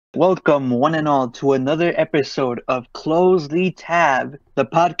Welcome, one and all, to another episode of Close the Tab, the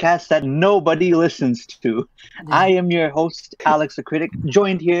podcast that nobody listens to. I am your host, Alex the Critic,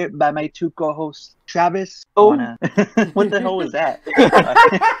 joined here by my two co-hosts, Travis. Oh. What the hell was that?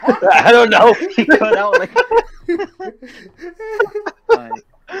 I don't know. He cut out like.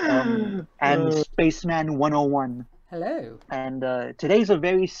 And Spaceman 101. Hello. And today's a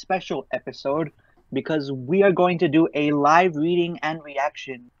very special episode because we are going to do a live reading and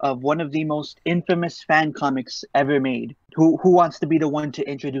reaction of one of the most infamous fan comics ever made. Who wants to be the one to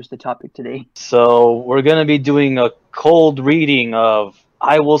introduce the topic today? So we're gonna be doing a cold reading of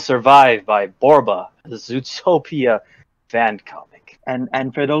 "I Will Survive" by Borba, the Zootopia fan comic.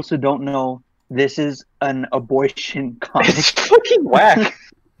 And for those who don't know, this is an abortion comic. It's fucking whack.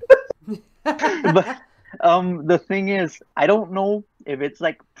 But the thing is, I don't know if it's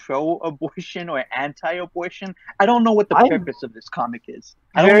like pro-abortion or anti-abortion. I don't know what the purpose of this comic is.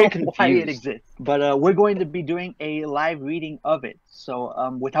 I don't know why it exists. But we're going to be doing a live reading of it.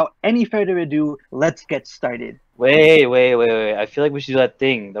 So without any further ado, let's get started. Wait. I feel like we should do that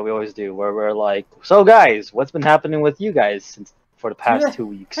thing that we always do, where we're like, "So guys, what's been happening with you guys for the past 2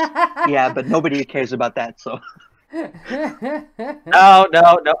 weeks?" Yeah, but nobody cares about that. So. No,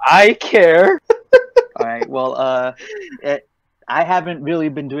 I care. All right. Well, I haven't really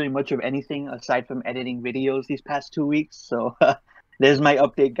been doing much of anything aside from editing videos these past 2 weeks. So there's my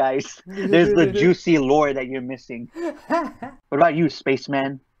update, guys. There's the juicy lore that you're missing. What about you,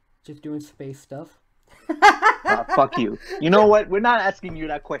 Spaceman? Just doing space stuff. Fuck you. You know what? We're not asking you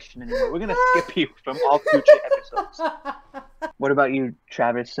that question anymore. We're gonna skip you from all future episodes. What about you,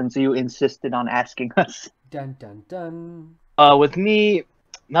 Travis? Since you insisted on asking us. Dun dun dun. With me,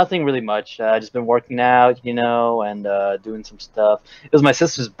 nothing really much. Just been working out, and doing some stuff. It was my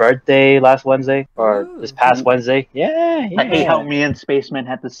sister's birthday last Wednesday, or this past Wednesday. Yeah. I hate how me and Spaceman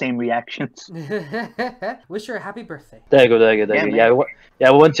had the same reactions. Wish her a happy birthday. There you go.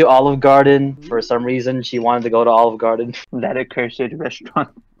 Yeah, we went to Olive Garden for some reason. She wanted to go to Olive Garden. That accursed restaurant.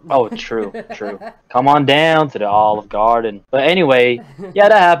 Oh, true. Come on down to the Olive Garden. But anyway, yeah,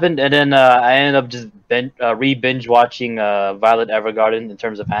 that happened, and then I ended up just binge watching Violet Evergarden in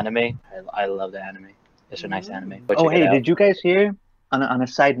terms of anime. I love the anime. It's a nice anime. Oh, hey, did you guys hear? On a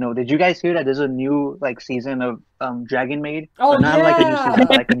side note, did you guys hear that there's a new season of Dragon Maid? Oh, not yeah! Like a new season,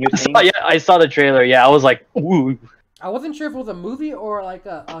 but like a new thing. Yeah, I saw the trailer. Yeah, I was like, ooh. I wasn't sure if it was a movie or like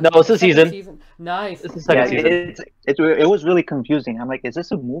a no, it's a season. Nice. It's the second season. It was really confusing. I'm like, is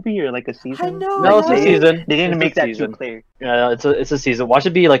this a movie or like a season? I know. No, it's a season. They didn't make that season. too clear. Yeah, it's a season. Why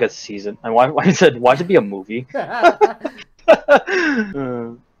should it be like a season? And why should it be a movie? But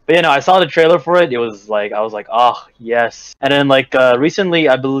I saw the trailer for it. It was like, I was like, oh yes. And then recently,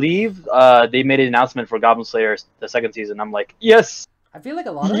 I believe they made an announcement for Goblin Slayer the second season. I'm like, yes. I feel like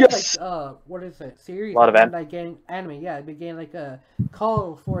a lot of what is it? Series. A lot of anime. Yeah, it began like a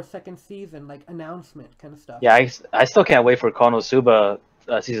call for a second season, like announcement kind of stuff. Yeah, I still can't wait for Konosuba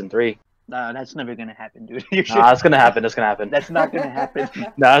season 3. That's never gonna happen, dude. Nah, it's gonna happen. It's gonna happen. That's not gonna happen.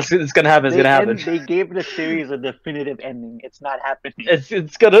 Nah, it's gonna happen. It's gonna happen. They gave the series a definitive ending. It's not happening.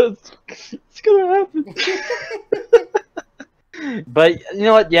 It's gonna happen. But you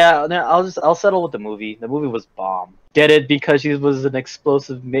know what? Yeah, I'll settle with the movie. The movie was bomb. Get it? Because she was an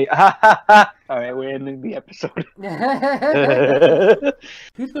explosive mate. All right, we're ending the episode.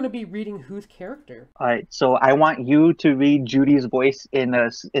 Who's going to be reading whose character? All right, so I want you to read Judy's voice in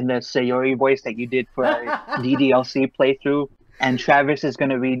the Sayori voice that you did for our DDLC playthrough, and Travis is going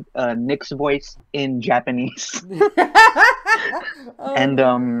to read Nick's voice in Japanese. And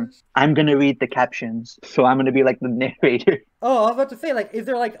I'm going to read the captions, so I'm going to be like the narrator. Oh, I was about to say, is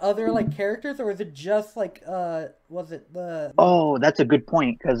there other characters, or is it just was it the? Oh, that's a good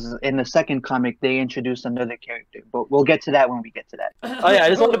point, because in the second comic they introduced another character, but we'll get to that when we get to that. Oh yeah, I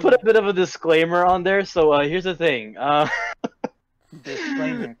just want to put a bit of a disclaimer on there. So here's the thing.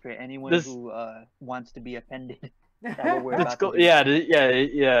 Disclaimer for anyone who wants to be offended. Yeah.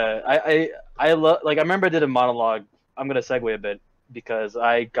 I love. I remember I did a monologue. I'm gonna segue a bit, because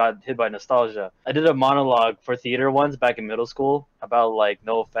I got hit by nostalgia. I did a monologue for theater once back in middle school about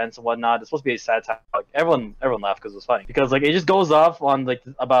no offense and whatnot. It's supposed to be a satire. Everyone laughed because it was funny. Because it just goes off on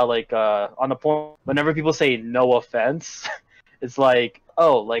about on the point whenever people say no offense, it's like,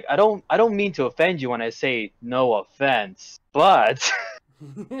 oh, I don't mean to offend you when I say no offense, but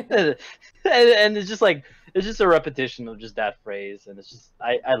and it's just it's just a repetition of just that phrase, and it's just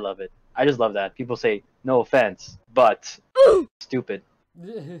I love it. I just love that people say no offense, but stupid.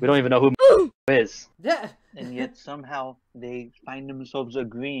 We don't even know who is. Yeah. And yet somehow they find themselves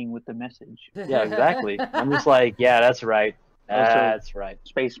agreeing with the message. Yeah, exactly. I'm just like, yeah, that's right. That's right.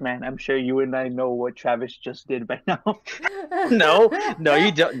 Spaceman, I'm sure you and I know what Travis just did right now. No,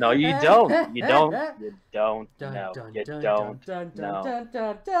 you don't. No, you don't. You don't. You don't. Dun, No, dun, you dun, don't. dun, dun, No, dun,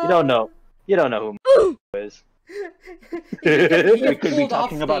 dun, dun. you don't know. You don't know who is. We could be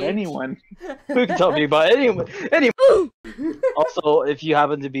talking about anyone. We can talk about anyone. Also, if you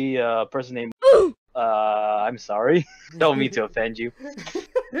happen to be a person named, I'm sorry. Don't mean to offend you.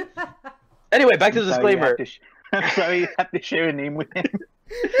 Anyway, back to the disclaimer. I'm sorry you have to share a name with him.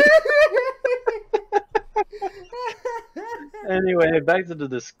 Anyway, back to the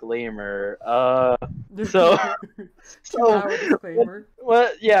disclaimer. So Disclaimer.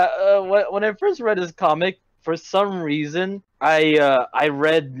 when I first read his comic, for some reason, I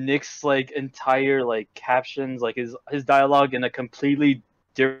read Nick's like entire like captions, like his dialogue in a completely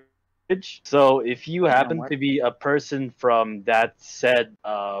different language. So if you happen to be a person from that said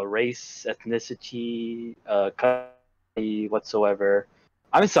race, ethnicity, country, whatsoever,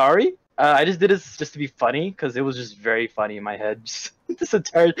 I'm sorry. I just did this just to be funny because it was just very funny in my head. Just this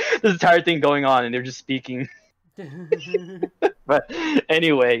entire thing going on, and they're just speaking. But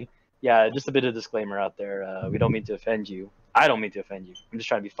anyway, yeah, just a bit of disclaimer out there. We don't mean to offend you. I don't mean to offend you. I'm just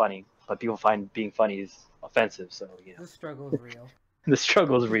trying to be funny, but people find being funny is offensive. So you know, the struggle is real. The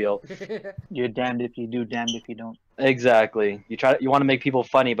struggle is real. You're damned if you do, damned if you don't. Exactly. You want to make people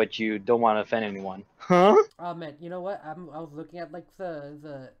funny, but you don't want to offend anyone. Huh? Oh man, you know what? I was looking at like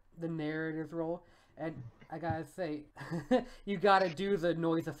the narrative role, and I gotta say, you gotta do the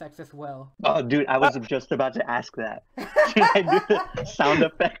noise effects as well. Oh, dude, I was just about to ask that. Should I do the sound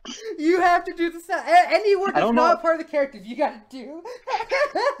effects? You have to do the sound. Anyone that's not part of the characters, you gotta do.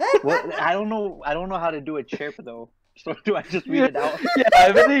 Well, I don't know how to do a chirp though. So do I just read it out? Yeah,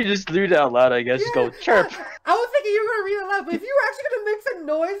 I bet you just read it out loud. I guess just go chirp. I was thinking you were gonna read it loud, but if you were actually gonna make some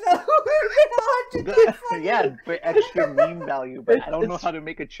noise, that would be hard. Yeah, for extra meme value. But I don't know how to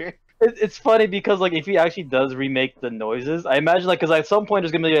make a chirp. It's funny because like if he actually does remake the noises, I imagine like because at some point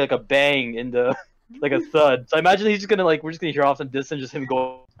there's gonna be like a bang in the like a thud. So I imagine he's just gonna like we're just gonna hear off in the distance just him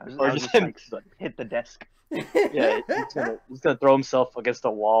go or just him like, hit the desk. Yeah, he's gonna throw himself against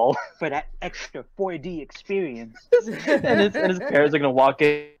the wall for that extra 4D experience. and his parents are gonna walk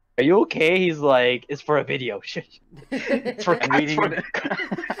in. Are you okay? He's like, it's for a video. It's for, I'm reading a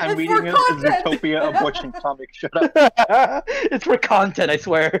Zootopia abortion comic. Shut up. It's for content, I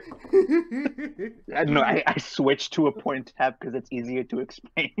swear. I don't know. I switched to a point tab because it's easier to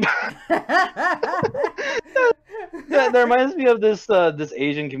explain. That reminds me of this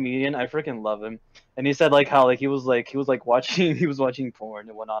Asian comedian. I freaking love him. And he said like how like he was watching porn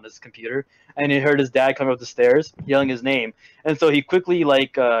and went on his computer and he heard his dad coming up the stairs yelling his name, and so he quickly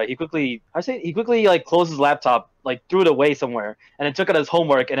closed his laptop, like threw it away somewhere, and then took it as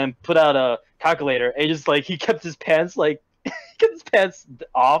homework and then put out a calculator and just like he kept his pants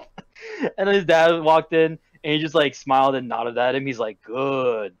off, and then his dad walked in and he just like smiled and nodded at him. He's like,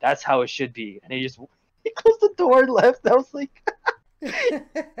 good, that's how it should be, and he closed the door and left. I was like.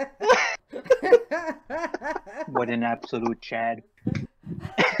 What an absolute Chad.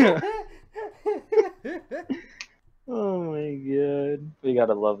 Oh my god. We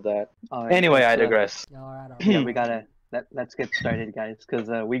gotta love that. Right, anyway, I digress. Yeah, we gotta let's get started, guys, because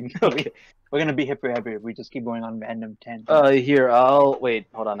we're gonna be here forever if we just keep going on random tangents. Here, I'll wait,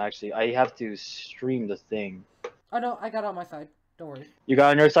 hold on, actually. I have to stream the thing. Oh no, I got it on my side. Don't worry. You got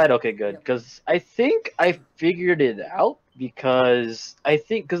it on your side? Okay, good. Because I think I figured it out. Because it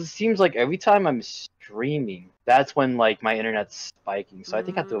seems like every time I'm streaming, that's when like my internet's spiking. So I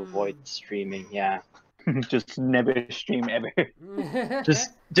think I have to avoid streaming. Yeah. Just never stream ever.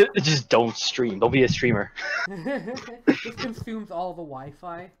 just don't stream. Don't be a streamer. It consumes all the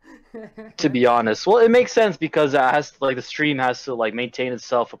Wi-Fi. To be honest, well, it makes sense because the stream has to like maintain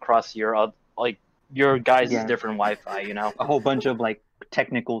itself across your guys' different Wi-Fi. You know, a whole bunch of like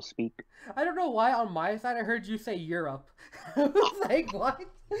technical speak. I don't know why on my side I heard you say Europe. I was like, what?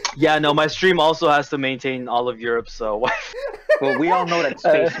 Yeah, no, my stream also has to maintain all of Europe, so... Well, we all know that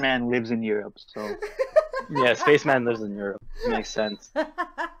Spaceman lives in Europe, so... Yeah, Spaceman lives in Europe. It makes sense.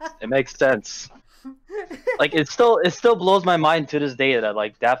 It makes sense. Like, it still blows my mind to this day that,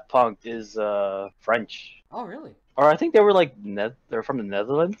 like, Daft Punk is, French. Oh, really? Or I think they were, like, they're from the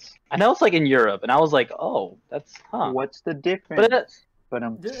Netherlands. I know it's, like, in Europe, and I was like, oh, that's... Huh. What's the difference? But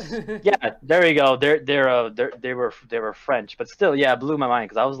yeah, there we go. They were French, but still, yeah, it blew my mind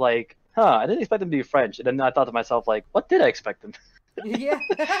because I was like, huh, I didn't expect them to be French, and then I thought to myself like, what did I expect them? Yeah,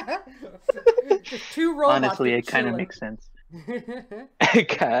 just two robots. Honestly, it kind of makes sense.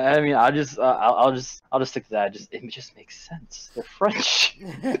 I mean, I'll just stick to that. It just makes sense. They're French.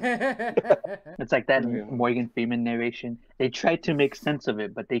 It's like that Morgan Freeman narration. They tried to make sense of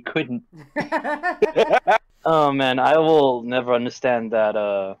it, but they couldn't. Oh man, I will never understand that.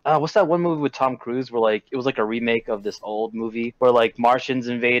 What's that one movie with Tom Cruise where like it was like a remake of this old movie where like Martians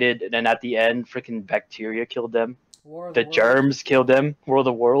invaded and then at the end freaking bacteria killed them. The germs killed them. War of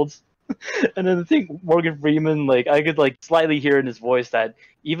the Worlds. And then the thing, Morgan Freeman, like I could like slightly hear in his voice that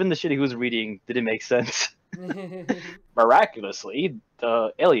even the shit he was reading didn't make sense. Miraculously,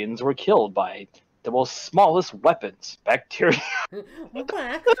 the aliens were killed by the most smallest weapons, bacteria.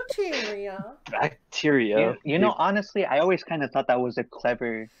 Bacteria. You know, honestly, I always kind of thought that was a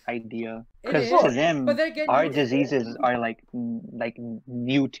clever idea because to them, our diseases are like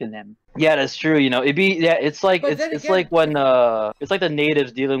new to them. Yeah, that's true. You know, it's like it's like when it's like the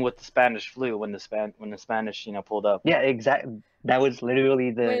natives dealing with the Spanish flu when the Spanish pulled up. Yeah, exactly. That was literally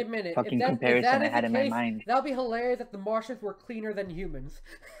the Wait a minute. fucking comparison I had in my mind. That would be hilarious if the Martians were cleaner than humans.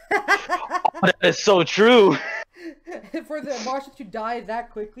 That is so true. For the Martians to die that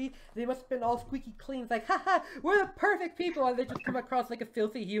quickly, they must have been all squeaky clean. It's like, haha, we're the perfect people, and they just come across like a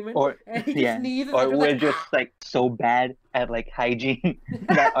filthy human. And he just sneezes. Or we're just like so bad at like hygiene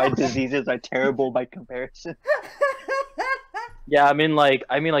that our diseases are terrible by comparison. Yeah, I mean, like,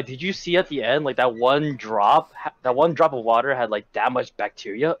 did you see at the end, like, that one drop of water had, like, that much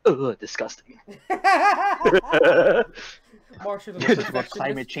bacteria? Ugh, disgusting. This is what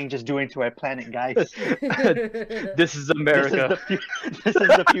climate change is doing to our planet, guys. This is America. This is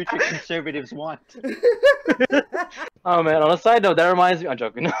the future conservatives want. Oh, man, on a side note, that reminds me... I'm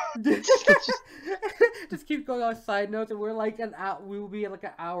joking. Just keep going on side notes, and we're like we will be like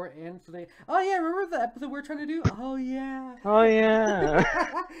an hour in. So oh yeah, remember the episode we were trying to do? Oh yeah. Oh yeah.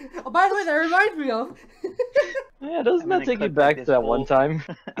 Oh, by the way, that reminds me of. Yeah, doesn't that take you back to that one time?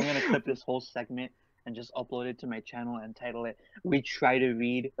 I'm gonna clip this whole segment and just upload it to my channel and title it "We Try to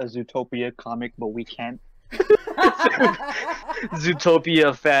Read a Zootopia Comic, but We Can't."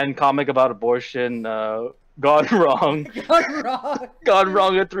 Zootopia fan comic about abortion. Gone wrong. Gone wrong. Gone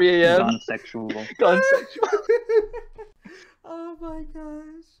wrong at 3 a.m. Gone sexual. Gone sexual. Oh my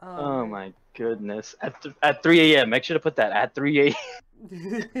gosh. Oh my goodness. At 3 a.m. Make sure to put that at 3 a.m.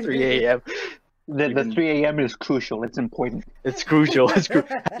 3 a.m. The 3 a.m. is crucial. It's important. It's crucial.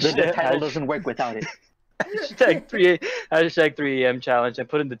 The title doesn't work without it. Hashtag 3 a.m. challenge. I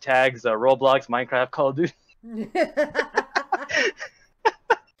put in the tags Roblox, Minecraft, Call of Duty.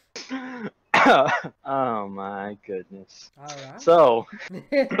 Oh my goodness. Alright. So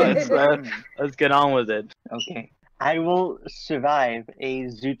let's get on with it. Okay. I will survive a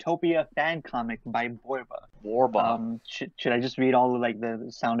Zootopia fan comic by Borba. Borba. Should I just read all of like the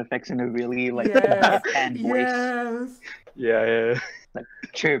sound effects in a really like fan voice? Yes. Yeah. Like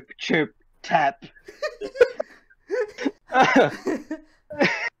chirp, chirp, tap.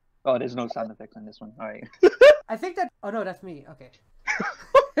 Oh, there's no sound effects on this one. All right. I think that. Oh no, that's me. Okay.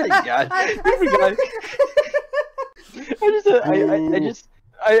 Oh my God.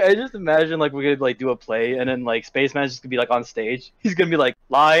 I just imagine like we could like do a play and then like Spaceman's just gonna be like on stage. He's gonna be like,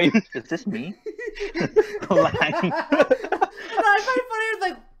 line. Is this me? Line. No, I find it funny. It's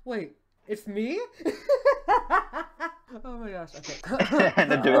like, wait, it's me? Oh my gosh. Okay.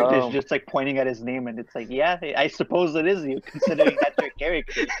 And the director's just like pointing at his name, and it's like, yeah, I suppose it is you, considering that's your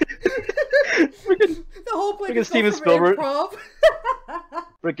character. The whole play is Steven Spielberg.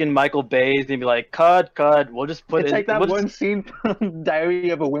 Freaking Michael Bay is gonna be like, cut. We'll just put it's like that one scene from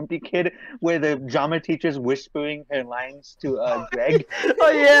Diary of a Wimpy Kid where the drama teacher's whispering her lines to Greg.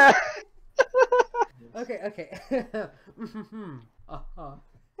 Oh yeah. Okay.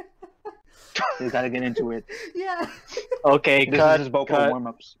 We gotta get into it. Yeah. Okay, this is vocal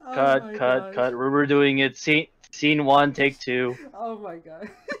warm-ups. Cut. We're doing it. Scene 1, take 2. Oh my God.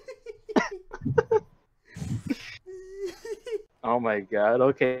 Oh my God.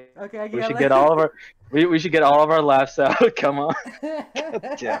 Okay. Okay. We should get all of our. We should get all of our laughs out. Come on.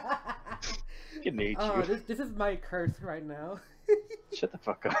 Yeah. Oh, this is my curse right now. Shut the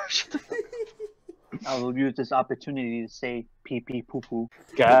fuck up. I will use this opportunity to say pee pee poo poo.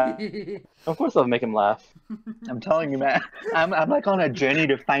 God. Of course I'll make him laugh. I'm telling you, man. I'm like on a journey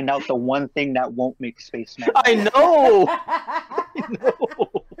to find out the one thing that won't make Spaceman. I know. I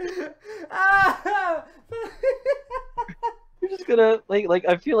know. You're just gonna like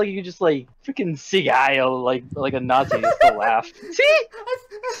I feel like you just like freaking Seagull like a Nazi just to laugh. See?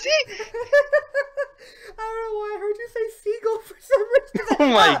 I don't know why I heard you say seagull for some reason. Oh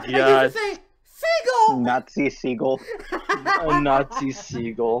my God. I used to say seagull. Nazi seagull. A Nazi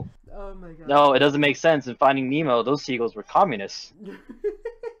seagull. Oh Oh my god. No, it doesn't make sense. In Finding Nemo, those seagulls were communists.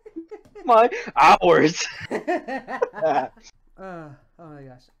 My hours. Oh my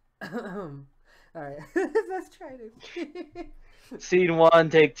gosh. Alright, let's try this. Scene 1,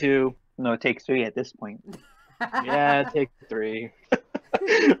 take 2. No, take 3 at this point. Yeah, take 3.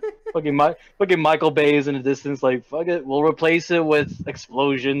 fucking Michael Bay's in the distance, like, fuck it, we'll replace it with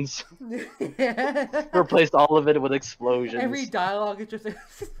explosions. Replace all of it with explosions. Every dialogue is just.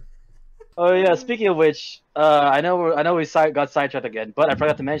 Oh yeah, speaking of which, I know we got sidetracked again, but I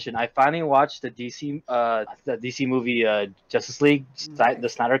forgot to mention I finally watched the DC movie Justice League, the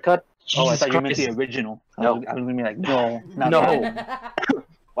Snyder Cut. Oh, I thought you meant the original. No. I was gonna be like, no, not No. that.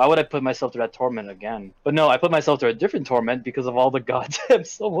 Why would I put myself through that torment again? But no, I put myself through a different torment because of all the goddamn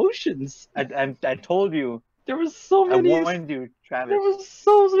slow motions. I told you. There was so many. I warned you, Travis. There was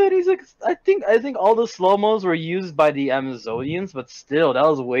so many. I think all the slow mos were used by the Amazonians, but still, that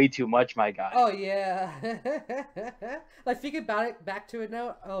was way too much, my guy. Oh yeah. Like thinking about it, back to it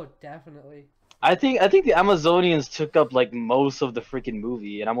now. Oh, definitely. I think the Amazonians took up like most of the freaking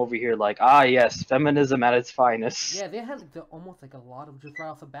movie, and I'm over here like, ah yes, feminism at its finest. Yeah, they had like, almost like a lot of just right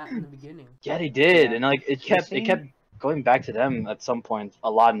off the bat in the beginning. Yeah, they did, Yeah. and like it kept going back to them at some point a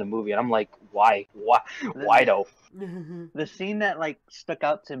lot in the movie, and I'm like, why though? The scene that like stuck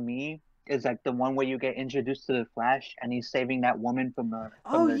out to me is like the one where you get introduced to the Flash and he's saving that woman from the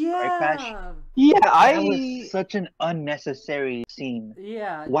car crash. Yeah, That was such an unnecessary scene.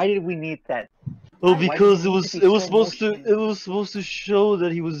 Yeah. Why did we need that? Well, Why because did it it was need to be supposed to show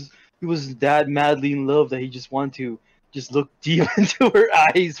that he was that madly in love that he just wanted to just look deep into her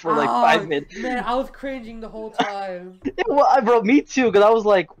eyes for like 5 minutes. Man, I was cringing the whole time. Yeah, well, bro, me too, because I was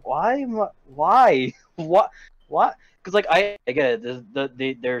like, why? What? Because like I get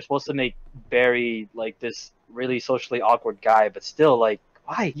it, they're supposed to make Barry like this really socially awkward guy, but still like,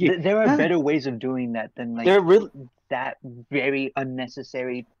 why? There are better ways of doing that than like that very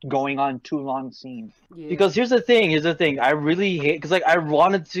unnecessary going on too long scene. Yeah. Because here's the thing, I really hate, because like I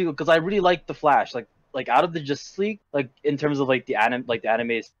wanted to, because I really like the Flash, like out of the Justice League, like in terms of like the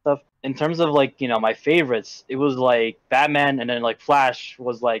animated stuff, in terms of like, you know, my favorites, it was like Batman, and then like Flash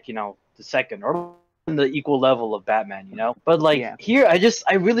was like, you know, the second or the equal level of Batman, you know. But like here,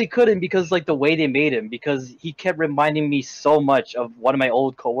 I really couldn't, because like the way they made him, because he kept reminding me so much of one of my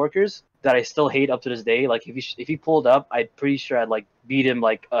old coworkers that I still hate up to this day. Like if he pulled up, I'm pretty sure I'd like beat him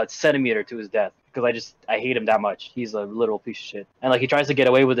like a centimeter to his death, because I hate him that much. He's a literal piece of shit, and like he tries to get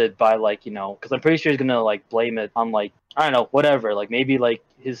away with it by like, you know, because I'm pretty sure he's gonna like blame it on like, I don't know, whatever, like maybe like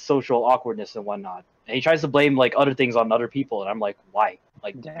his social awkwardness and whatnot, and he tries to blame like other things on other people, and I'm like, why?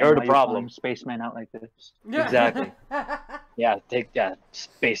 Like, you're the problem. Spaceman out like this. Exactly. Yeah,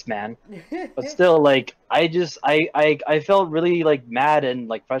 spaceman. But still, like, I felt really like mad and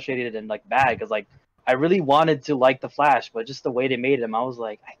like frustrated and like mad, because like I really wanted to like the Flash, but just the way they made him, I was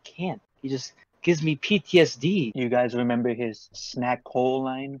like, I can't. He just gives me PTSD. You guys remember his snack hole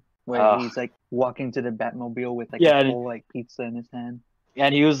line where he's like walking to the Batmobile with like a whole like pizza in his hand?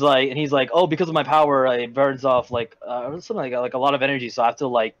 And he's like, oh, because of my power, it burns off like something like a lot of energy, so I have to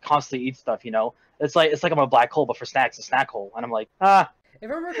like constantly eat stuff, you know. It's like I'm a black hole, but for snacks, a snack hole, and I'm like, ah. If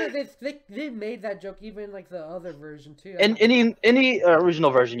I remember, they made that joke even in like the other version too. In any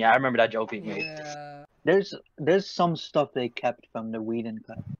original version, yeah, I remember that joke being made. Yeah. There's some stuff they kept from the Whedon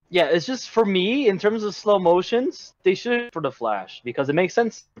cut. Yeah, it's just, for me, in terms of slow motions, they should for the Flash, because it makes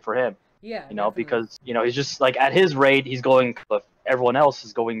sense for him. Yeah. You know, definitely. because, you know, he's just like, at his rate, he's going, but everyone else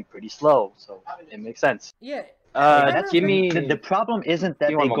is going pretty slow, so it makes sense. Yeah. Give me. The problem isn't that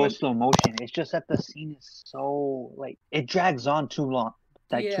Give they me one go moment. slow motion. It's just that the scene is so like it drags on too long,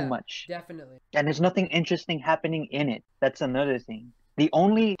 like too much. Definitely. And there's nothing interesting happening in it. That's another thing. The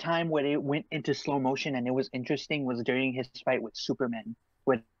only time where they went into slow motion and it was interesting was during his fight with Superman,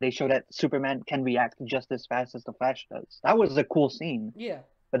 where they show that Superman can react just as fast as the Flash does. That was a cool scene. Yeah.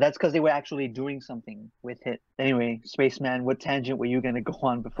 But that's because they were actually doing something with it. Anyway, Spaceman, what tangent were you gonna go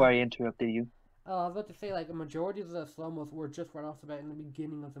on before I interrupted you? I was about to say, like, a majority of the slow-mos were just right off the bat in the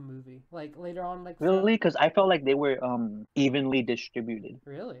beginning of the movie. Like, later on, like... Really? Because I felt like they were evenly distributed.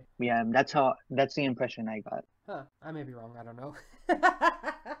 Really? Yeah, that's the impression I got. Huh. I may be wrong, I don't know.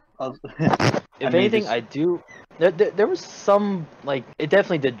 If anything, I do. There was some, like, it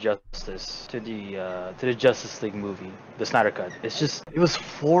definitely did justice to the Justice League movie, the Snyder Cut. It's just, it was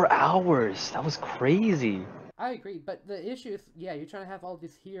 4 hours. That was crazy. I agree, but the issue is, yeah, you're trying to have all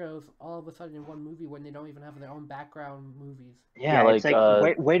these heroes all of a sudden in one movie when they don't even have their own background movies. Yeah, like, it's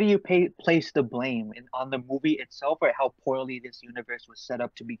like where do you place the blame? On the movie itself, or how poorly this universe was set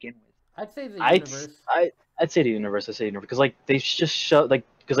up to begin with? I'd say the universe. I'd say the universe. Because like they just show, like,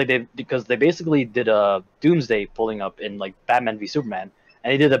 because they basically did a Doomsday pulling up in like Batman v Superman,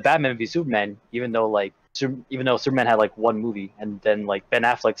 and they did a Batman v Superman even though Superman had like one movie, and then like Ben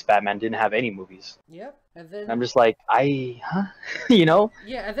Affleck's Batman didn't have any movies. Yep, and then I'm just like, you know?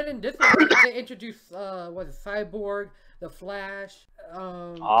 Yeah, and then in this one they introduced Cyborg, the Flash,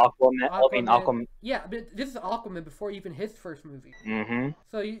 Aquaman. Aquaman. Yeah, but this is Aquaman before even his first movie. Mm-hmm.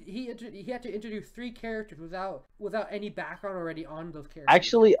 So he had to introduce 3 characters without any background already on those characters.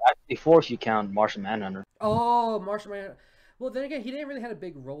 Actually, 4 if you count Martian Manhunter. Oh, Martian Manhunter. Well, then again, he didn't really have a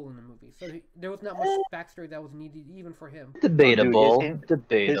big role in the movie, so there was not much backstory that was needed even for him. Debatable.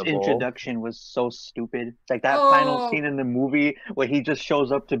 His introduction was so stupid. It's like that final scene in the movie where he just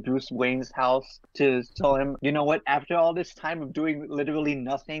shows up to Bruce Wayne's house to tell him, you know what, after all this time of doing literally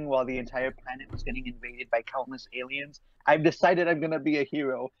nothing while the entire planet was getting invaded by countless aliens, I've decided I'm gonna be a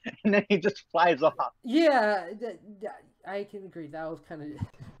hero. And then he just flies off. Yeah, I can agree. That was kind of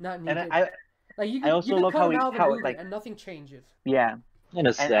not needed. And I also love how and nothing changes. Yeah. In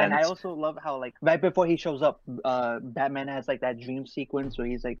a sense. And I also love how like right before he shows up, Batman has like that dream sequence where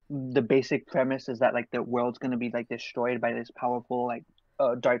he's like, the basic premise is that like the world's gonna be like destroyed by this powerful like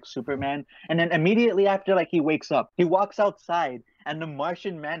dark Superman, and then immediately after like he wakes up, he walks outside and the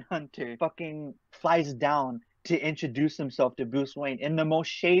Martian Manhunter fucking flies down to introduce himself to Bruce Wayne in the most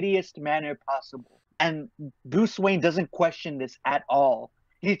shadiest manner possible, and Bruce Wayne doesn't question this at all.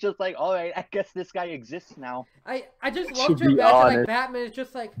 He's just like, all right, I guess this guy exists now. I just love to imagine like Batman is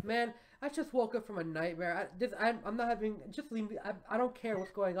just like, man, I just woke up from a nightmare. I'm not having. Just leave me. I don't care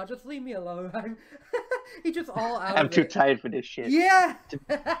what's going on. Just leave me alone. He's just all out. I'm too tired for this shit. Yeah. To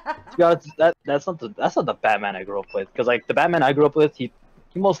be honest, that's not the Batman I grew up with. Because like the Batman I grew up with, he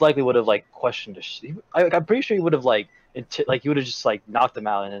most likely would have like questioned the I'm pretty sure he would have like. He would have just like knocked them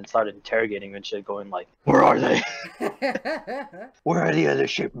out and then started interrogating him and shit, going like, "Where are they? Where are the other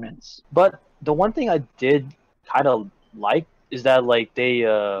shipments?" But the one thing I did kind of like is that like they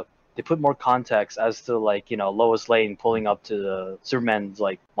put more context as to like, you know, Lois Lane pulling up to the Superman's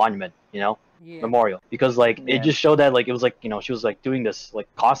like monument, you know, memorial, because like it just showed that like it was like, you know, she was like doing this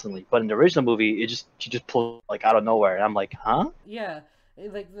like constantly, but in the original movie she just pulled like out of nowhere, and I'm like, huh? Yeah.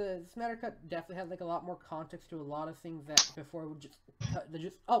 Like the Snyder Cut definitely had like a lot more context to a lot of things that before would just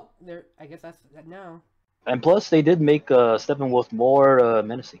there. I guess that's that now. And plus, they did make Steppenwolf more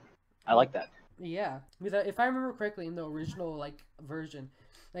menacing. I like that. Yeah, because if I remember correctly, in the original like version,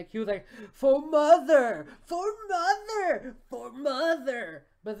 like he was like, "For mother, for mother, for mother."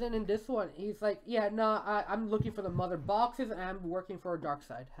 But then in this one, he's like, "Yeah, no, I'm looking for the mother boxes, and I'm working for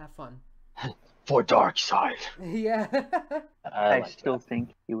Darkseid. Have fun." For Darkseid. Yeah. I still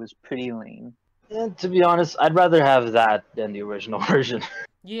think he was pretty lame. And to be honest, I'd rather have that than the original version.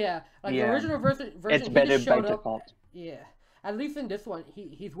 Yeah, like the original version. It's better by default. Yeah, at least in this one,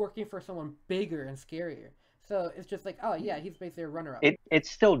 he's working for someone bigger and scarier. So it's just like, oh yeah, he's basically a runner-up. It's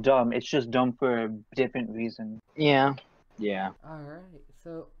still dumb. It's just dumb for a different reason. Yeah. Yeah. All right,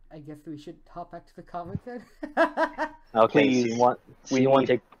 so I guess we should hop back to the comic then. Okay. Scene one,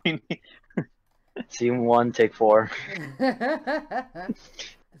 take. Scene 1, take 4.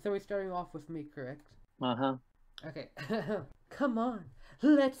 So we're starting off with me, correct? Uh-huh. Okay. Come on,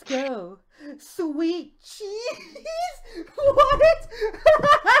 let's go. Sweet cheese? What?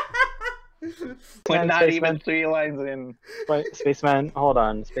 We're not even 3 lines in. Right, Spaceman, hold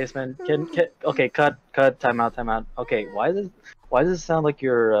on. Spaceman, okay, cut, time out. Okay, why does it sound like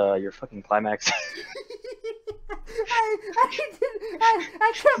your fucking climax? I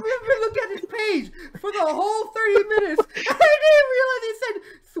can't remember looking at this page for the whole 30 minutes. I didn't realize it said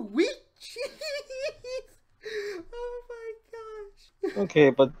sweet cheese. Oh my gosh. Okay,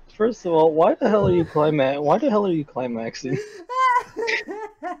 but first of all, why the hell are you climaxing?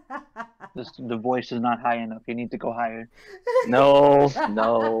 The voice is not high enough. You need to go higher. No.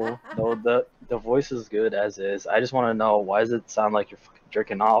 The voice is good as is. I just want to know, why does it sound like you're fucking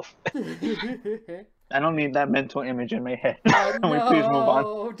jerking off? I don't need that mental image in my head. Oh, Can we please move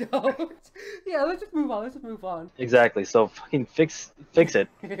on? Don't. Yeah, let's just move on. Exactly. So fucking fix it.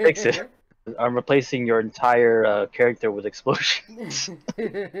 Fix it. I'm replacing your entire character with explosions.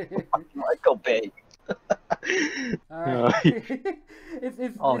 Michael Bay. Alright.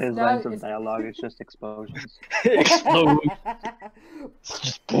 All his lines of dialogue is just explosions. Explode. It's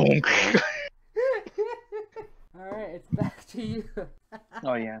just boom. Alright, it's back to you.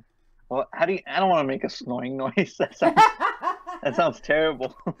 Oh yeah. Well, how do you? I don't want to make a snoring noise. That sounds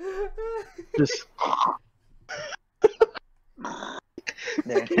terrible. Just.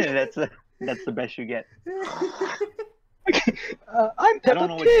 That's the best you get. I'm Peppa I don't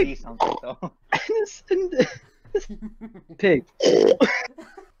know Pig. what D sounds like though. Pig.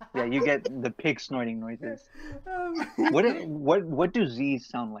 you get the pig snorting noises. What do Z's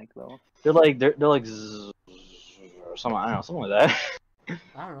sound like though? They're like zzz, or something. I don't know, something like that.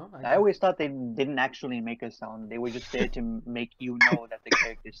 I don't know. I always thought they didn't actually make a sound. They were just there to make you know that the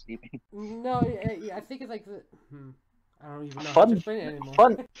character's sleeping. No, I think it's like the. I don't even know how to explain it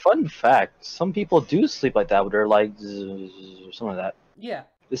anymore. Fun fact: some people do sleep like that, where they're like zzz, or something like that. Yeah.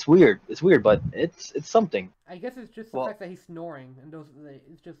 It's weird, but it's something. I guess it's just the fact that he's snoring, and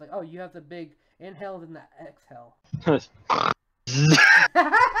it's just like, oh, you have the big inhale and the exhale.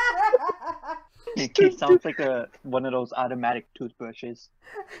 It sounds like one of those automatic toothbrushes.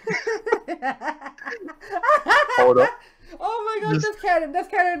 Hold up. Oh my god, that's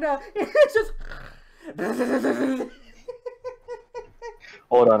canon now. It's just.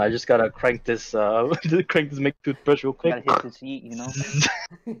 Hold on, I just gotta crank this make toothbrush real quick. Gotta hit this heat, you know.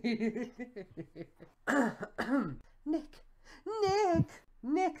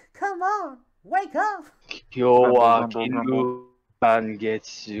 Nick, come on, wake up. Kyowa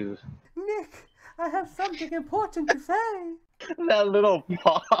Bangetsu. Nick, I have something important to say. That little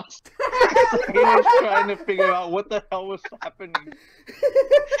pause. It's like he was trying to figure out what the hell was happening. For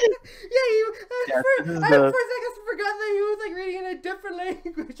a second I forgot that he was like reading in a different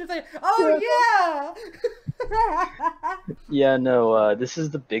language. It's like, oh yeah. Yeah, no, this is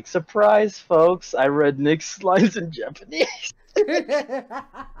the big surprise, folks. I read Nick's lines in Japanese.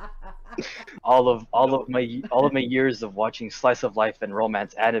 all of my years of watching slice of life and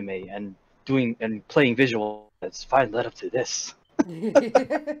romance anime and playing visual it's fine led up to this.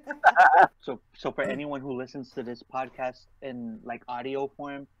 So for anyone who listens to this podcast in like audio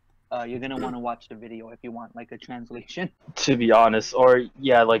form, you're gonna want to watch the video if you want like a translation. To be honest, or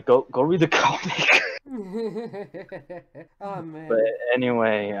yeah, like go read the comic. Oh man. But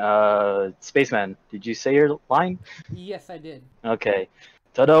anyway, Spaceman, did you say your line? Yes, I did. Okay.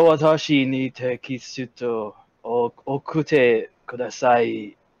 Tada watashi ni tekisu to okute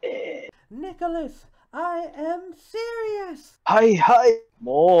kudasai. Nicholas, I am serious. Hai.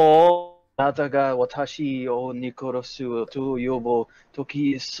 Mo anata ga watashi o nikorosu to yobo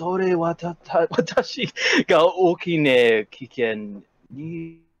toki sore watashi ga okine kiken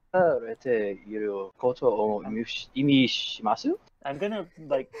ni arete iru koto o imi shimasu? I'm gonna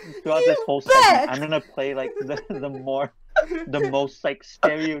like throughout this whole segment, I'm gonna play like the most like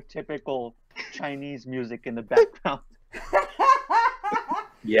stereotypical Chinese music in the background.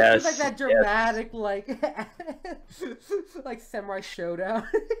 Yes. It's like that dramatic, like samurai showdown.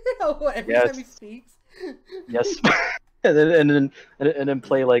 Every time he speaks. Yes. and then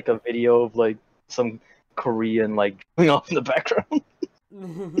play like a video of like some Korean like going off in the background.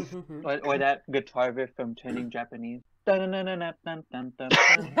 or that guitar riff from Turning Japanese. I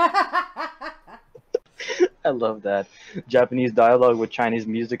love that Japanese dialogue with Chinese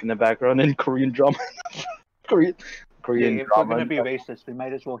music in the background and Korean drama. Korean if drama. we're gonna be racist, we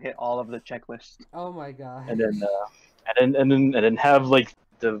might as well hit all of the checklists. Oh my god. And then have like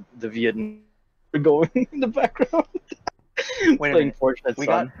the Vietnam going in the background. Wait a minute. Hold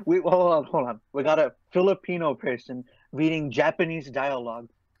on. We got a Filipino person reading Japanese dialogue,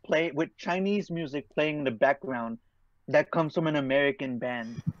 play with Chinese music playing in the background. That comes from an American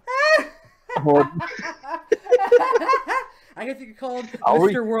band. I guess you could call him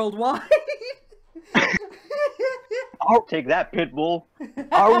Mr. Worldwide. Take that, Pitbull.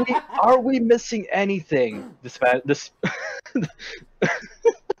 Are we missing anything? This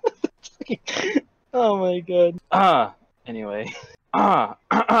Oh my god. Anyway.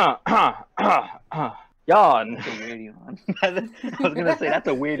 Yawn. That's a weird yawn. I was gonna say that's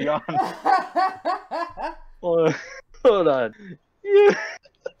a weird yawn. Hold on.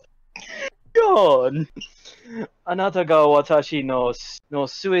 Yawn. あなたが私の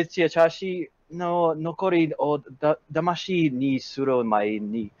すべて私の残りを騙しにする前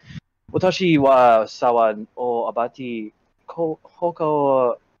に、私は沢を暴き、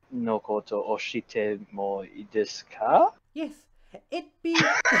他のことをしてもいいですか? Yes, it'd be good,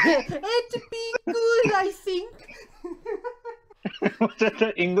 I think. Was that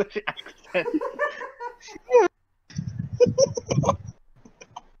the English accent?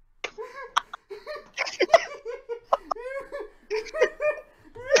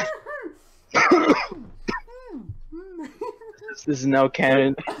 This is now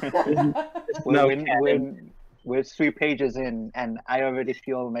canon. We're 3 pages in, and I already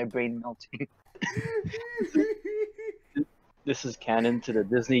feel my brain melting. This is canon to the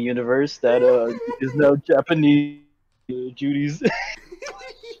Disney universe that is now Japanese Judy's.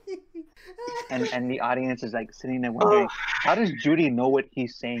 and the audience is like sitting there wondering, how does Judy know what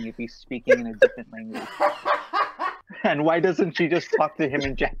he's saying if he's speaking in a different language? And why doesn't she just talk to him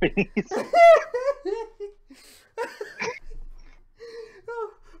in Japanese?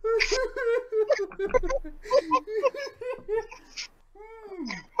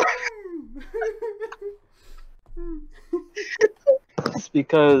 It's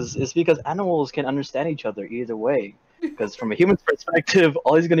because animals can understand each other either way. Because from a human's perspective,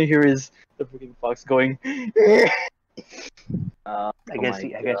 all he's gonna hear is the freaking fox going. I guess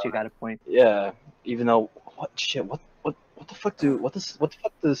you got a point. Yeah. Even though what the fuck what the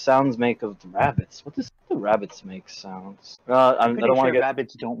fuck do the sounds make of the rabbits? What does the rabbits make sounds? I don't want to get.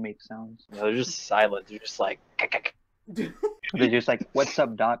 Rabbits don't make sounds. Yeah, they're just silent. They're just like. They're just like, "What's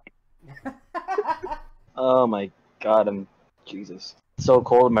up, Doc?" Oh my god, Jesus. It's so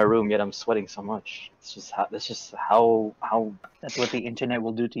cold in my room, yet I'm sweating so much. That's just how. That's what the internet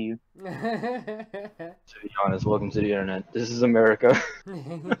will do to you. To be honest, welcome to the internet. This is America.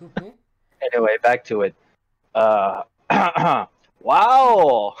 Anyway, back to it.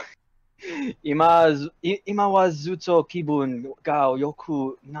 Wow! 今はずっと気分が良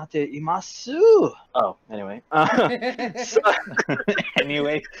くなっています。Oh, anyway.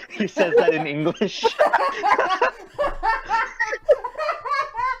 Anyway, he says that in English.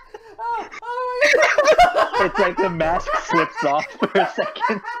 It's like the mask slips off for a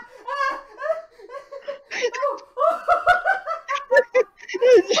second.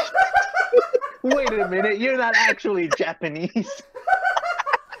 Wait a minute, you're not actually Japanese.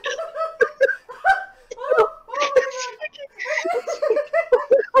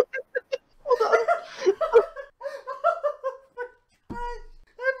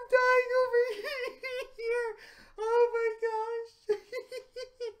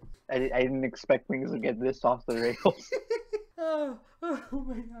 I didn't expect things to get this off the rails. Oh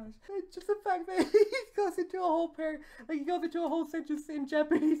my gosh. Just the fact that he goes into a whole he goes into a whole sentence in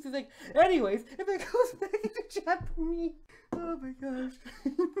Japanese. He's like, anyways, and then goes back into Japanese. Oh my gosh.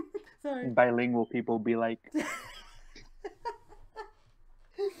 Sorry. Bilingual people be like...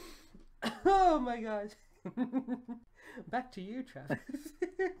 Oh my gosh. Back to you, Travis.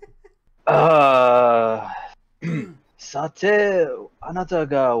 さて、あなた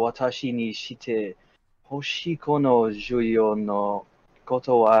が私にして欲しいこの重要のこ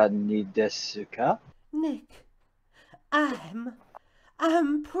とは何ですか？ Nick, I'm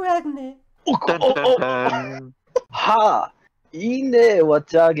pregnant. はあ、いいね、わ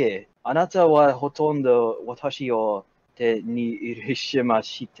たげ。あなたはほとんど私を手に入れしま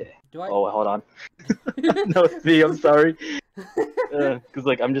して。Oh, hold on. No, it's me. I'm sorry. Because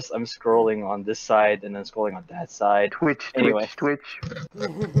like I'm scrolling on this side and then scrolling on that side. Twitch. Twitch.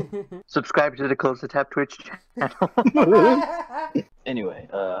 Subscribe to the Close the Tap Twitch channel. Anyway,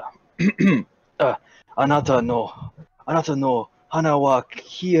 あなたの花は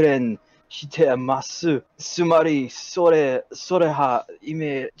綺麗してます。つまりそれは意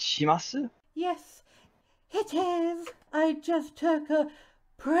味します？ Yes, it is. I just took a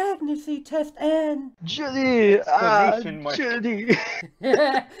pregnancy test and Judy! Judy!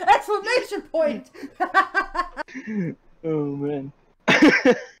 Exclamation point! Oh man.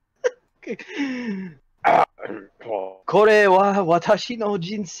 これは私の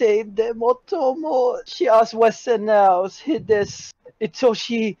人生で最も幸せな日です。愛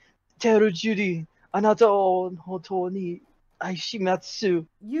しいてるジュディ、あなたを本当に愛します。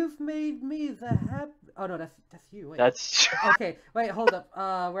 You've made me the happy. Oh no, that's you. Wait. That's Okay, wait, hold up.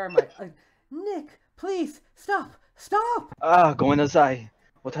 Where am I? Nick, please stop. ごめんなさい。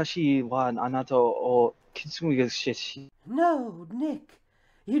私はあなたをきつめし。 No, Nick,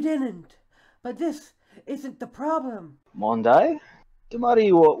 you didn't. But this isn't the problem. 問題？つま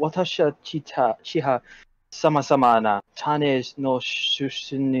り私は様々な種の出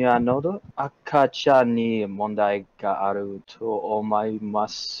身など赤ちゃんに問題があると思いま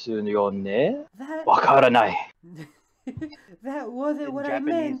すよね。わからない。That wasn't in what Japanese,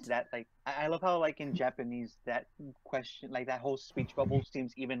 I meant. that like I love how like in Japanese that question, like that whole speech bubble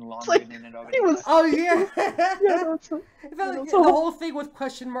seems even longer like, than it already was. was. Oh yeah. Yeah, It felt like the whole thing was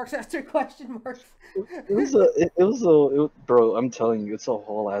question marks after question marks. It was bro, I'm telling you, it's a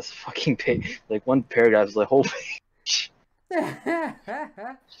whole ass fucking page. Like one paragraph is like whole page.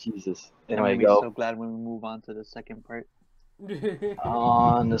 Jesus. Anyway, I'm so glad when we move on to the second part.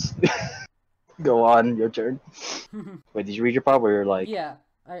 Honestly. Go on, your turn. Wait, did you read your part where you're like... Yeah,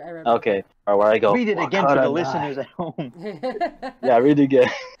 I read it. Okay, alright, where I go. Read it again for the listeners at home. Yeah, read it again.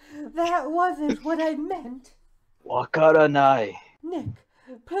 That wasn't what I meant. Wakaranai. Nick,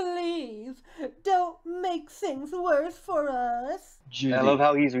 please, don't make things worse for us. Judy. I love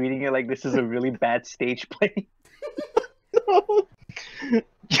how he's reading it like this is a really bad stage play.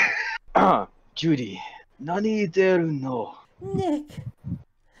 Judy, Nani deru no? Nick,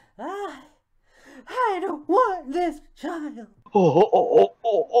 I don't want this child. Oh.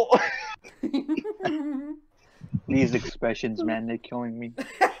 These expressions, man, they're killing me.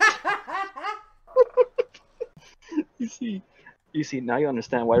 You see, now you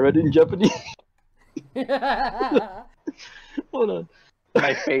understand why I read it in Japanese. Hold on.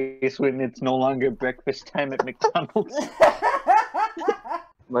 My face when it's no longer breakfast time at McDonald's.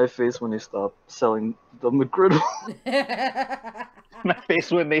 My face when they stop selling the McGriddle. My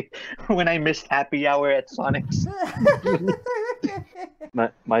face when I missed happy hour at Sonic's.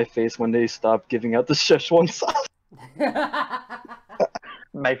 My face when they stop giving out the Szechuan sauce.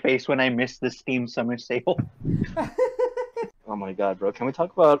 My face when I missed the Steam Summer Sale. Oh my god, bro. Can we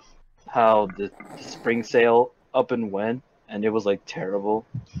talk about how the spring sale up and went and it was like terrible?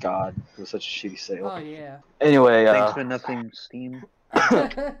 God, it was such a shitty sale. Oh yeah. Anyway, Thanks for nothing, Steam.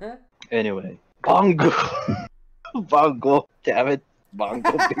 Anyway, bongo. Bongo, damn it.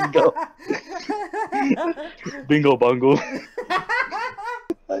 Bongo, bingo. Bingo, bongo.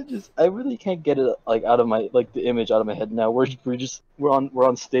 I really can't get it like out of my the image out of my head now. We're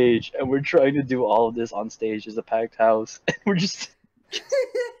on stage and we're trying to do all of this on stage as a packed house and we're just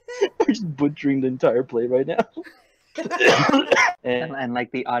butchering the entire play right now. and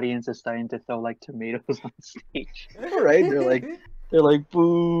like the audience is starting to throw like tomatoes on stage. Right? They're like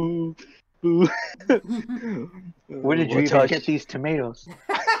boo, boo. Where did you even get these tomatoes?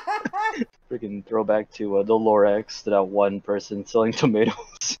 Freaking throwback to the Lorex to that one person selling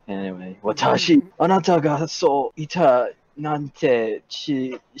tomatoes. Anyway, watashi anata ga so ita nante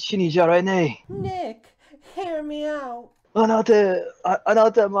shini jarai. Nick, hear me out. Anata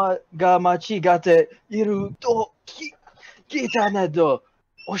ga machigate iru to kita nedo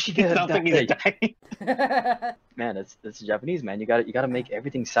oshite. Something is dying. Man, it's Japanese, man. You gotta make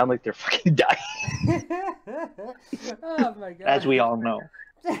everything sound like they're fucking dying. Oh my god. As we all know.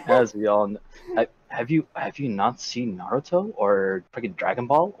 As we all know. Have you not seen Naruto or freaking Dragon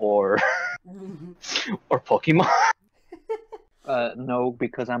Ball or Pokemon? No,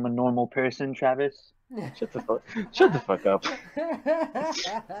 because I'm a normal person, Travis. Shut the fuck up.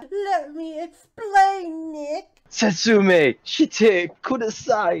 Let me explain, Nick. Setsume shite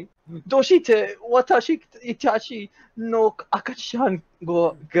kudasai. Doshite watashi itachi no akachan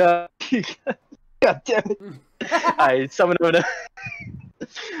go ga. God damn it. Alright, someone over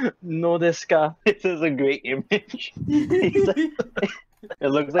no desu ka? This is a great image. It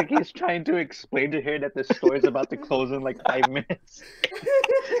looks like he's trying to explain to her that the store is about to close in like 5 minutes.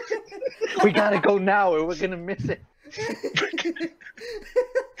 We gotta go now or we're gonna miss it.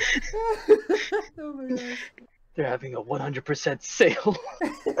 Oh my gosh. They're having a 100% sale.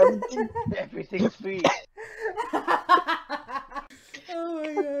 Everything's free. Oh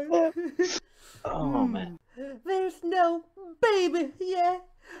my gosh. Oh man. There's no baby yet.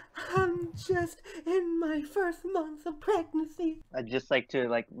 I'm just in my first month of pregnancy. I'd just like to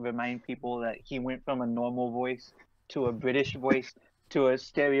remind people that he went from a normal voice to a British voice to a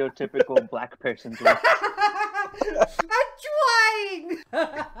stereotypical black person's voice. I'm trying.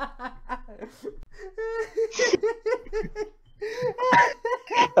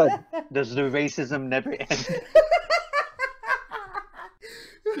 Does the racism never end?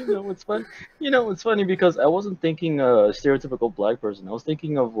 You know what's funny? Because I wasn't thinking stereotypical black person. I was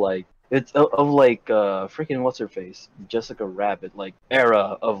thinking of freaking what's her face, Jessica Rabbit,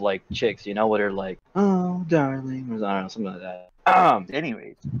 era of chicks. You know what are like, oh darling, or I don't know, something like that.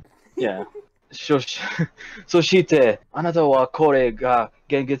 Anyways. Yeah. そして、あなたはこれが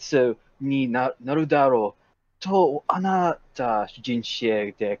現実になるだろうと、あなた人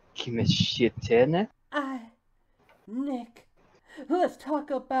生で決めしてね。Nick, let's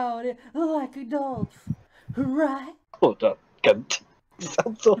talk about it like adults, right? Hold up, God.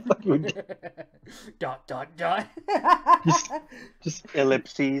 Sounds so fucking Dot dot dot. just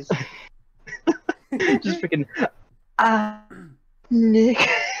ellipses. Just freaking Nick.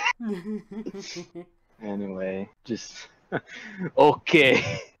 Anyway, just okay.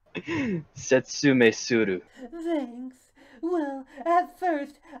 Setsume suru. Thanks. Well, at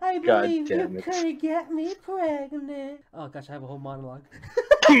first, I believe you couldn't get me pregnant. Oh gosh, I have a whole monologue.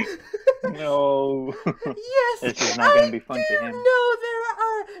 No. Yes, this is not going to be fun for him. No, there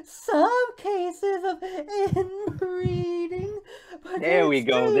are some cases of inbreeding, but there we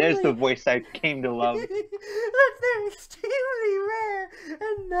go. There's the voice I came to love. But they're extremely rare,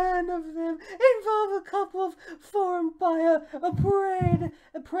 and none of them involve a couple formed by a prey.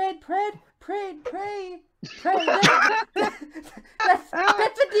 That's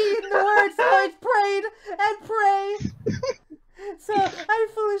a D in the word, so it's prayed and pray. So I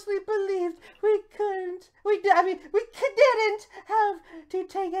foolishly believed we didn't have to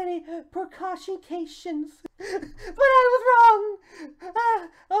take any precautions. But I was wrong.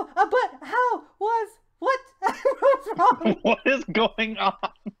 But how was what? I was wrong. What is going on?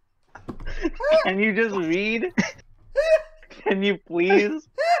 Can you just read? Can you please?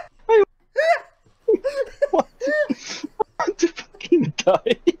 I want to fucking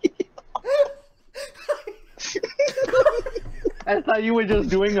die. I thought you were just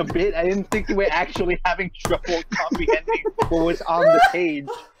doing a bit. I didn't think you were actually having trouble comprehending what was on the page.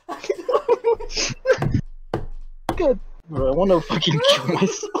 God, bro, I want to fucking kill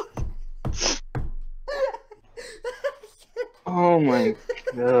myself. Oh my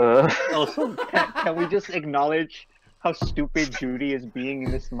god. Also, can we just acknowledge how stupid Judy is being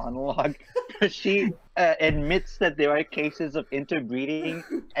in this monologue? She admits that there are cases of interbreeding,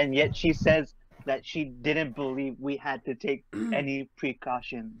 and yet she says that she didn't believe we had to take any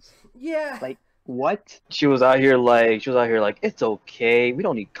precautions. Yeah. Like, what? She was out here like, it's okay. We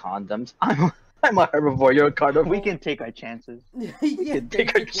don't need condoms. I'm a herbivore. You're a carnivore. We can take our chances. Yeah,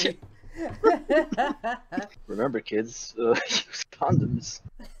 take our chance. Remember, kids, use condoms.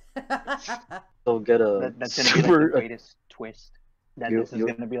 So get a That's gonna be like the greatest twist. That this is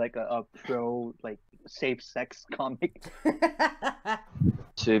gonna be like a pro like safe sex comic.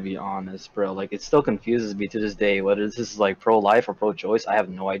 To be honest, bro, like it still confuses me to this day whether this is like pro-life or pro-choice. I have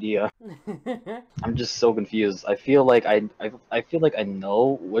no idea. I'm just so confused. I feel like I feel like I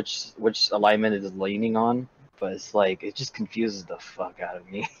know which alignment it is leaning on, but it's like it just confuses the fuck out of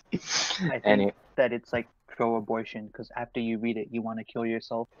me. I think that it's like pro-abortion because after you read it, you want to kill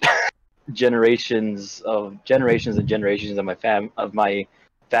yourself. Generations and generations of my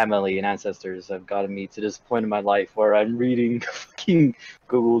family and ancestors have gotten me to this point in my life where I'm reading fucking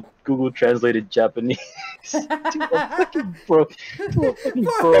Google translated Japanese to a fucking pro.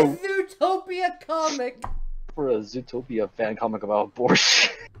 For a Zootopia comic. For a Zootopia fan comic about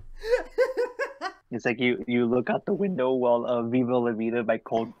abortion. It's like you look out the window while Viva La Vida by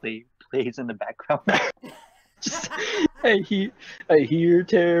Coldplay plays in the background. I hear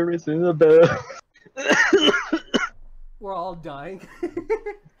terrorists in the bell. We're all dying.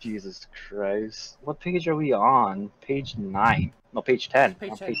 Jesus Christ. What page are we on? Page 9. No, page 10.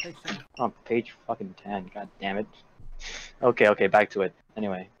 Page 10. On page fucking 10. God damn it. Okay, back to it.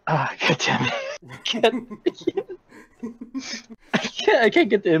 Anyway. God damn it. I can't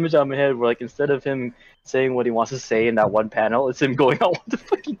get the image out of my head where, like, instead of him saying what he wants to say in that one panel, it's him going, I want to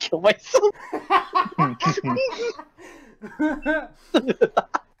fucking kill myself.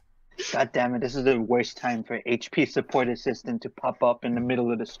 God damn it, this is the worst time for HP support assistant to pop up in the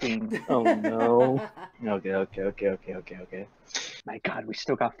middle of the stream. Oh no. Okay. My god, we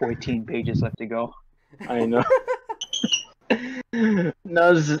still got 14 pages left to go. I know.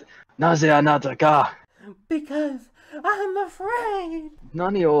 Naze anata ga Because I'm afraid.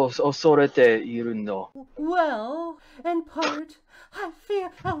 Nani o osorete iru no? Well, in part, I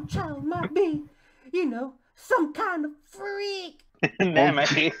fear our child might be, some kind of freak. Damn, I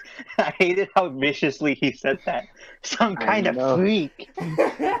hated how viciously he said that. Some kind of freak.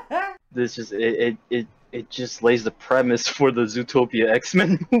 This just it just lays the premise for the Zootopia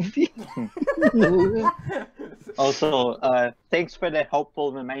X-Men movie. Also, thanks for the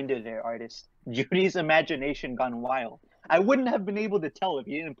helpful reminder there, artist. Judy's imagination gone wild. I wouldn't have been able to tell if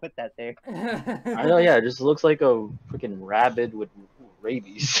you didn't put that there. I know, yeah, it just looks like a freaking rabbit with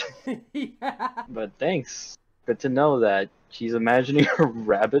rabies. Yeah. But thanks. Good to know that she's imagining a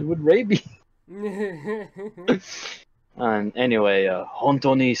rabbit with rabies. Anyway,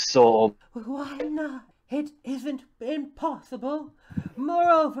 hontoni so. Why not? It isn't impossible.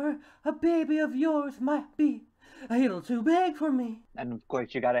 Moreover, a baby of yours might be a little too big for me. And of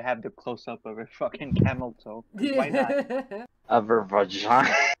course, you gotta have the close-up of her fucking camel toe. Why not? Of her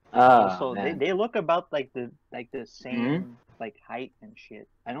vagina. Also, they look about like the same like height and shit.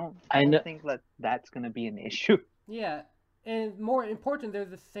 I don't think that that's gonna be an issue. Yeah, and more important, they're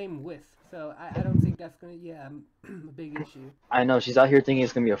the same width. So I don't think that's gonna a big issue. I know, she's out here thinking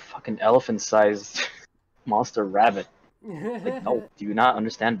it's gonna be a fucking elephant-sized monster rabbit. Like, no, do you not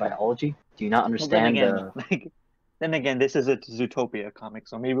understand biology? Do you not understand? Then again, this is a Zootopia comic,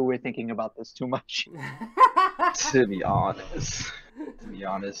 so maybe we're thinking about this too much. To be honest,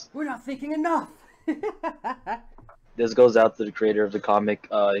 we're not thinking enough. This goes out to the creator of the comic.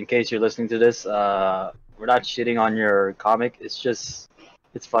 In case you're listening to this, we're not shitting on your comic. It's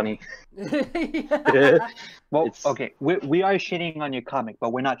funny. Well, okay, we are shitting on your comic,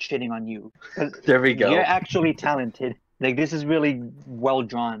 but we're not shitting on you. There we go. You're actually talented. Like, this is really well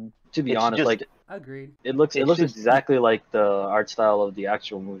drawn. To be It's honest, just- like Agreed. it looks it's just- exactly like the art style of the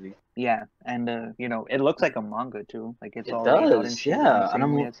actual movie. Yeah, and you know, it looks like a manga too. Like it's It all laid out does, and shit yeah, in the same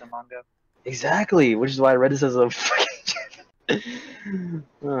and way as a manga. Exactly, which is why I read this as a fucking.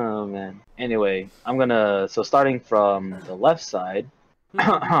 Oh man. Anyway, so starting from the left side,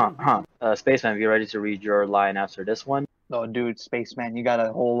 Spaceman, be ready to read your line after this one. Oh, dude, Spaceman, you got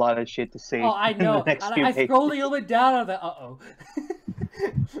a whole lot of shit to say. Oh, I in the know. next few I pages. scrolled a little bit down. I was like, uh-oh.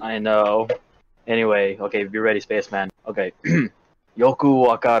 I know. Anyway, okay, be ready, Spaceman. Okay. Yoku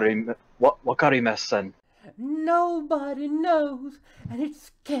wakarimasen. Nobody knows, and it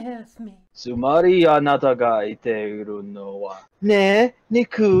scares me. つまりあなたが言っているのは、ねえ、ニ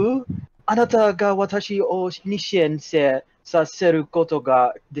ク、あなたが私をに先生させること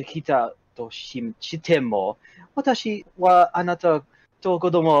ができたとしても、私はあなたと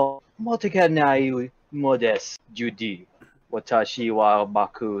子供を持っていけないのです、ジュディ。私は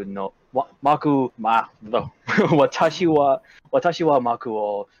幕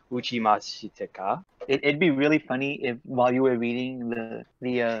を打ちましたか It'd be really funny if while you were reading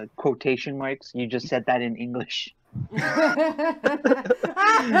the quotation marks, you just said that in English.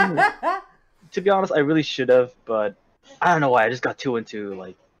 To be honest, I really should have, but I don't know why. I just got too into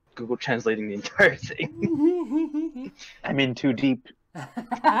like Google translating the entire thing. I'm in too deep.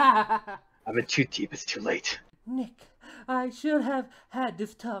 I'm in too deep. It's too late. Nick, I should have had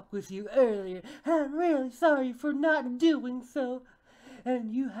this talk with you earlier, and I'm really sorry for not doing so.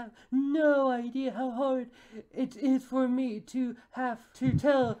 And you have no idea how hard it is for me to have to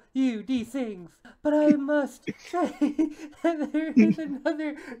tell you these things. But I must say that there is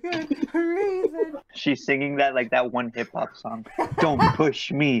another good reason. She's singing that like that one hip hop song. Don't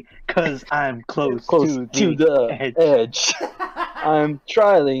push me, cause I'm close to to the edge. I'm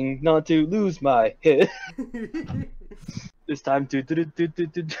trying not to lose my head. It's time to.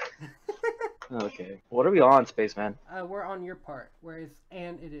 Okay. What are we on, Spaceman? We're on your part, whereas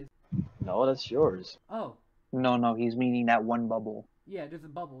and it is. No, that's yours. Oh, No, he's meaning that one bubble. yeah, there's a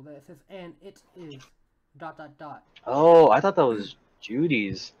bubble that says and it is ... Oh, I thought that was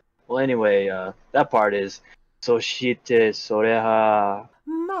Judy's. Well, anyway, that part is. そしてそれは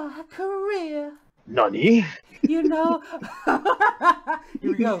My career. Nani? You know.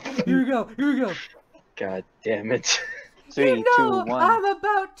 Here we go. God damn it. 3, You know, 2, 1. I'm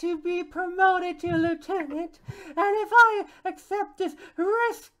about to be promoted to lieutenant, and if I accept this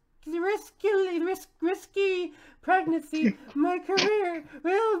risky pregnancy, my career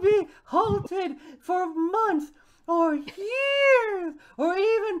will be halted for months or years or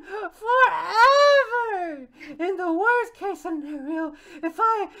even forever. In the worst case scenario, if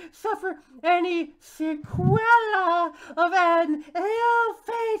I suffer any sequela of an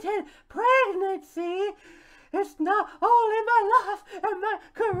ill-fated pregnancy, it's not only my life and my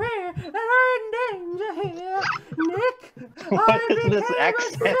career that are in danger here, Nick. What is this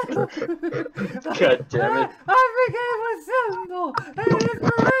accent? God damn it. I became a symbol and an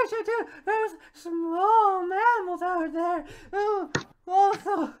inspiration to those small mammals out there who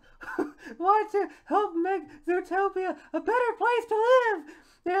also want to help make Zootopia a better place to live.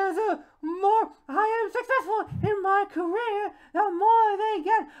 The more I am successful in my career, the more they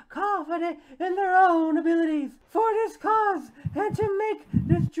get confident in their own abilities. For this cause, and to make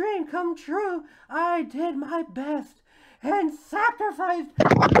this dream come true, I did my best and sacrificed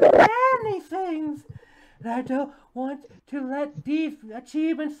many things. And I don't want to let these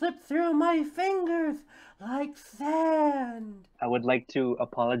achievements slip through my fingers like sand. I would like to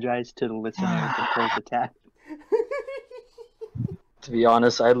apologize to the listeners and close the tab. To be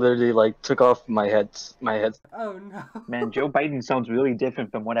honest, I literally like took off my head. Oh no. Man, Joe Biden sounds really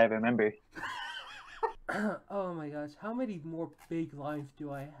different from what I remember. Oh my gosh, how many more big lines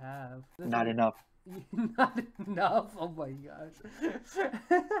do I have? Not enough. Not enough? Oh my gosh.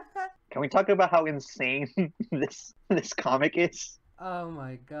 Can we talk about how insane this comic is? Oh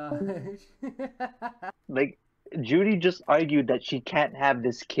my gosh. Like, Judy just argued that she can't have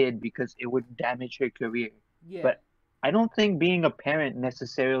this kid because it would damage her career. Yeah. But I don't think being a parent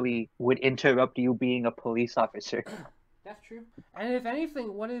necessarily would interrupt you being a police officer. That's true. And if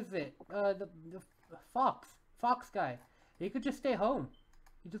anything, what is it? The Fox guy. He could just stay home.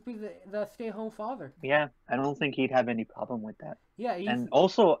 He'd just be the stay-home father. Yeah, I don't think he'd have any problem with that. Yeah, And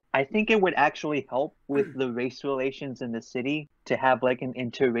also, I think it would actually help with the race relations in the city to have like an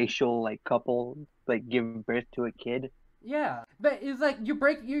interracial like couple like give birth to a kid. yeah. But it's like you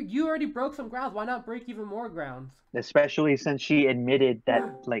already broke some grounds. Why not break even more grounds? Especially since she admitted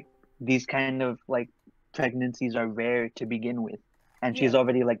that like these kind of like pregnancies are rare to begin with. And she's Yeah.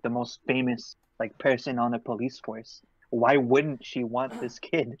 already like the most famous like person on the police force. why wouldn't she want this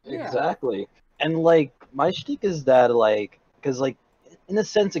kid? Yeah. Exactly. And like my shtick is that like, because like in a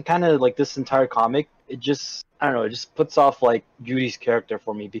sense, it kind of like this entire comic, it just I don't know, it just puts off like Judy's character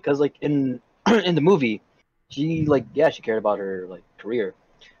for me because like in in the movie, she like she cared about her like career,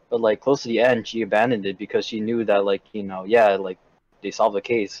 but like close to the end, she abandoned it because she knew that like like they solved the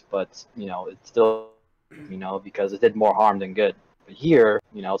case, but it's still because it did more harm than good. But here,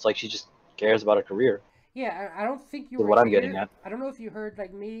 it's like she just cares about her career. Yeah, I don't think you Is were what I'm here. getting at. I don't know if you heard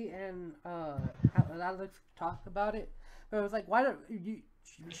like me and Alex talk about it, but it was like, why don't you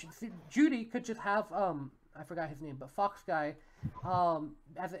should see, Judy could just have I forgot his name, but Fox guy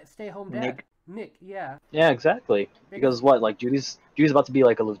as a stay home dad. Nick, yeah. Yeah, exactly. Because what, like Judy's about to be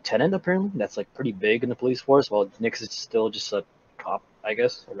like a lieutenant apparently. That's like pretty big in the police force. While Nick's is still just a cop, I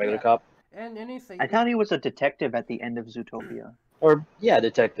guess, a regular cop. And anything. I thought he was a detective at the end of Zootopia. Or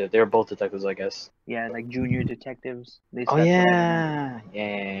detective. They're both detectives, I guess. Yeah, like junior detectives. Oh yeah.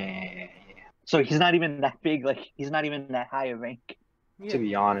 Yeah. So he's not even that big. Like he's not even that high a rank. Yeah. To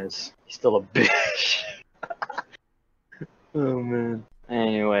be honest, he's still a bitch. Oh man.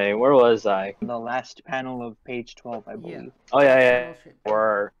 Anyway, where was I? The last panel of page 12, I believe. Yeah. Oh yeah.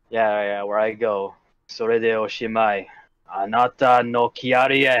 Where I go. それでおしまい。あなたの気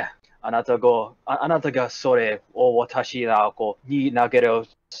合いへ。あなたがそれを私に投げる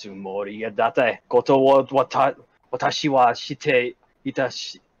つもりだったことを私はしていた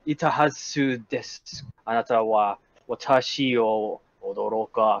はずです。あなたは私を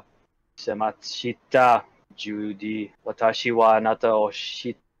驚かせました。ジュディ、私はあなたを知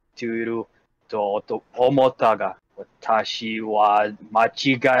っていると思ったが、私は間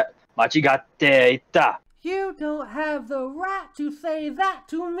違っていた。You don't have the right to say that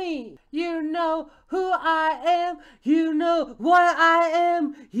to me. You know who I am. You know what I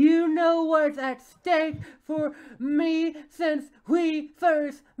am. You know what's at stake for me since we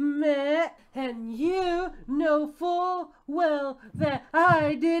first met. And you know full well that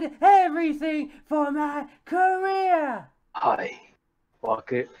I did everything for my career. はい。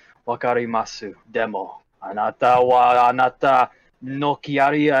わかります。でも、あなたはあなたのキ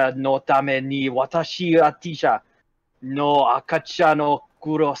ャリアのために私はティシャの赤ちゃんを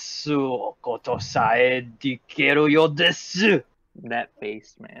殺すことさえできるようです。That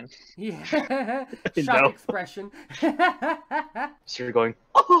face, man. Yeah. Shock expression. So you're going,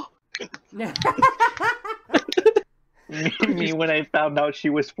 oh! Me when I found out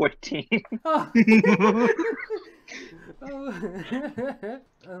she was 14. Oh. Oh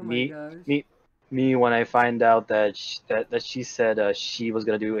my gosh. Me when I find out that she said she was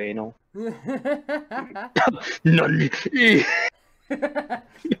gonna do anal. Nani?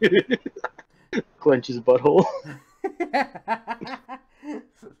 Clench his butthole.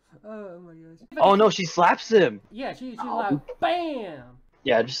 Oh my gosh. Oh no, she slaps him. Yeah, she's like bam.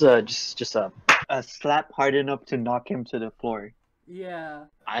 Yeah, just A slap hard enough to knock him to the floor. Yeah.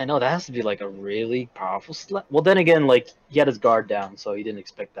 I know that has to be like a really powerful slap. Well, then again, like he had his guard down, so he didn't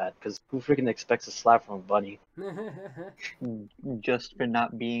expect that. Because who freaking expects a slap from a bunny? Just for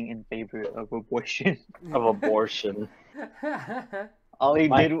not being in favor of abortion. Of abortion. All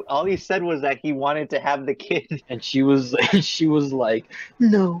he said was that he wanted to have the kid. And she was like,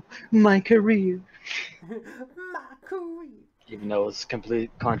 no, my career. My career. Even though it's a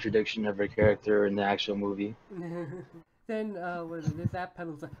complete contradiction of her character in the actual movie. Then that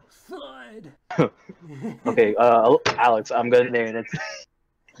pedal's like thud. Okay, Alex, I'm gonna There, that's.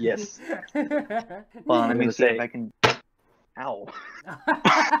 Yes. Well, let me see say. if I can. Ow.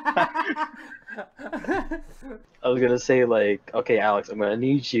 I was gonna say like, okay, Alex, I'm gonna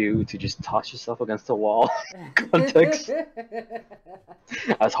need you to just toss yourself against the wall. Context.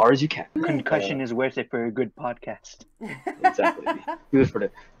 As hard as you can. Concussion is worth it for a good podcast. Exactly. Do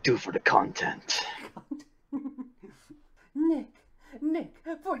it for the content. Nick,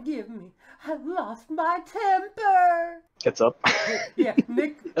 forgive me. I lost my temper. Gets up. Yeah,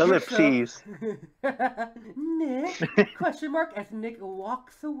 Nick. Ellipses. Nick? Question mark as Nick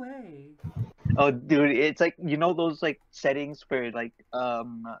walks away. Oh, dude, it's like those like settings for like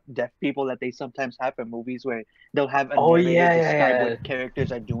deaf people that they sometimes have in movies where they'll have a narrator describe what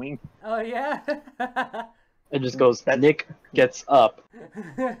characters are doing. Oh yeah. It just goes. Nick gets up.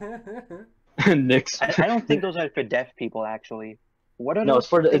 Nick's. I don't think those are for deaf people actually. What are no,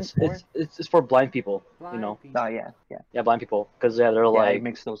 those? It's for blind people. Blind people. Oh yeah. Yeah, blind people, because they're like I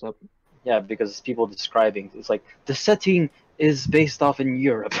mix those up. Yeah, because it's people describing. It's like the setting is based off in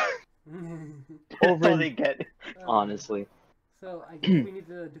Europe. That's all they get. Honestly. So I guess we need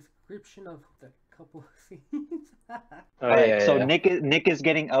the description of the couple scenes. So Nick is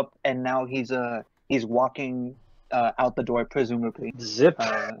getting up and now he's walking out the door, presumably. Zip.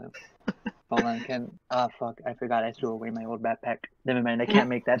 Hold on, fuck, I forgot I threw away my old backpack. Never mind, I can't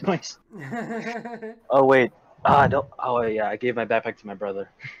make that noise. Oh wait. No. Oh yeah, I gave my backpack to my brother.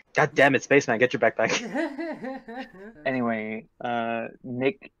 God damn it, Spaceman, get your backpack. Anyway,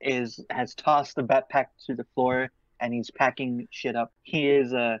 Nick has tossed the backpack to the floor and he's packing shit up.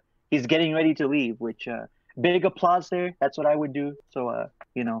 He's getting ready to leave, which big applause there. That's what I would do. So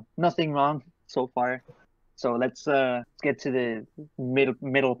nothing wrong so far. So let's get to the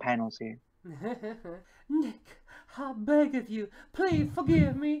middle panels here. Nick, I beg of you, please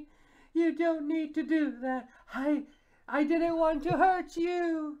forgive me. You don't need to do that. I didn't want to hurt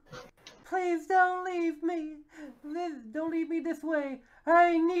you. Please don't leave me. Don't leave me this way.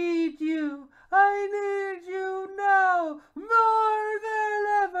 I need you. I need you now more than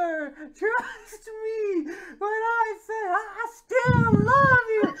ever. Trust me when I say I still love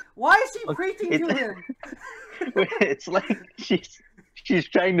you. Why is she preaching to him? It's like she's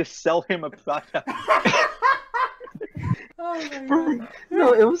trying to sell him a product. Oh my God.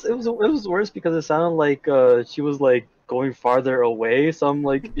 No, it was worse because it sounded like she was like going farther away. So I'm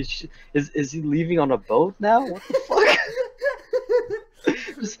like, is he leaving on a boat now? What the fuck?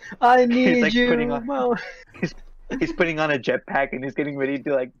 I need like you. He's putting on a jetpack and he's getting ready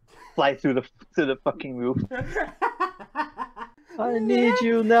to like fly through the fucking roof. I need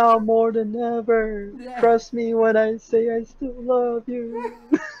you now more than ever. Trust me when I say I still love you.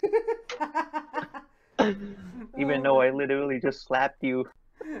 Even though I literally just slapped you.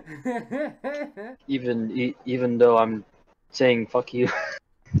 Even though I'm saying fuck you.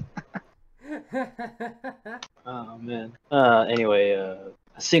 Oh man. Anyway, a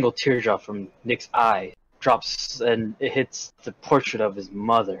single teardrop from Nick's eye drops and it hits the portrait of his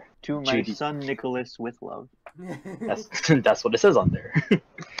mother. To my Judy. son Nicholas with love. That's what it says on there.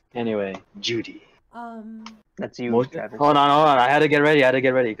 Anyway, Judy. That's you, Travis. Hold on. I had to get ready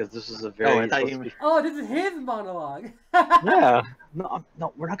because this is a very. Oh, this is his monologue. Yeah. No,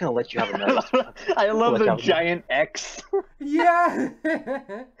 we're not gonna let you have another. I love the giant X. Yeah.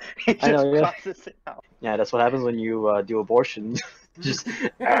 He just crosses it out. Yeah, that's what happens when you do abortion. Just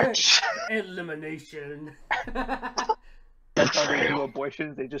X. Elimination. That's how they do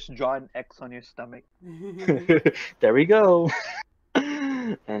abortions. They just draw an X on your stomach. There we go.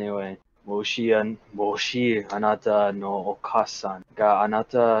 Anyway. もしあなたのお母さんがあな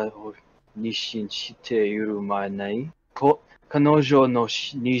たを妊娠している前に、彼女の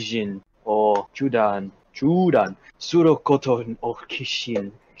妊娠を中断することを決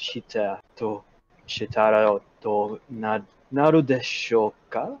心したらどうなるでしょう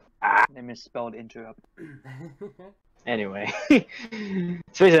か? They misspelled interrupt. Anyway.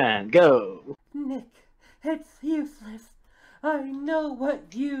 Spaceman, go! Nick, it's useless. I know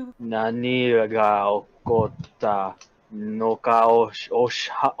what you... 何が起こったのかを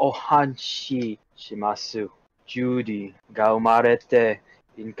お話しします。ジュディが生まれて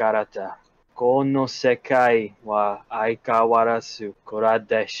いからだ。この世界は相変わらず暗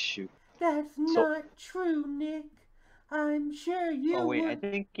でしゅ。That's not true, Nick. I'm sure you Oh wait, would... I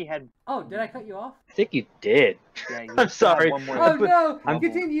think he had... Oh, did I cut you off? I think you did. Yeah, I'm sorry.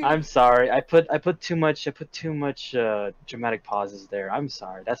 Continue. I'm sorry. I put too much dramatic pauses there. I'm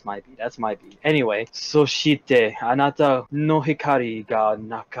sorry. That's my beat. Anyway, そしてあなたの光が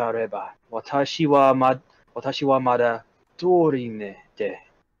なければ私はまだ通りねで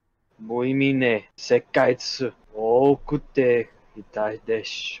無意味ね世界を送っていたで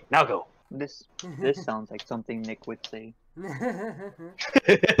しょ。Now go. This sounds like something Nick would say.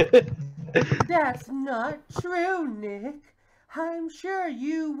 That's not true, Nick. I'm sure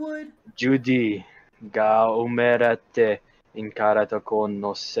you would. Judy が生まれていからだこ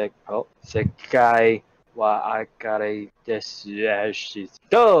の世界は明るいですし。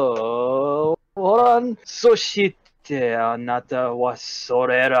Hold on. そしてあなたはそ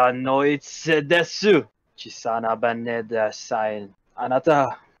れらの一つです。小さな羽でさえあな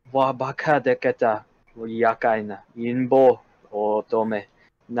たはバカでけた厄介な陰謀乙女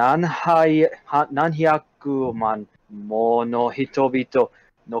何百万もの人々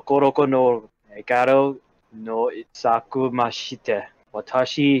の心の笑の咲まして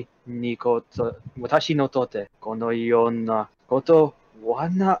私のとってこのようなこと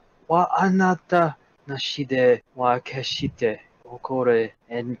はあなたなしでは決して起これ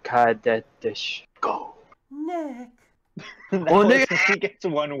んかでしょう。Nick. He gets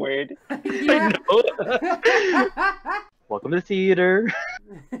one word. Yeah. Welcome to theater.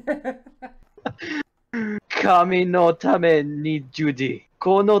 神のためにジュディ、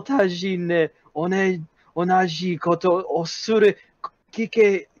このたじね、同じことをする機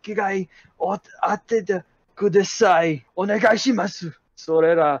会をあってたください。お願いします。そ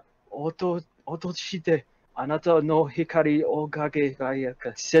れら、落として、あなたの光を輝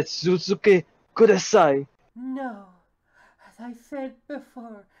かせ続けください。No, as I said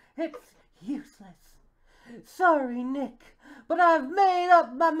before, it's useless. Sorry, Nick, but I've made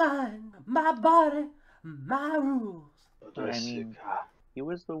up my mind. My body, my rules. I mean, he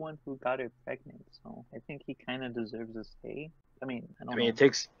was the one who got her pregnant, so I think he kind of deserves a stay. I mean, I don't know. it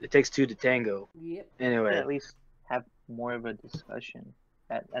takes two to tango. Yep. Anyway, At least have more of a discussion.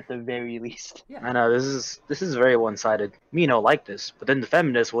 At the very least. Yeah. I know this is very one-sided. Me no like this, but then the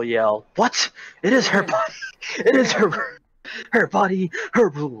feminists will yell, "What? It is her body. It is her body, her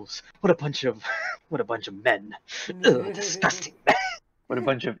rules. What a bunch of men. Ugh, disgusting men. What a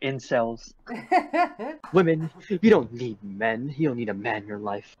bunch of incels. Women, you don't need men. You don't need a man in your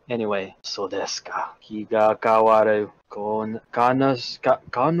life. Anyway, so desu ka. Ki ga kawaru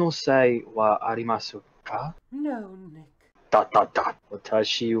kanosei wa arimasu ka? No, Nick. ...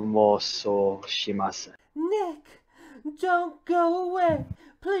 Watashi mo so shimasen. Nick, don't go away.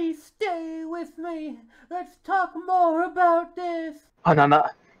 Please stay with me. Let's talk more about this.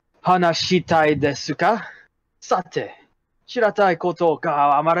 Hanashitai desu ka? Sate, shiratai koto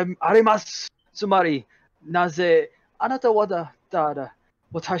ga arimasu. Tsumari, naze anata wa da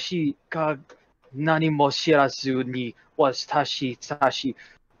watashi ga nani mo shirazu ni watashi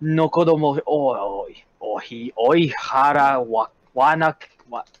no kodomo oi hara wa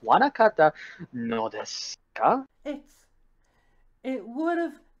wanakata no desu ka? It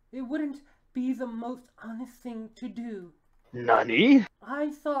wouldn't be the most honest thing to do. Nani? I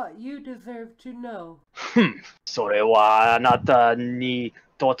thought you deserved to know. それはあなたに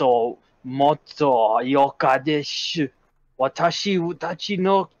とてもっと良かでしゅ。私たち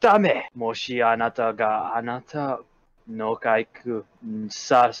のため、もしあなたがあなたの回復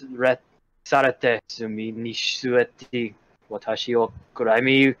されて罪に据えて、私を暗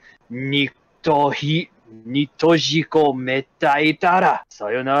闇に閉じ込めていたら、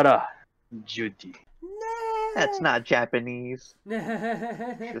さよなら、ジュディ。That's not Japanese.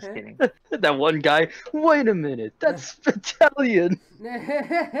 Just kidding. That one guy. Wait a minute. That's Italian.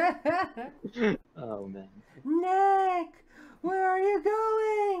 Oh man. Nick, where are you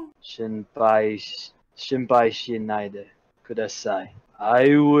going? Shinpai shinai kudasai.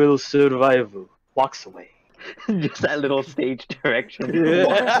 I will survive. Walks away. Just that little stage direction.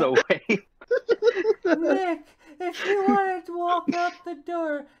 Walks away. Nick, if you wanted to walk out the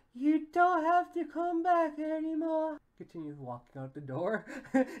door, you don't have to come back anymore. Continues walking out the door.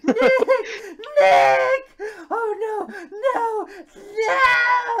 Nick! Nick! Oh no!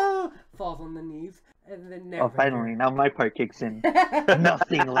 Falls on the knees and then never. Oh, finally, now my part kicks in.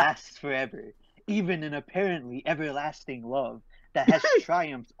 Nothing lasts forever. Even an apparently everlasting love that has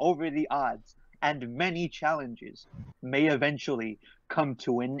triumphed over the odds and many challenges may eventually come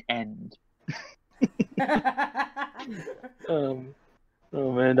to an end.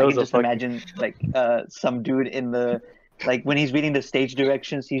 Oh man, I can just imagine like some dude in the like when he's reading the stage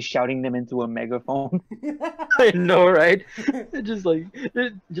directions, he's shouting them into a megaphone. I know, right? It just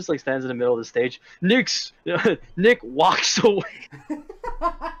stands in the middle of the stage. Nick walks away.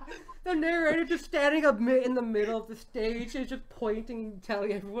 The narrator just standing up in the middle of the stage and just pointing and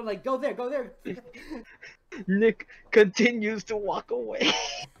telling everyone like, "Go there, go there." Nick continues to walk away.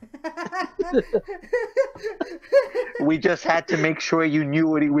 We just had to make sure you knew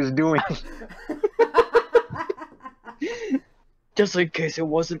what he was doing. Just in case it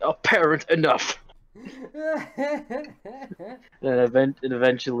wasn't apparent enough. And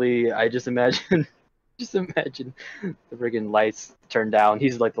eventually, I just imagine the friggin' lights turn down.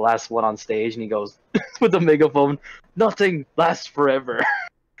 He's like the last one on stage, and he goes with the megaphone, "Nothing lasts forever."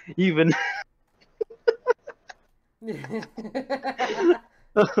 Even.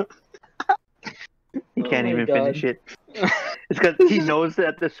 He can't even finish it. It's because he knows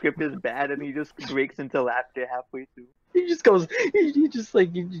that the script is bad, and he just breaks into laughter halfway through. He just goes. He just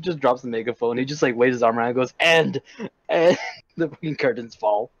drops the megaphone. He just like waves his arm around and goes, and the fucking curtains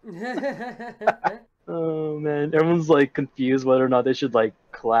fall. Oh man, everyone's like confused whether or not they should like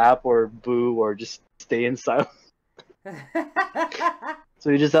clap or boo or just stay in silence. So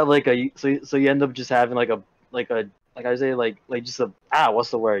you just have like so you end up just having like I say like just a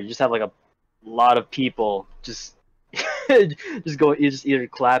what's the word? You just have like a lot of people just just either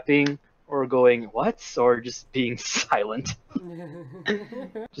clapping or going what or just being silent.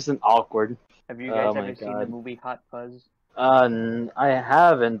 Just an awkward. Have you guys ever seen the movie Hot Fuzz? I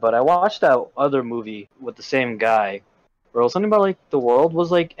haven't, but I watched that other movie with the same guy, where it was something about like the world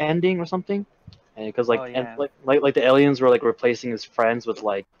was like ending or something, and because like and like the aliens were like replacing his friends with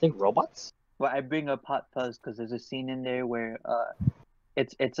like I think robots. Well, I bring up Hot Fuzz because there's a scene in there where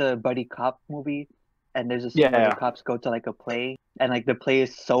it's a buddy cop movie, and there's a scene where the cops go to like a play, and like the play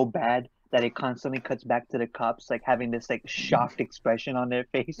is so bad that it constantly cuts back to the cops like having this like shocked expression on their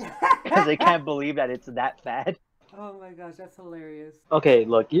face because they can't believe that it's that bad. Oh my gosh, that's hilarious. Okay,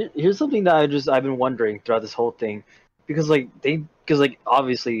 look, here's something that I've been wondering throughout this whole thing, because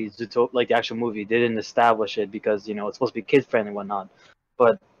obviously Zootopia, like the actual movie, they didn't establish it because it's supposed to be kid friendly and whatnot,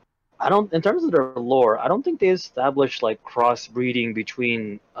 but I don't, in terms of their lore, I don't think they established like crossbreeding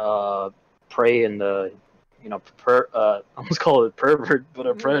between prey and the I almost call it pervert, but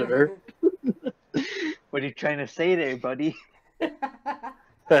a predator. What are you trying to say there, buddy?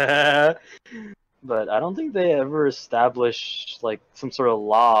 But I don't think they ever established like some sort of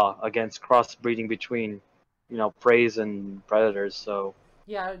law against crossbreeding between, preys and predators. So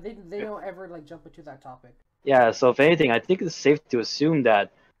yeah, they don't ever like jump into that topic. Yeah, so if anything, I think it's safe to assume that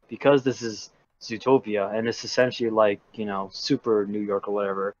because this is Zootopia and it's essentially like super New York or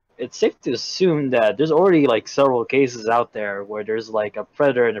whatever, it's safe to assume that there's already like several cases out there where there's like a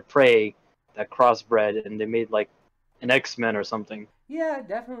predator and a prey that crossbred and they made like an X-Men or something. Yeah,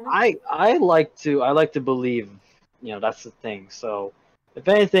 definitely. I like to believe, that's the thing. So, if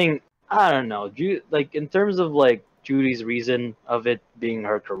anything, I don't know. Like in terms of like Judy's reason of it being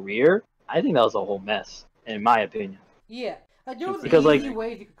her career, I think that was a whole mess, in my opinion. Yeah, there was because, easy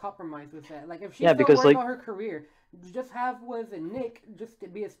ways you could compromise with that. Like if she's still worried about her career, just have Nick just to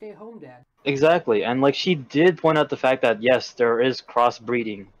be a stay-at-home dad. Exactly, and like she did point out the fact that yes, there is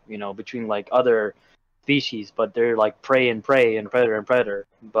crossbreeding, between like other species, but they're like prey and predator and predator.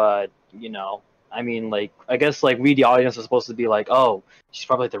 But I mean, like I guess like we the audience are supposed to be like, oh, she's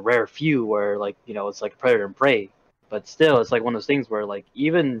probably like the rare few where like it's like predator and prey. But still, it's like one of those things where like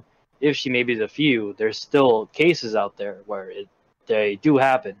even if she may be the few, there's still cases out there where they do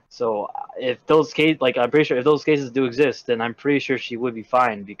happen. So if those I'm pretty sure if those cases do exist, then I'm pretty sure she would be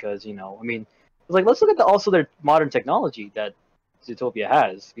fine because I mean, it's like let's look at also their modern technology that Zootopia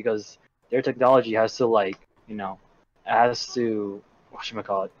has, because their technology has to what should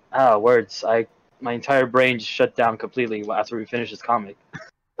words. My entire brain just shut down completely after we finished this comic.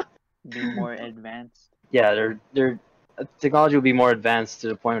 Be more advanced. Yeah, their technology will be more advanced to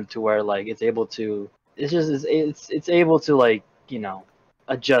the point to where like it's able to like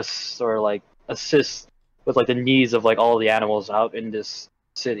adjust or like assist with like the needs of like all the animals out in this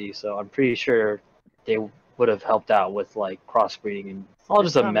city. So I'm pretty sure they would have helped out with like crossbreeding, and it's all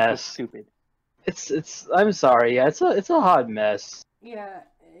just a mess. Stupid. It's I'm sorry, yeah, it's a hot mess. Yeah,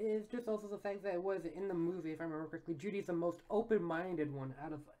 it's just also the fact that it was in the movie, if I remember correctly, Judy's the most open-minded one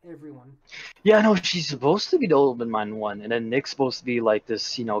out of everyone. Yeah, no, she's supposed to be the open-minded one, and then Nick's supposed to be like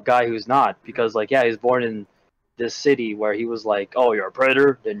this, guy who's not, because like yeah, he's born in this city where he was like, oh, you're a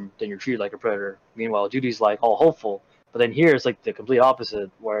predator, then you're treated like a predator. Meanwhile, Judy's like all hopeful, but then here it's like the complete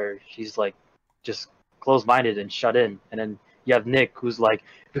opposite, where she's like just closed-minded and shut in, and then you have Nick who's like,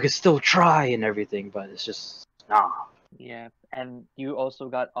 we could still try and everything, but it's just nah. Yeah, and you also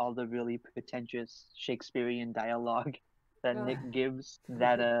got all the really pretentious Shakespearean dialogue that Nick gives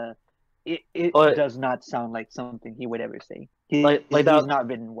that it does not sound like something he would ever say. He's not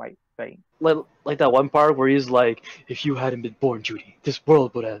been white, right? Like that one part where he's like, if you hadn't been born, Judy, this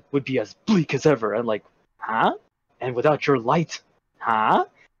world would be as bleak as ever. I'm like, huh? And without your light, huh?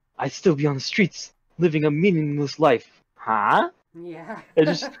 I'd still be on the streets, living a meaningless life, huh? Yeah.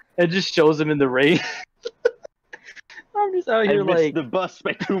 it just shows him in the rain. I'm just out here missed the bus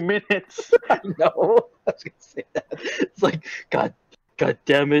by 2 minutes. I know. I was gonna say that. It's like, God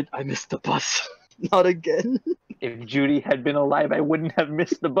damn it! I missed the bus. Not again. If Judy had been alive, I wouldn't have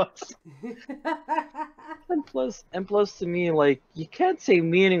missed the bus. And plus, to me, like you can't say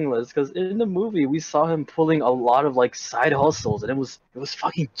meaningless, because in the movie we saw him pulling a lot of like side hustles, and it was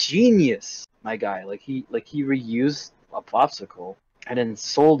fucking genius, my guy. Like he reused a popsicle and then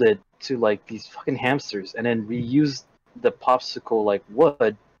sold it to like these fucking hamsters, and then reused the popsicle like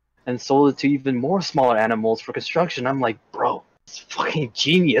wood and sold it to even more smaller animals for construction. I'm like, bro, it's fucking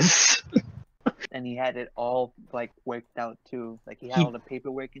genius. And he had it all like worked out too. Like he had all the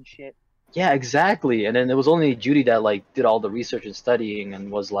paperwork and shit. Yeah, exactly. And then it was only Judy that like did all the research and studying and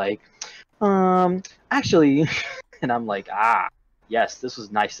was like, actually, and I'm like, yes, this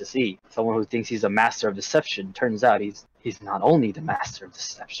was nice to see. Someone who thinks he's a master of deception. Turns out he's not only the master of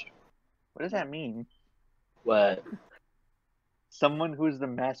deception. What does that mean? What? Someone who's the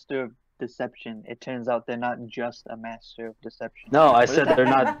master of deception. It turns out they're not just a master of deception. No, I said they're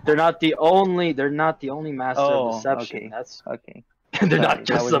not the only master of deception. Okay. That's okay. they're not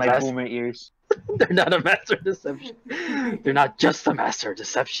just that was the my master. boomer ears. They're not a master of deception. They're not just a master of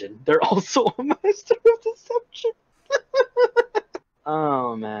deception. They're also a master of deception.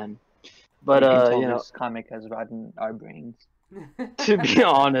 Oh man. But you can tell you know, this comic has rotten our brains. to be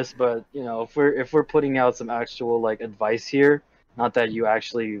honest, but you know, if we're putting out some actual like advice here, not that you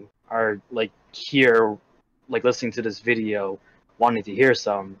actually are like here, like listening to this video, wanting to hear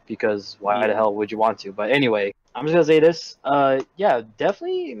some, because why the hell would you want to? But anyway, I'm just gonna say this. Yeah,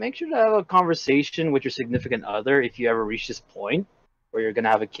 definitely make sure to have a conversation with your significant other if you ever reach this point where you're gonna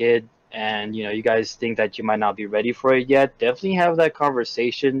have a kid, and you know you guys think that you might not be ready for it yet. Definitely have that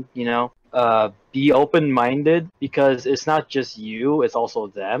conversation. You know, be open-minded, because it's not just you, it's also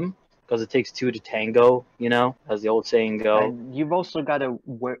them, because it takes two to tango, you know, as the old saying go. And you've also got to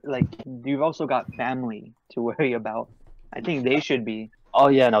work, like you've also got family to worry about. I think they should be Oh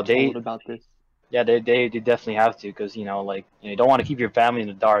yeah, no, told about this. yeah, they definitely have to, because you know, like, you don't want to keep your family in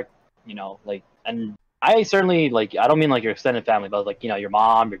the dark, you know, like, and I certainly, like, I don't mean like your extended family, but like, you know, your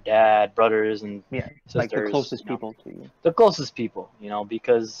mom, your dad, brothers, and sisters, like the closest you know, people to you. the closest people, you know,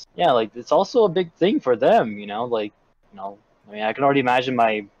 because yeah, like it's also a big thing for them, you know, like, you know, I mean, I can already imagine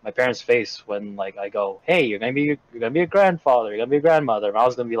my parents' face when like I go, hey, you're gonna be a grandfather, you're gonna be a grandmother, and I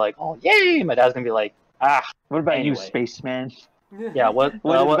was gonna be like, oh yay, my dad's gonna be like, ah. What about you, Anyway. Spaceman? Yeah, what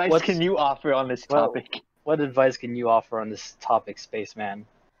advice can you offer on this topic? What advice can you offer on this topic, Spaceman?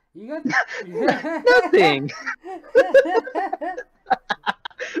 You got Nothing.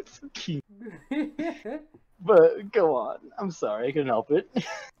 So cute. But go on. I'm sorry, I couldn't help it.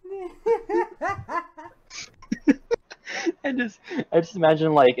 I just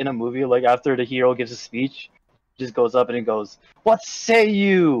imagine, like, in a movie, like after the hero gives a speech, just goes up and he goes, "What say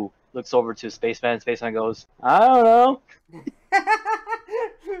you?" Looks over to Spaceman. Spaceman goes, "I don't know."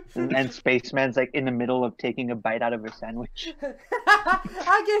 And Spaceman's like in the middle of taking a bite out of her sandwich.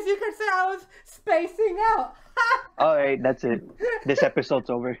 I guess you could say I was spacing out. Alright, that's it. This episode's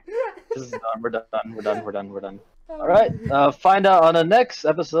over. This is done. We're done. All right. Find out on the next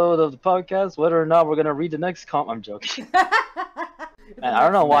episode of the podcast whether or not we're gonna read the next I'm joking. And I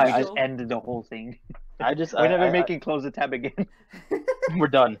don't know why. I just ended the whole thing. We're never making close the tab again. We're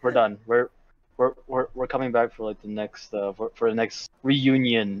done. We're coming back for like the next for the next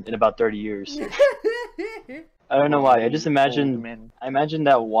reunion in about 30 years. I don't know why. I just imagine. I imagine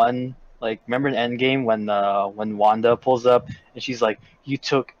that one. Like, remember in Endgame when Wanda pulls up and she's like, "You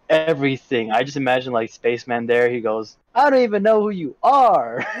took everything." I just imagine like Spaceman there. He goes, "I don't even know who you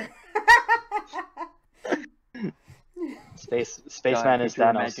are." Spaceman is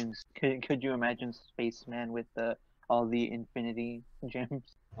Thanos. Could you imagine Spaceman with all the Infinity Gems?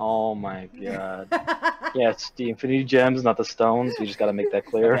 Oh my god. Yeah, it's the Infinity Gems, not the stones. We just gotta make that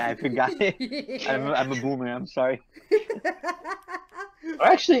clear. Yeah, I forgot it. I'm a boomer. I'm sorry.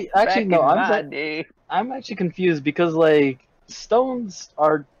 Actually, no. I'm actually confused, because like stones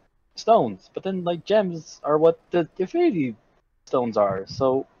are stones, but then like gems are what the Infinity Stones are.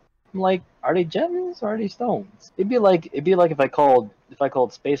 So I'm like, are they gems or are they stones? It'd be like if I called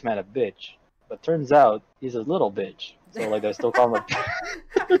Spaceman a bitch, but turns out he's a little bitch. So like I still call him a.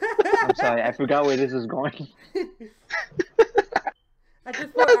 I'm sorry, I forgot where this is going.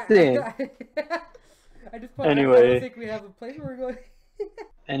 Anyway. I don't think we have a place where we're going.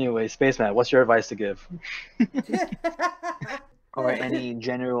 Anyway, Spaceman, what's your advice to give? Or any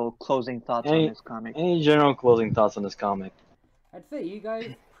general closing thoughts on this comic? Any general closing thoughts on this comic? I'd say you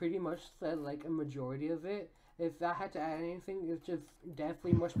guys pretty much said like a majority of it. If I had to add anything, it's just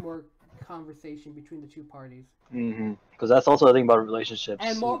definitely much more conversation between the two parties. Because that's also the thing about relationships.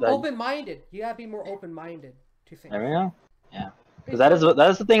 And more open-minded. You gotta be more open-minded to things. There we go. Yeah. Because that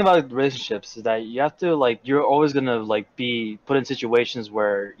is the thing about relationships, is that you have to, like, you're always gonna like be put in situations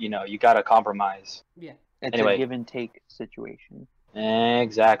where, you know, you gotta compromise. Yeah. It's a give and take situation.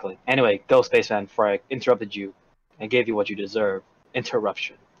 Exactly. Anyway, go Spaceman, before I interrupted you and gave you what you deserve.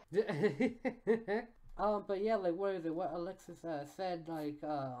 Interruption. But yeah, like what is it? What Alexis said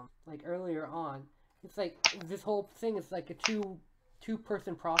like earlier on. It's like this whole thing is like a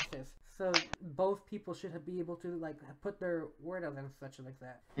two-person process. So both people should be able to like put their word out and such like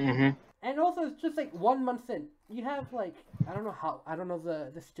that. And also, it's just like 1 month in, you have like I don't know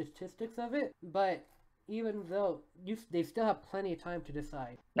the statistics of it, but even though they still have plenty of time to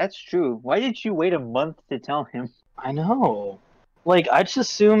decide. That's true. Why did you wait a month to tell him? I know. Like, I just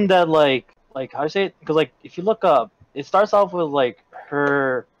assumed that like how do you say it? Because like if you look up, it starts off with like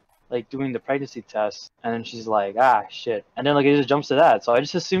her like doing the pregnancy test, and then she's like, ah, shit, and then like it just jumps to that. So I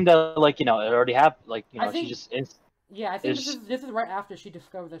just assumed that like, you know, it already happened. Like, you know, she just. Yeah, I think this is right after she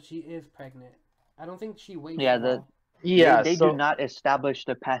discovered that she is pregnant. I don't think she waited. Yeah, Yeah, they so do not establish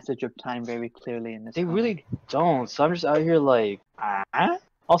the passage of time very clearly in this they comic. really don't. So I'm just out here like, ah.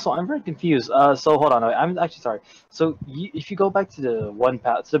 Also, I'm very confused. So hold on. I'm actually sorry. So if you go back to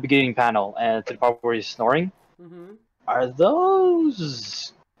to the beginning panel and to the part where he's snoring, Mm-hmm. are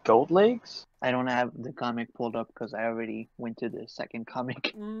those goat legs? I don't have the comic pulled up because I already went to the second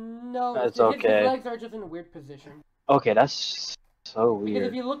comic. No, That's his okay. legs are just in a weird position. Okay, that's so Because if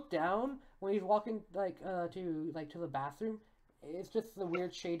weird. you look down when he's walking to the bathroom, it's just the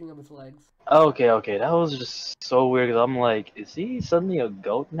weird shading of his legs. Okay, that was just so weird. Cause I'm like, is he suddenly a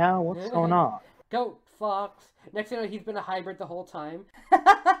goat now? What's going on? Goat, fox. Next thing you know, he's been a hybrid the whole time.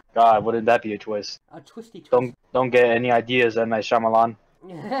 God, wouldn't that be a twist? A twisty twist. Don't get any ideas, M. Night Shyamalan.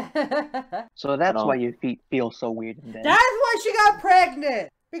 So that's No. why your feet feel so weird in bed. That's why she got pregnant!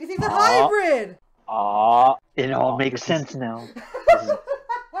 Because he's a hybrid! Ah, It all Oh, makes this sense now.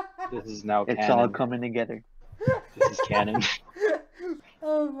 this is now It's canon. all coming together. This is canon.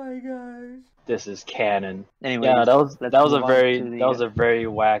 Oh my gosh. This is canon. Anyways, Yeah, that was let's that was a move on very to the, that was a very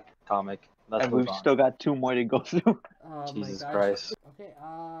whack comic. Let's and move we've on. still got 2 more to go through. Oh Jesus my gosh. Christ. Okay,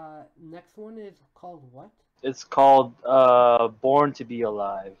 next one is called what? It's called Born to Be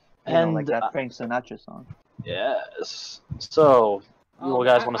Alive. You know, And like that Frank Sinatra song. yes. So you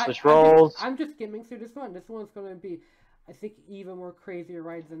guys want to switch I'm roles? I'm just skimming through this one. This one's gonna be, I think, even more crazier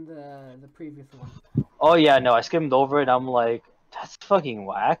rides than the previous one. Oh yeah, no, I skimmed over it. I'm like, that's fucking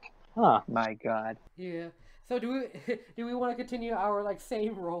whack, huh? My God. Yeah. So do we want to continue our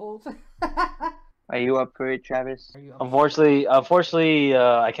same roles? Are you up for it, Travis? Are you up? Unfortunately,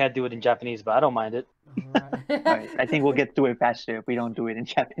 I can't do it in Japanese, but I don't mind it. Alright, I think we'll get through it faster if we don't do it in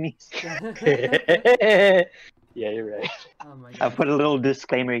Japanese. Yeah, you're right. Oh my I'll god. put a little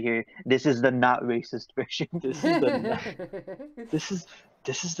disclaimer here. This is the not racist version. This is the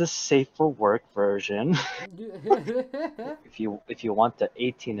this is the safe for work version. If you want the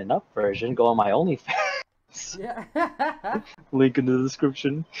 18 and up version, go on my OnlyFans. Yeah. Link in the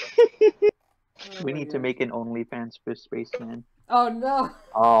description. We need to make an OnlyFans for Spaceman. Oh no.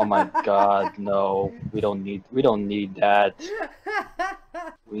 Oh my God, no! We don't need that.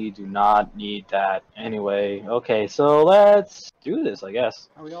 We do not need that. Anyway, okay, so let's do this, I guess.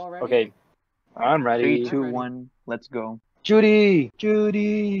 Are we all ready? Okay, I'm ready. 3, 2, ready. 1, let's go. Judy,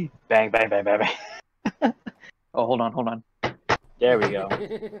 bang, bang, bang, bang, bang. Oh, hold on. There we go.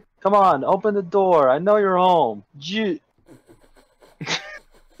 Come on, open the door. I know you're home.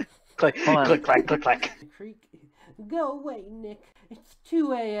 Click, Hold on. click, clack, click, clack. Creek. Go away, Nick. It's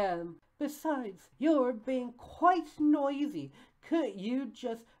 2 a.m. Besides, you're being quite noisy. Couldn't you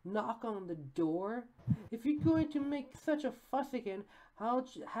just knock on the door? If you're going to make such a fuss again, I'll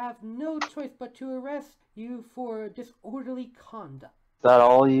have no choice but to arrest you for disorderly conduct. Is that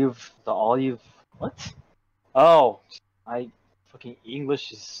all you've? What? Oh, fucking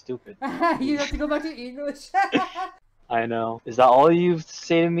English is stupid. You have to go back to English. I know. Is that all you've to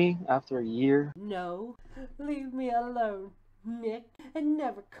say to me after a year? No, leave me alone, Nick, and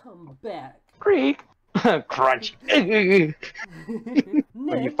never come back. Creak, crunch. When you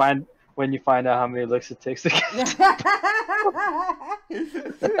Nick. find out how many licks it takes to get.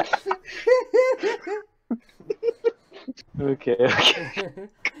 Okay.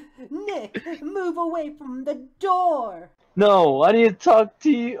 Nick, move away from the door. No, I need to talk to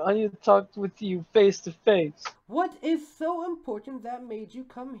you. I need to talk with you face to face. What is so important that made you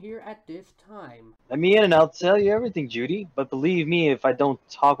come here at this time? Let me in and I'll tell you everything, Judy. But believe me, if I don't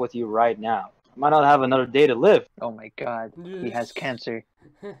talk with you right now, I might not have another day to live. Oh my God, he has cancer.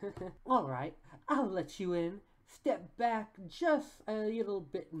 All right, I'll let you in. Step back just a little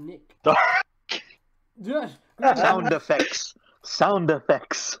bit, Nick. Just Sound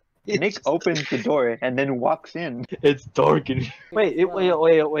effects. Nick opens the door and then walks in. It's dark in here. Wait.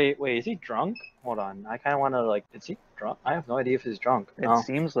 Is he drunk? Hold on. I kind of want to, is he drunk? I have no idea if he's drunk. It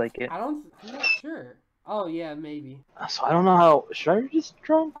seems like it. I'm not sure. Oh yeah, maybe. So I don't know how. Should I be just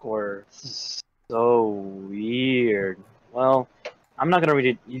drunk or? This is so weird. Well, I'm not gonna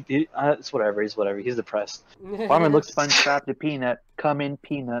read it. It's whatever. He's whatever. He's depressed. Farmer looks fun. SpongeBob the peanut. Come in,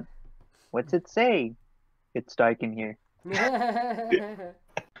 peanut. What's it say? It's dark in here. Man,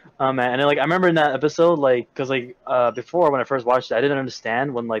 and then, I remember in that episode, cause before when I first watched it, I didn't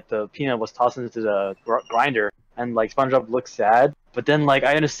understand when the peanut was tossed into the grinder, and SpongeBob looked sad. But then I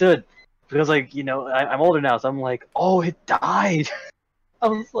understood because I'm older now, so I'm like, oh, it died. I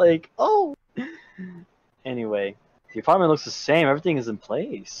was like, oh. Anyway, the apartment looks the same. Everything is in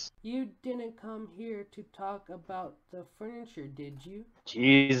place. You didn't come here to talk about the furniture, did you?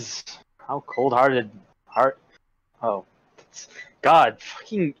 Jeez, how cold-hearted. Oh, God,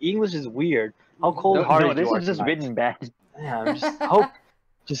 fucking English is weird. How cold-hearted this you are is just tonight. written bad. Yeah, I'm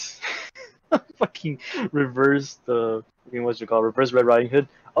just fucking reverse the what you call reverse Red Riding Hood.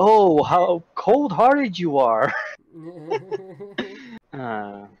 Oh, how cold-hearted you are.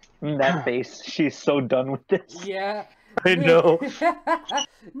 That face. She's so done with this. Yeah. I know.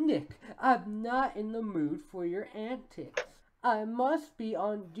 Nick, I'm not in the mood for your antics. I must be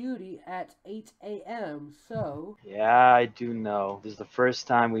on duty at 8 a.m., so... Yeah, I do know. This is the first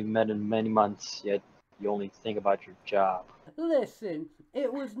time we've met in many months, yet you only think about your job. Listen,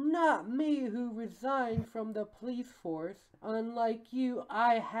 it was not me who resigned from the police force. Unlike you,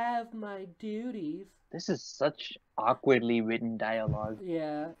 I have my duties. This is such awkwardly written dialogue.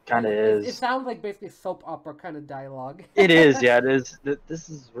 Yeah. Kinda It is. sounds like basically soap opera kind of dialogue. It is, yeah, it is.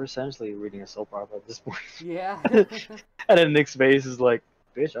 We're essentially reading a soap opera at this point. Yeah. And then Nick's face is like,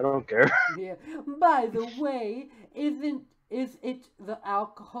 bitch, I don't care. Yeah. By the way, is it the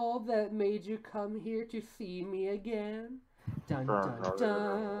alcohol that made you come here to see me again? Dun dun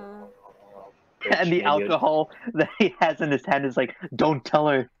dun. And the alcohol that he has in his hand is like, don't tell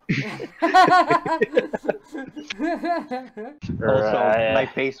her. Also, my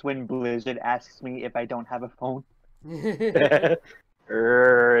face when Blizzard asks me if I don't have a phone.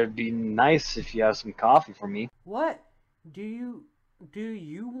 It'd be nice if you have some coffee for me. What? Do you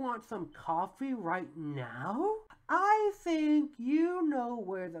want some coffee right now? I think you know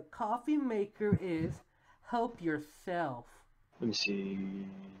where the coffee maker is. Help yourself. Let me see.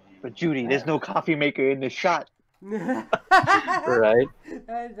 But Judy, there's no coffee maker in this shot. Right?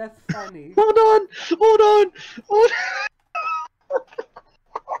 That's funny. Hold on!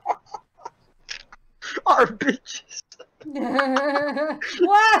 Our bitches.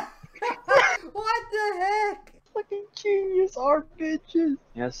 What? What the heck? Fucking genius, our bitches.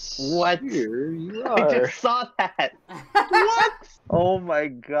 Yes. What? Here you I are. just saw that. What? Oh my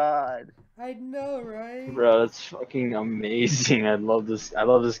god. I know, right? Bro, that's fucking amazing. I love this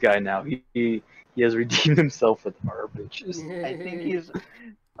guy now. He has redeemed himself with our bitches. I think he's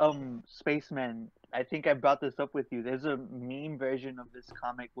Spaceman. I think I brought this up with you. There's a meme version of this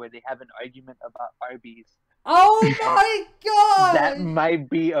comic where they have an argument about Arby's. Oh my god! That might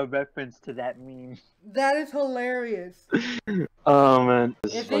be a reference to that meme. That is hilarious. Oh man,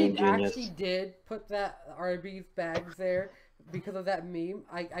 this is If they fucking genius. actually did put that Arby's bags there because of that meme,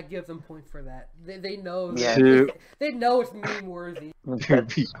 I give them points for that. They know. Yeah. They know it's meme worthy.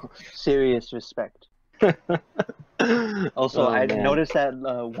 That's serious respect. Also, I noticed that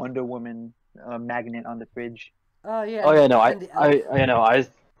Wonder Woman magnet on the fridge. Oh yeah. Oh yeah, no, and the elf.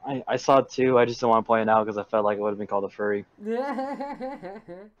 I saw it too. I just don't want to point it out because I felt like it would have been called a furry.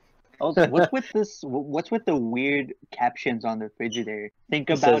 Also, what's with the weird captions on the Frigidaire? Think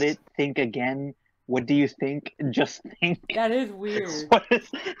It about says- it. Think again. What do you think? Just think. That is weird. What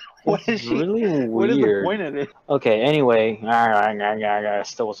is It's she? really weird. What is the point of it? Okay, anyway, I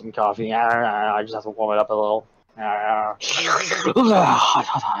still some coffee. I just have to warm it up a little.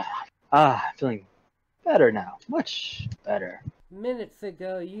 Feeling better now. Much better. Minutes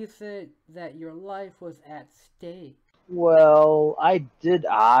ago, you said that your life was at stake. Well, did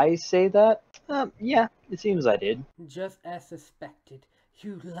I say that? Yeah, it seems I did. Just as suspected,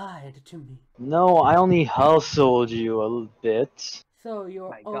 you lied to me. No, I only hustled you a little bit. So your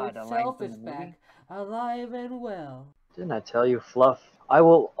My old God, a line self from is the movie? back, alive and well. Didn't I tell you, Fluff? I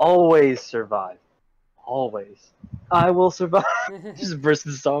will always survive. Always. I will survive. Just burst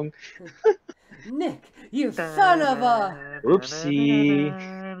the song. Nick, you son of a...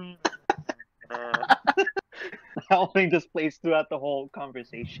 Oopsie. The whole thing just plays throughout the whole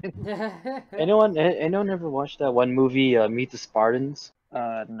conversation. Anyone ever watched that one movie, Meet the Spartans?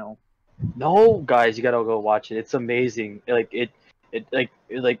 No. No, guys, you gotta go watch it. It's amazing.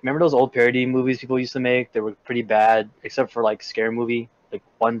 Remember those old parody movies people used to make? They were pretty bad, except for like Scare Movie, like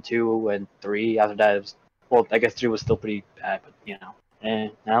 1, 2, and 3. After that, it was, well, I guess 3 was still pretty bad, but you know,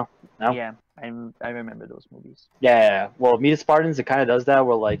 no. Yeah, I remember those movies. Yeah. Well, Meet the Spartans, it kind of does that,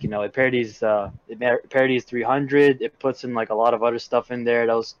 where like, you know, it parodies 300. It puts in like a lot of other stuff in there.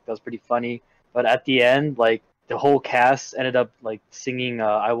 That was pretty funny. But at the end, like, the whole cast ended up like singing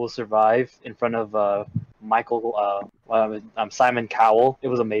 "I Will Survive" in front of Simon Cowell. It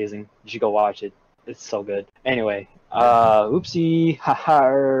was amazing. You should go watch it. It's so good. Anyway, oopsie,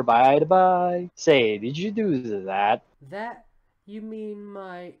 haha, bye. Say, did you do that? That, you mean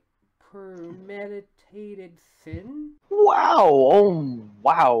my premeditated sin? Wow! Oh,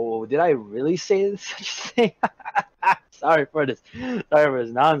 wow! Did I really say such a thing? Sorry for this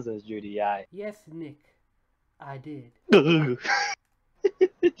nonsense, Judy. Yes, Nick, I did.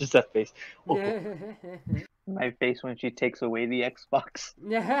 Just that face. Oh. My face when she takes away the Xbox.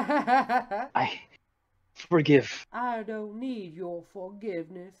 I forgive. I don't need your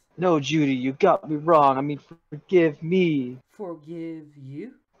forgiveness. No, Judy, you got me wrong. I mean, forgive me. Forgive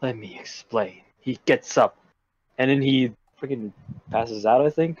you? Let me explain. He gets up, and then he freaking passes out,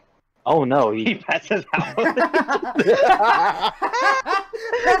 I think. Oh no, He he. passes out.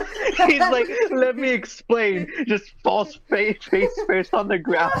 He's like, let me explain. Just falls face first on the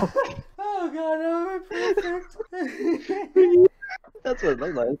ground. Oh god, I'm perfect. That's what it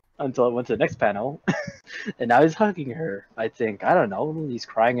looked like. Until I went to the next panel, and now he's hugging her. I think. I don't know. He's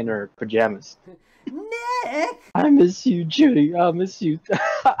crying in her pajamas. Nick! I miss you, Judy. I miss you.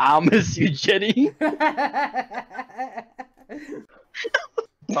 I'll miss you, Jenny.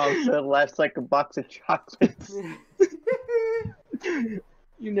 Mom said life's like a box of chocolates.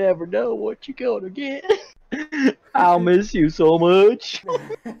 You never know what you're gonna get. I'll miss you so much.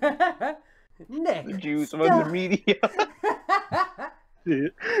 Nick! The Jews from the media.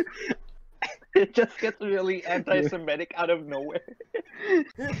 It just gets really anti-Semitic out of nowhere.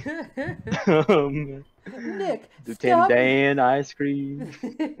 Nick! Lieutenant Dan ice cream.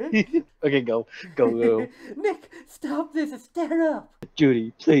 Okay, go. Nick, stop this and stand up!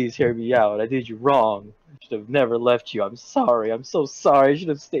 Judy, please hear me out. I did you wrong. I should have never left you. I'm sorry. I'm so sorry. I should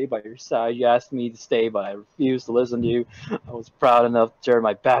have stayed by your side. You asked me to stay, but I refused to listen to you. I was proud enough to turn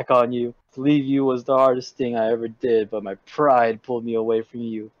my back on you. To leave you was the hardest thing I ever did, but my pride pulled me away from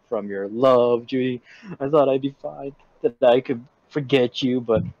you, from your love, Judy. I thought I'd be fine, that I could forget you,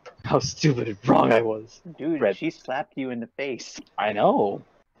 but how stupid and wrong I was. Dude, Red. she slapped you in the face. I know.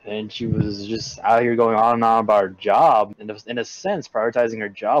 And she was just out here going on and on about her job, and in a sense, prioritizing her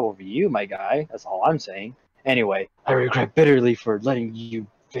job over you, my guy. That's all I'm saying. Anyway, I regret bitterly for letting you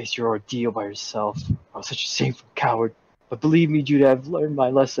face your ordeal by yourself. I was such a shameful coward. But believe me, Judy, I've learned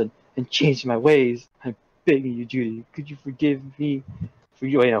my lesson and changed my ways. I'm begging you, Judy, could you forgive me?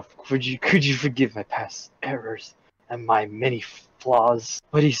 Could you forgive my past errors and my many flaws?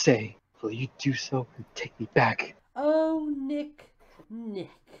 What do you say? Will you do so and take me back? Oh, Nick.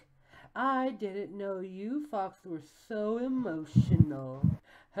 I didn't know you fox were so emotional.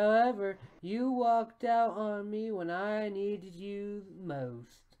 However, you walked out on me when I needed you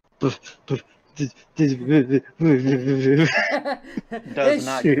most. Does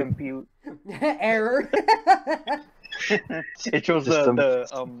not compute. Error. It shows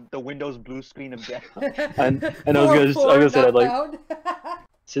the Windows blue screen of death. And I was gonna say that, like, found.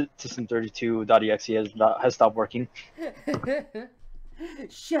 System32.exe has stopped working.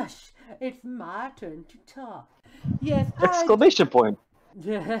 Shush! It's my turn to talk. Yes, Exclamation point.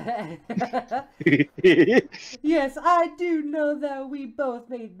 Yes, I do know that we both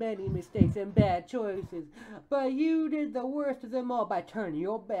made many mistakes and bad choices, but you did the worst of them all by turning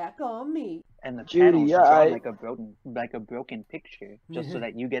your back on me. And the Judy, panels drawn like a broken picture, just so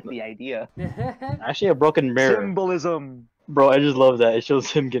that you get the idea. Actually, a broken mirror. Symbolism. Bro, I just love that. It shows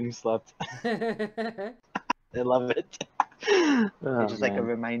him getting slapped. I love it. It's just like a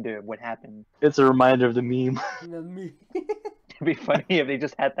reminder of what happened. It's a reminder of the meme. It'd be funny if they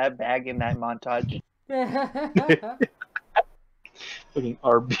just had that bag in that montage. Fucking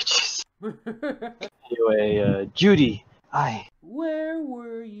our bitches. Anyway, Judy, Where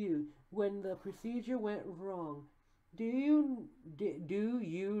were you when the procedure went wrong? Do you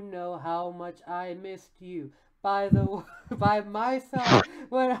know how much I missed you? By my side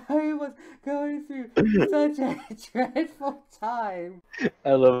when I was going through such a dreadful time.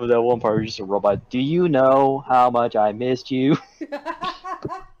 I love that one part where you're just a robot. Do you know how much I missed you?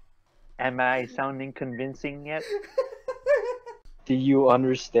 Am I sounding convincing yet? Do you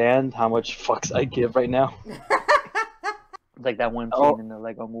understand how much fucks I give right now? Like that one scene in the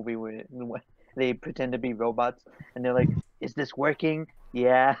Lego movie where they pretend to be robots and they're like, "Is this working?"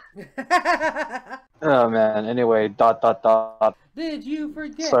 Yeah. Oh man. Anyway, ... Did you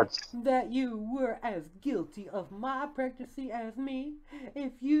forget Starts. that you were as guilty of my pregnancy as me?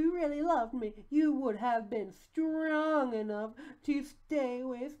 If you really loved me, you would have been strong enough to stay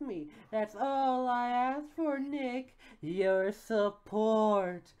with me. That's all I asked for, Nick. Your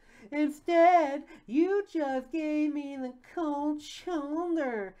support. Instead, you just gave me the cold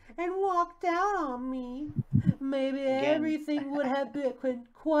shoulder and walked out on me. Maybe everything would have been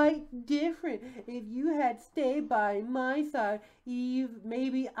quite different if you had stayed by my side.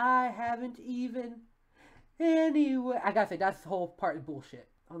 Maybe I haven't even. Anyway, I gotta say that's the whole part of bullshit.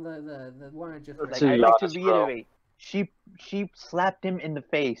 On the one I just read. Like, I'd like to reiterate, she slapped him in the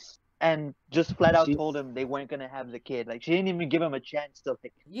face and just flat out told him they weren't gonna have the kid. Like, she didn't even give him a chance to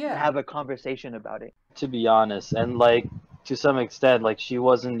have a conversation about it. To be honest, and like to some extent, like she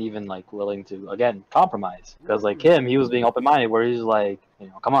wasn't even like willing to again compromise because like him, he was being open minded, where he's like,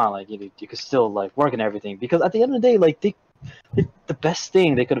 come on, like you could still like work and everything. Because at the end of the day, like the best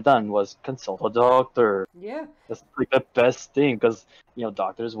thing they could have done was consult a doctor. Yeah. That's like the best thing because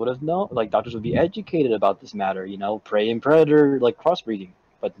doctors would have known, like doctors would be educated about this matter. Prey and predator, like crossbreeding.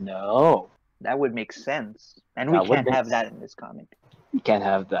 But no, that would make sense, and we That would can't make have that in this comic. you can't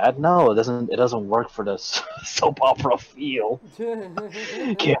have that. No, it doesn't. It doesn't work for the soap opera feel.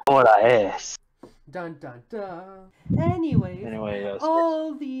 Que hora es? Dun dun dun. Anyways, Anyway,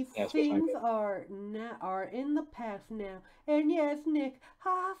 all these Yes, things are in the past now. And yes, Nick,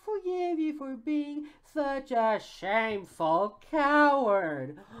 I forgive you for being such a shameful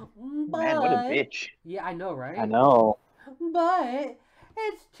coward. But, Man, what a bitch. Yeah, I know, right? I know. But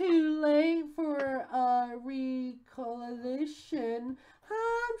it's too late for a recollection.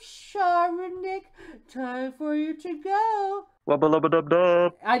 I'm sorry, Nick. Time for you to go.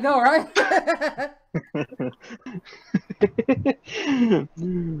 Wubba-lubba-dub-dub. I know, right?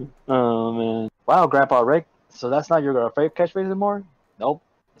 Oh man! Wow, Grandpa Rick. So that's not your catchphrase anymore? Nope.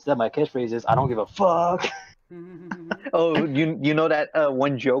 Instead, my catchphrase is I don't give a fuck. Oh, you know that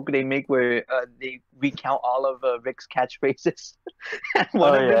one joke they make where they recount all of Rick's catchphrases, and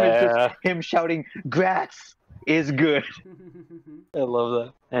one of them is just him shouting, "Grass is good." I love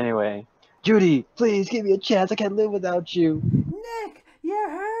that. Anyway, Judy, please give me a chance. I can't live without you. Nick, you're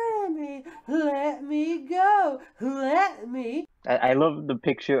hurting me. Let me go. Let me. I love the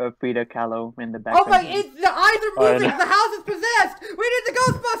picture of Frida Kahlo in the Oh background. my! The eyes are moving. The house is possessed. We need the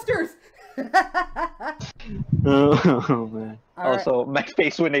Ghostbusters. Oh man. Also, my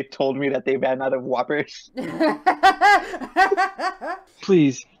face when they told me that they ran out of Whoppers.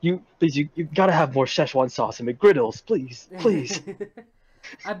 Please, you gotta have more Szechuan sauce and McGriddles, please.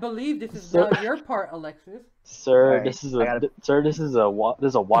 I believe this is now your part, Alexis. Sir, Right, this is a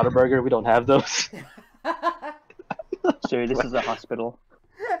Whataburger. We don't have those. Sir, this is a hospital.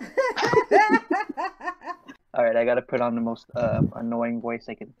 Alright, I gotta put on the most annoying voice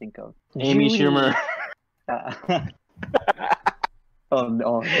I can think of. Amy Judy. Schumer. Oh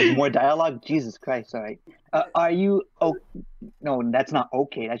no, there's more dialogue? Jesus Christ, alright. Are you no, that's not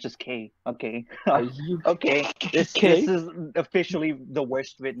okay, that's just K. Okay. Are you okay. This is officially the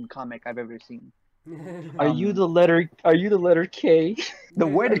worst written comic I've ever seen. Are you the letter K? The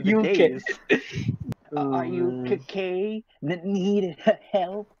word of the You day K. is are you K that needed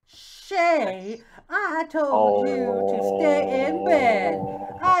help? Shay, I told you to stay in bed.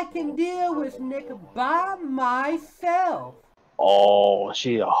 I can deal with Nick by myself. Oh,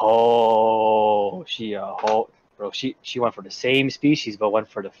 she a hoe. Bro, she went for the same species but went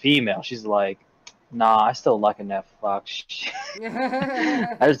for the female. She's like, nah, I still liking that fuck.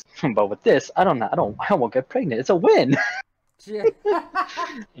 But with this, I won't get pregnant. It's a win.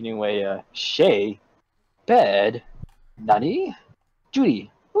 Anyway, Shay, bed, Nani,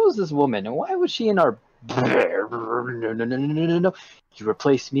 Judy, who's this woman and why was she in our No. You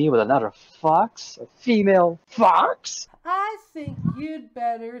replace me with another fox? A female fox? I think you'd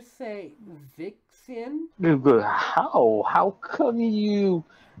better say vixen. How? How come you...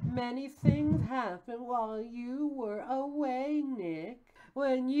 Many things happened while you were away, Nick.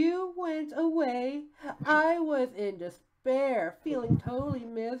 When you went away, I was in despair, feeling totally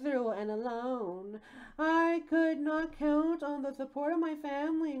miserable and alone. I could not count on the support of my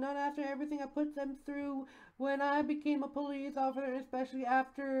family, not after everything I put them through when I became a police officer, especially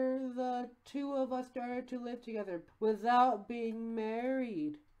after the two of us started to live together without being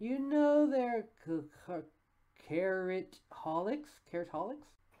married. You know they're carrot-holics? Carrot-holics?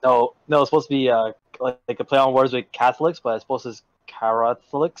 No, it's supposed to be like a play on words with Catholics, but it's supposed to be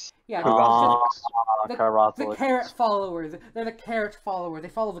Catholics. Yeah, the carrot followers. They're the carrot followers. They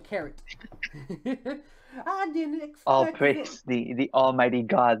follow the carrot. I didn't expect All praise the Almighty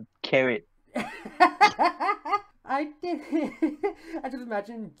God, carrot. I just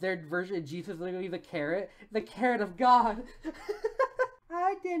imagine their version of Jesus literally the carrot of God.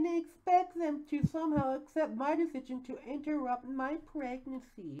 I didn't expect them to somehow accept my decision to interrupt my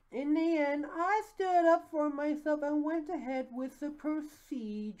pregnancy. In the end, I stood up for myself and went ahead with the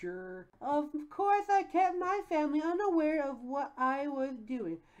procedure. Of course, I kept my family unaware of what I was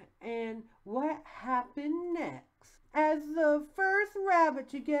doing and what happened next. As the first rabbit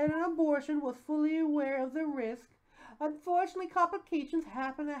to get an abortion was fully aware of the risk. Unfortunately, complications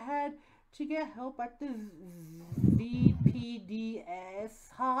happened. I had to get help at the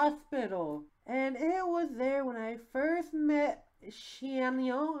VPDS hospital. And it was there when I first met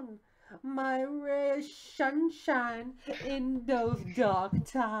Shannon, my ray of sunshine in those dark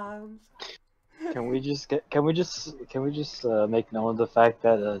times. Can we just make note of the fact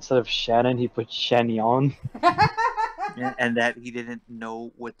that instead of Shannon, he put Shannon? And that he didn't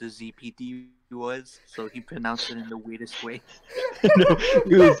know what the ZPD was, so he pronounced it in the weirdest way. No,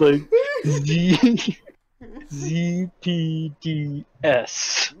 it was like ZPDS.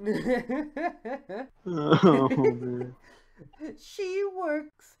 Oh man. She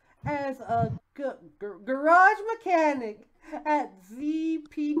works as a garage mechanic at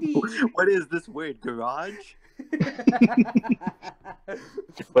ZPD. What is this word? Garage?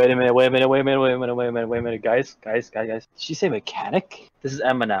 Wait a minute, guys. Did she say mechanic? This is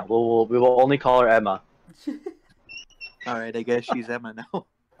Emma now. We will only call her Emma. Alright, I guess she's Emma now.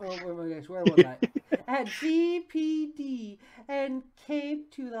 Oh my gosh, where was I? At ZPD and came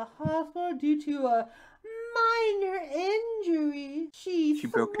to the hospital due to a minor injury. She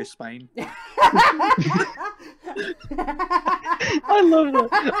broke her spine. I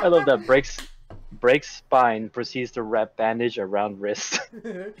love that. Breaks spine, proceeds to wrap bandage around wrist.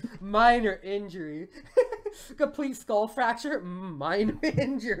 Minor injury. Complete skull fracture. Minor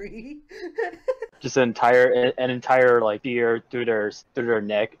injury. Just an entire like tear through their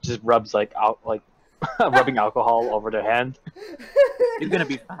neck. Just rubs like out like rubbing alcohol over their hand. You're gonna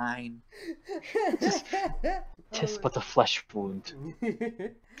be fine. Tis but a flesh wound.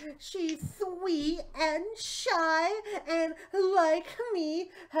 She's sweet and shy, and like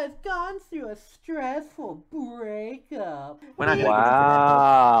me, has gone through a stressful breakup. We're not gonna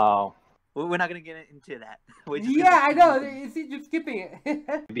Wow. We're not gonna get into that. Yeah, I know. You're skipping it.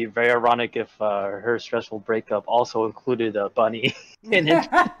 It'd be very ironic if her stressful breakup also included a bunny in it.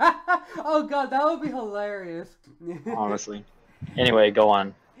 Oh god, that would be hilarious. Honestly. Anyway, go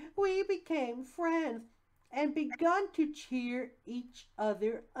on. We became friends and begun to cheer each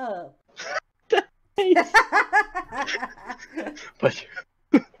other up. But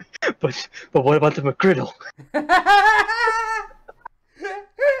what about the McGriddle?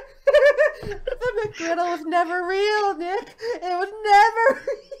 The McGriddle was never real, Nick. It was never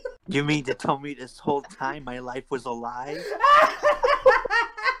real. You mean to tell me this whole time my life was a lie?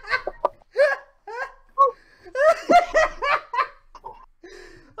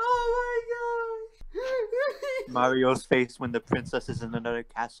 Oh my gosh. Mario's face when the princess is in another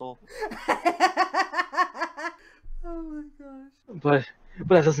castle. Oh my gosh. But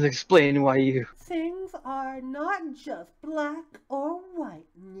that doesn't explain why you... Things are not just black or white,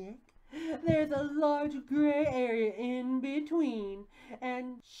 Nick. There's a large gray area in between,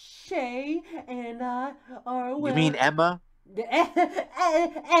 and Shay and I are... You mean Emma?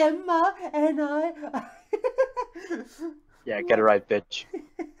 Emma and I... Yeah, get it right, bitch.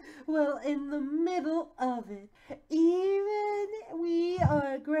 Well, in the middle of it, even we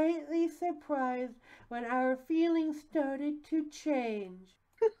are greatly surprised when our feelings started to change.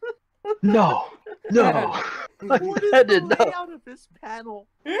 No. What is I the did not. layout of this panel?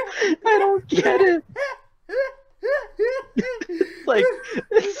 I don't get it.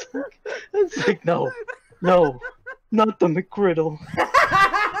 It's like no, not the McGriddle.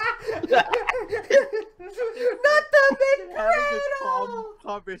 Not the Having a calm McGriddle!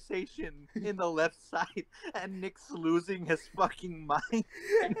 conversation in the left side, and Nick's losing his fucking mind.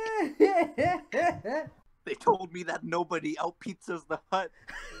 They told me that nobody out pizzas the Hut.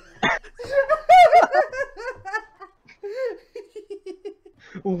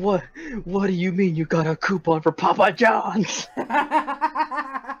 What do you mean you got a coupon for Papa John's?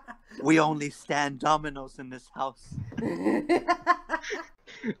 We only stand Domino's in this house.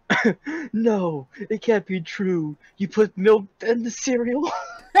 No, it can't be true. You put milk in the cereal?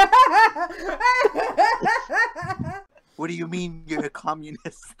 What do you mean you're a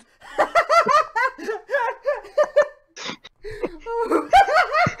communist?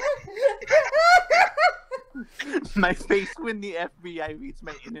 My face when the FBI reads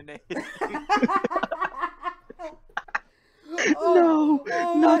my internet history.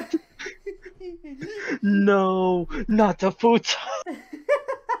 No, not the food.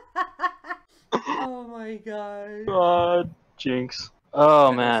 Oh my god. God, jinx. Oh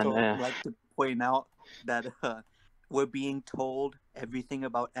I'd man, also man. like to point out that we're being told everything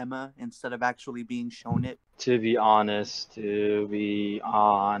about Emma instead of actually being shown it. To be honest.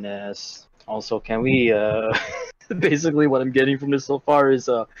 Also, can we basically what I'm getting from this so far is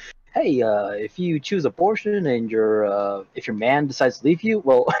hey, if you choose abortion and if your man decides to leave you,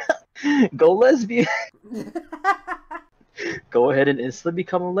 well, go lesbian. Go ahead and instantly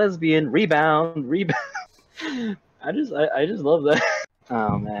become a lesbian. Rebound. I just love that.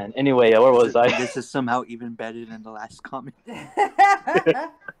 Oh man. Anyway, where was I? This is somehow even better than the last comment.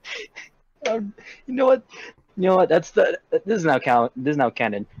 You know what? You know what? This is now count. This is now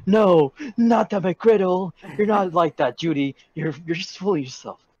canon. No, not the McGriddle. You're not like that, Judy. You're just fooling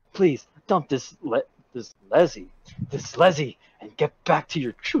yourself. Please dump this Leslie, and get back to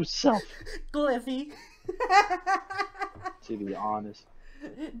your true self. Glizzy. To be honest.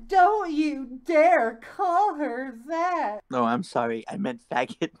 Don't you dare call her that. No, I'm sorry. I meant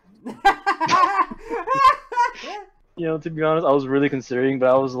faggot. You know, to be honest, I was really considering, but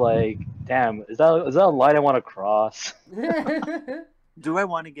I was like, damn, is that a line I want to cross? Do I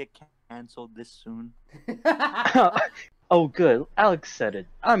want to get canceled this soon? Oh, good. Alex said it.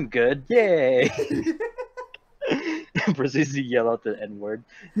 I'm good. Yay! Proceeds to yell out the N-word.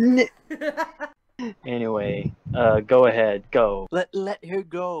 Anyway, go ahead. Go. Let her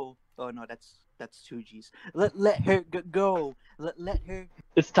go. Oh no, that's 2Gs. Let her go. Let her.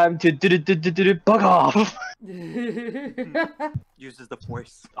 It's time to bug off. Uses the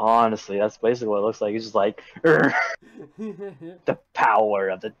force. Honestly, that's basically what it looks like. It's just like the power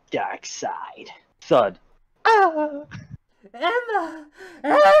of the dark side. Thud. Ah! Emma,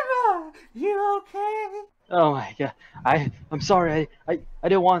 you okay? Oh my god. I'm sorry. I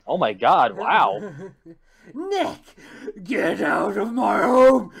didn't want. Oh my god. Wow. Nick, get out of my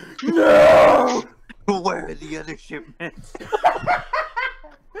home! No! Where are the other shipments?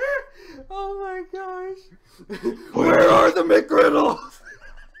 Oh my gosh! Where are the McGriddles?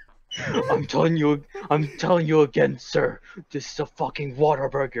 I'm telling you again, sir. This is a fucking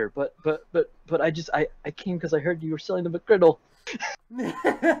Whataburger. But I came because I heard you were selling the McGriddle.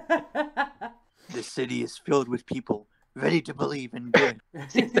 The city is filled with people ready to believe in good.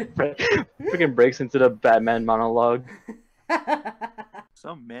 Freaking breaks into the Batman monologue.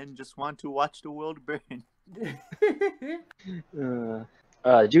 Some men just want to watch the world burn.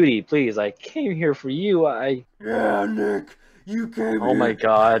 Judy, please, I came here for you. Yeah, Nick, you came Oh my here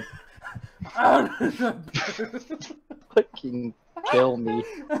god. out of the Fucking kill me.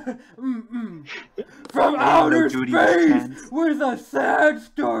 from outer Judy space with a sad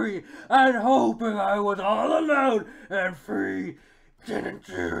story and hoping I was all alone and free. Didn't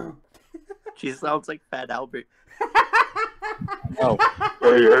you? She sounds like Fat Albert. Oh.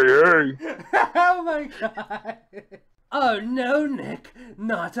 Hey. Oh my god. Oh no, Nick,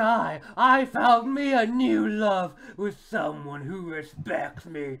 not I. I found me a new love with someone who respects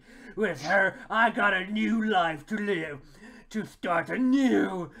me. With her, I got a new life to live. To start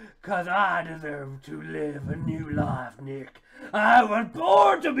anew, 'cause I deserve to live a new life, Nick. I was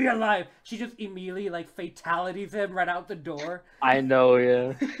born to be alive. She just immediately like fatalities him right out the door. I know,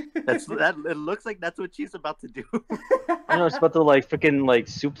 yeah. That. It looks like that's what she's about to do. I know it's about to like freaking like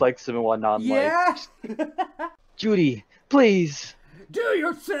suplex him and whatnot. Yeah. Like, Judy, please. Do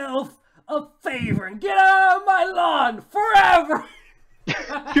yourself a favor and get out of my lawn forever.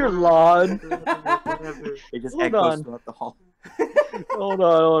 Your lawn. It just Hold echoes on. throughout the hall. Hold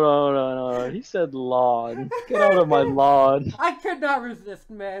on. He said lawn. Get out of my lawn. I could not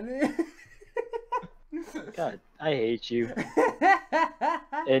resist, man. God, I hate you.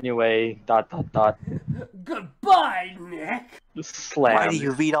 Anyway, ... Goodbye, Nick. Slam. Why do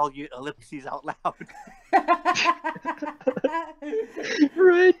you read all your ellipses out loud?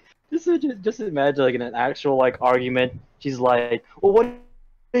 Right? Just imagine like in an actual like argument, she's like, well, what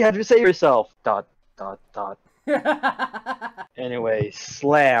do you have to say yourself? ... Anyway,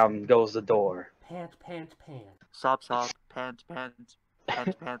 slam goes the door. Pant. Sob, pant,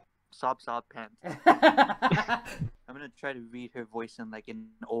 sob, pant. I'm gonna try to read her voice in like an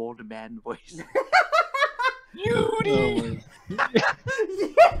old man voice. Judy!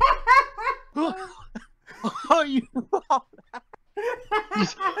 Oh, you!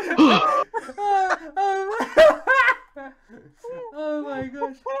 Oh my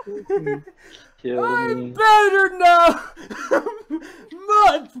gosh. Kill I'm me. better now.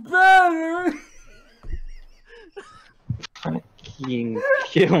 Much better. Fucking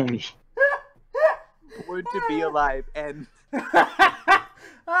kill me. Born to be alive and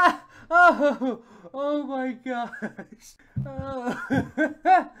oh my gosh.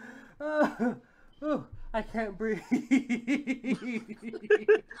 Oh, I can't breathe.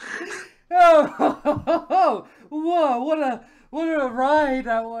 Oh, whoa, what a ride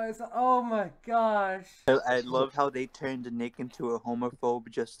that was. Oh my gosh. I love how they turned Nick into a homophobe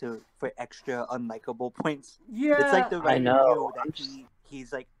just for extra unlikable points. Yeah. It's like the I writer know. knew that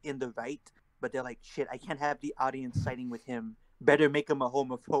he's like in the right, but they're like, shit, I can't have the audience siding with him. Better make him a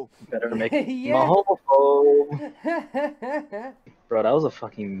homophobe. Better make him Yeah. a homophobe. Bro, that was a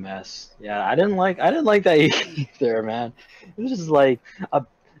fucking mess. Yeah, I didn't like that either, man. It was just like,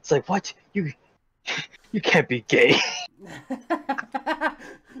 it's like, what? You can't be gay.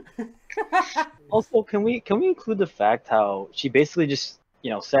 Also, can we include the fact how she basically just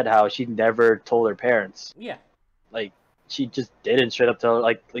said how she never told her parents, Yeah. like she just didn't straight up tell her,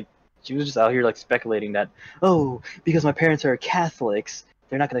 like she was just out here like speculating that, oh, because my parents are Catholics,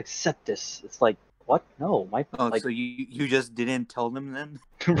 they're not gonna accept this. It's like, what? No, my so you just didn't tell them then?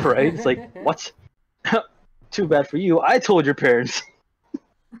 right? It's like, what? Too bad for you. I told your parents.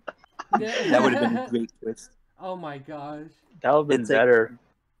 That would have been a great twist. Oh my gosh. That would have been It's like- better.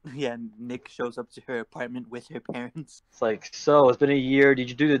 Yeah, Nick shows up to her apartment with her parents. It's like, so it's been a year. Did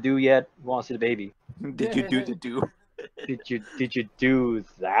you do the do yet? We want to see the baby. Did you do the do? Did you do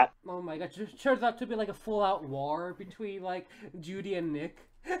that? Oh my gosh. It turns out to be like a full-out war between like Judy and Nick.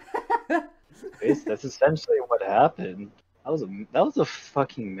 That's essentially what happened. That was a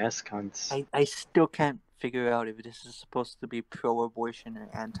fucking mess, cunts. I still can't figure out if this is supposed to be pro-abortion or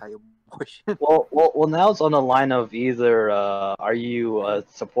anti-abortion. Well, now it's on the line of either are you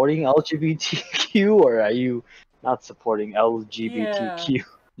supporting LGBTQ or are you not supporting LGBTQ?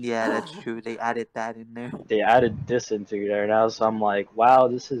 Yeah, that's true. They added that in there. They added this into there now, so I'm like, wow,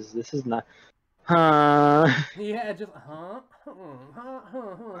 this is not. Yeah, just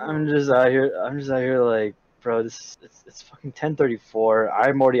I'm just out here like, bro, it's fucking 10:34.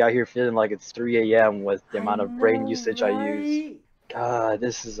 I'm already out here feeling like it's 3 a.m. with the amount of brain usage I use. God,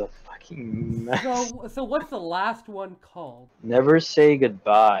 this is a fucking mess. So what's the last one called? Never say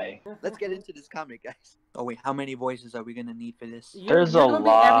goodbye. Let's get into this comic, guys. Oh wait, how many voices are we gonna need for this? There's you're a gonna be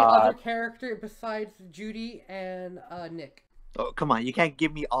every lot. other character besides Judy and Nick. Oh, come on, you can't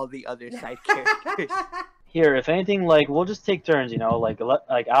give me all the other side characters. Here, if anything, like we'll just take turns, like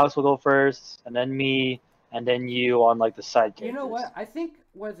Alex will go first, and then me, and then you on like the side characters. You know what? I think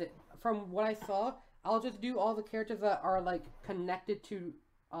from what I saw, I'll just do all the characters that are like connected to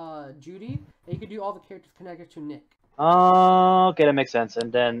Judy, and you can do all the characters connected to Nick. Okay, that makes sense.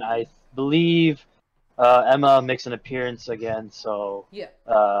 And then I believe Emma makes an appearance again, so Yeah.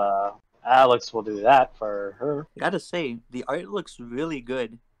 Alex will do that for her. Gotta say, the art looks really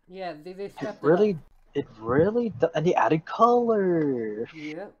good. Yeah, they stepped It really, and they added color.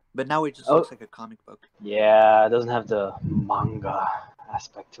 Yeah. But now it just looks like a comic book. Yeah, it doesn't have the manga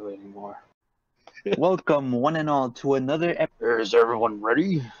aspect to it anymore. Welcome, one and all, to another episode. Is everyone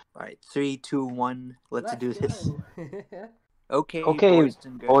ready? Alright, 3, 2, 1, let's do this. go. Okay, Okay, boys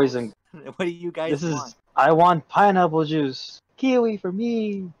and girls. What do you guys This want? is. I want pineapple juice. Kiwi for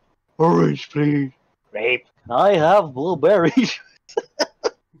me. Orange, please. Grape. I have blueberries.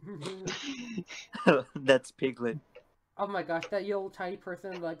 That's Piglet. Oh my gosh, that little tiny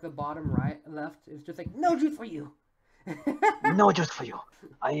person like the bottom right left is just like, no juice for you. No juice for you.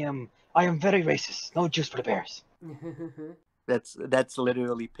 I am very racist. No juice for the bears. That's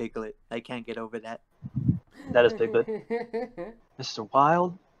literally Piglet. I can't get over that. That is Piglet. Mr.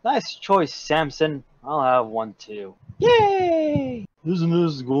 Wild. Nice choice, Samson. I'll have one too. Yay! Isn't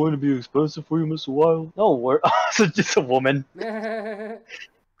this going to be expensive for you, Mr. Wild? No, we're also just a woman.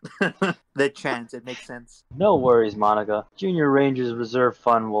 The chance, it makes sense. No worries, Monica. Junior Rangers Reserve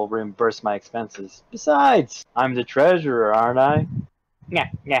Fund will reimburse my expenses. Besides, I'm the treasurer, aren't I? Nyah.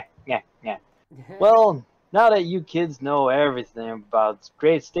 Well, now that you kids know everything about this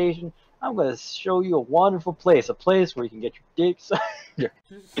great station, I'm gonna show you a wonderful place. A place where you can get your dick sucked.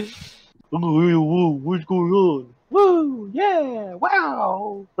 What's going on? Woo! Yeah!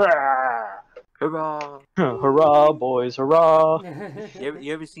 Wow! Hurrah! Hurrah, boys! Hurrah!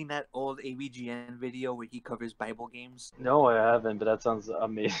 You ever seen that old AVGN video where he covers Bible games? No, I haven't, but that sounds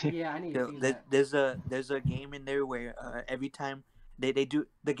amazing. Yeah, I need to see that. There's a game in there where every time they do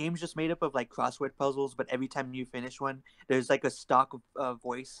the game's just made up of like crossword puzzles, but every time you finish one, there's like a stock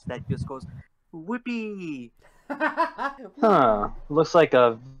voice that just goes, "Whoopee!" Huh. Looks like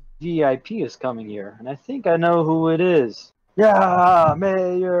a VIP is coming here, and I think I know who it is. Yeah,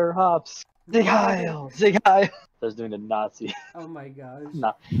 Mayor Hops. Sig Heil! Sig Heil! I was doing the Nazi. Oh my gosh.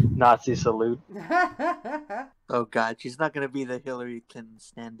 Nazi salute. Oh god, she's not gonna be the Hillary Clinton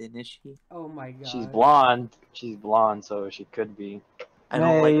stand-in, is she? Oh my god. She's blonde. She's blonde, so she could be. I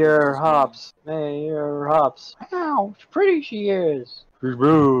don't like Mayor this Hops. Mayor Hops. How pretty she is.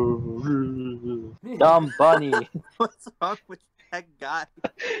 Dumb bunny. What's wrong with that guy?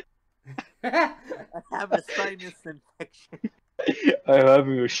 I have a sinus infection. I'm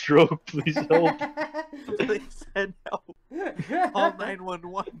having a stroke. Please help. Please send help. Call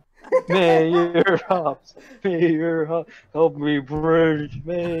 911. Mayor Hops. Mayor Hops. Help me bridge.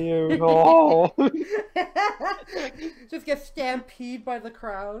 Mayor Hops. Just get stampeded by the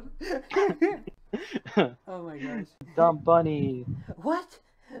crowd. Oh my gosh. Dumb bunny. What?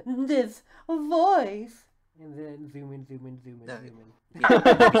 This voice? And then zoom in.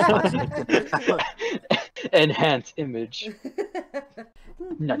 Enhance image.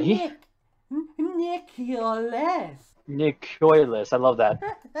 Nani? Nicholas. Nicholas. I love that.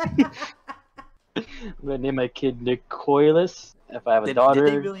 I'm gonna name my kid Nicholas. If I have a daughter.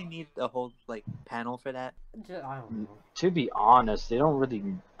 Did they really need a whole like panel for that? I don't know. To be honest, they don't really.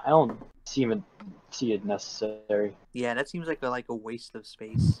 I don't see it necessary. Yeah, that seems like a waste of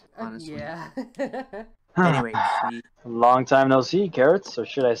space. Honestly. Yeah. Anyway, Long time no see, Carrots. Or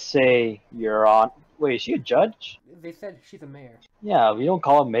should I say, Your Honor? Wait, is she a judge? They said she's a mayor. Yeah, we don't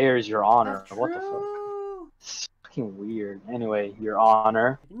call mayors Your Honor. That's What the fuck? true. It's fucking weird. Anyway, Your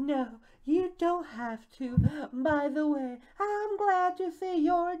Honor. No, you don't have to. By the way, I'm glad to see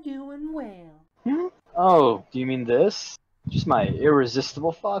you're doing well. Oh, do you mean this? Just my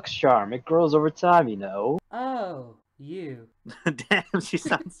irresistible fox charm. It grows over time, you know. Oh, you. damn, she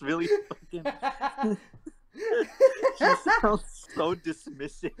sounds really fucking. She sounds so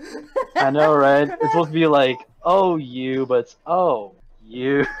dismissive. I know, right? It's supposed to be like, oh, you, but it's, oh,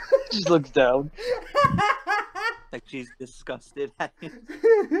 you. She just looks down. Like she's disgusted at him.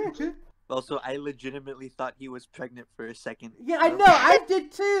 Also, I legitimately thought he was pregnant for a second. Yeah, I know, I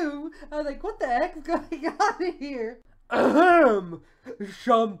did too. I was like, what the heck is going on here? Ahem!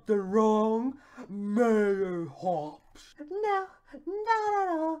 Something wrong, Mayor Hops? No, not at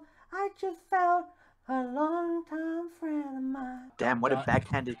all. I just found a long-time friend of mine. Damn, what a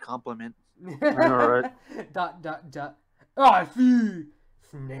backhanded compliment. I know, right? I see.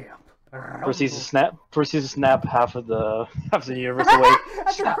 Snap. Proceeds to snap half of the universe away. And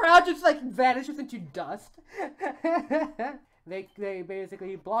the crowd just like vanishes into dust. They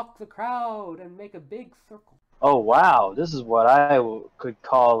basically block the crowd and make a big circle. Oh wow, this is what I could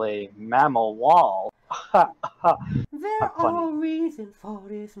call a mammal wall. There are reasons for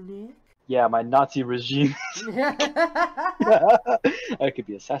this, Nick. Yeah, my Nazi regime. I could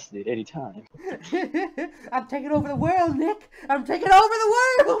be assassinated anytime. I'm taking over the world, Nick. I'm taking over the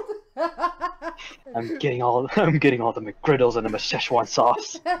world. I'm getting all the McGriddles and the Szechuan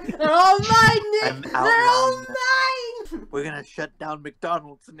sauce. They're all mine, Nick. I'm They're all outlawing mine. We're gonna shut down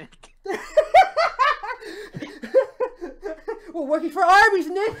McDonald's, Nick. We're working for Arby's,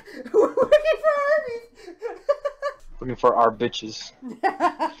 Nick. We're working for Arby's. Looking for our bitches.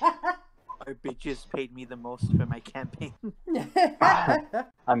 Our bitches paid me the most for my campaign.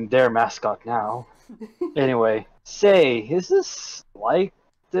 I'm their mascot now. Anyway, say, is this like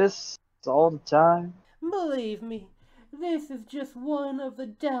this all the time? Believe me, this is just one of the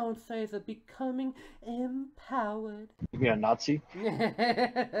downsides of becoming empowered. You mean a Nazi?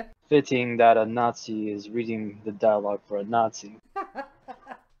 Fitting that a Nazi is reading the dialogue for a Nazi.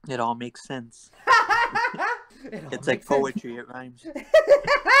 It all makes sense. It's like makes sense. poetry, it rhymes.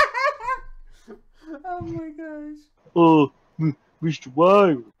 Oh my gosh. Oh, Mr.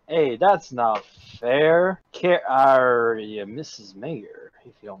 Wild. Hey, that's not fair. Yeah, Mrs. Mayor,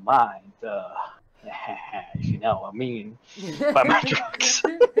 if you don't mind. If you know what I mean. By my drugs.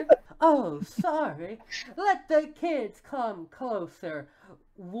 Oh, sorry. Let the kids come closer.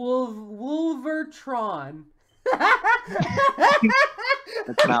 Wolvertron.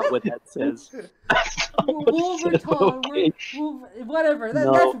 That's not what that says. Wolverton, okay. whatever.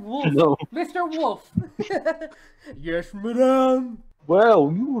 No, that's Wolf. no. Mr. Wolf. Yes, madame.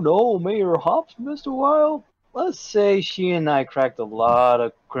 Well, you know Mayor Hops, Mr. Wild. Let's say she and I cracked a lot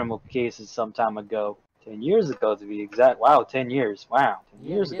of criminal cases some time ago. 10 years ago, to be exact. Wow, 10 years. Wow, 10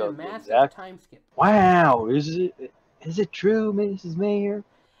 years ago, to be exact. Time skip. Wow, is it true, Mrs. Mayor?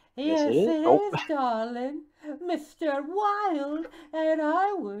 Yes, it is. it Oh. is, darling. Mr. Wild and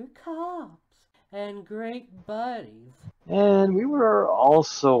I were cops and great buddies. And we were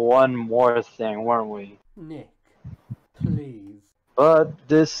also one more thing, weren't we? Nick, please. But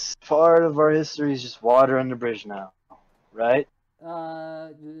this part of our history is just water under the bridge now, right?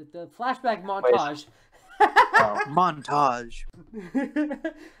 The flashback montage. Montage.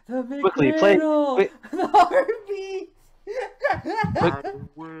 The Quickly, play. McGriddle, the heartbeat. I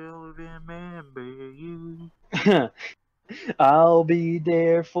will remember you. I'll be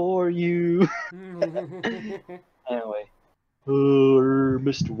there for you. Anyway,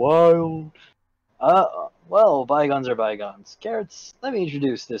 Mr. Wild. Well, bygones are bygones. Carrots, let me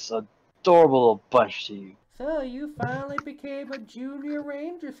introduce this adorable little bunch to you. So you finally became a junior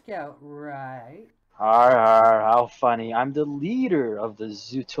ranger scout, right? Har har, how funny. I'm the leader of the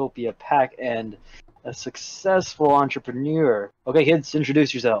Zootopia pack and a successful entrepreneur. Okay, kids,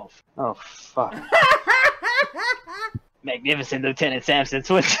 introduce yourself. Oh, fuck. Magnificent Lieutenant Samson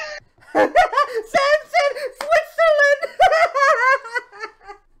Switch. Samson, Switzerland!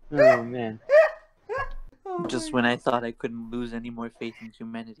 Oh, man. Oh Just my when I thought I couldn't lose any more faith in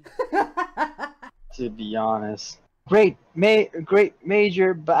humanity. To be honest. Great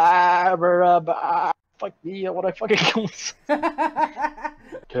major fuck me, what I fucking called.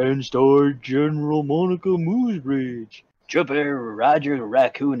 10-star General Monica Moosebridge. Trooper Roger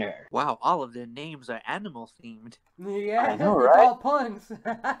Raccooner. Wow, all of their names are animal themed. Yeah, I know, it's right? all puns.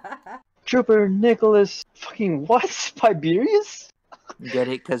 Trooper Nicholas fucking what? Tiberius? Get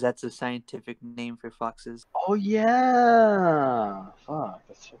it? Because that's a scientific name for foxes. Oh yeah. Fuck,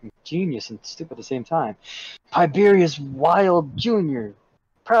 that's fucking genius and stupid at the same time. Tiberius Wild Jr.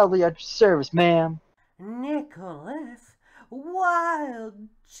 Proudly at your service, ma'am. Nicholas Wild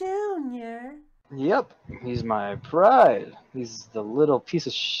Jr. Yep, he's my pride. He's the little piece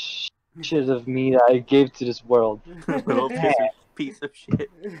of shit of me that I gave to this world. Little piece of shit.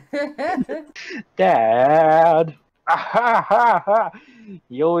 Dad.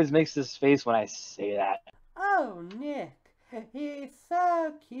 He always makes this face when I say that. Oh, Nick, he's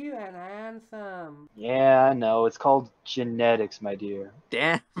so cute and handsome. Yeah, I know. It's called genetics, my dear.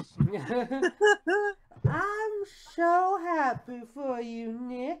 Damn. I'm so happy for you,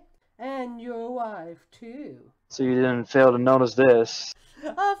 Nick, and your wife, too. So you didn't fail to notice this.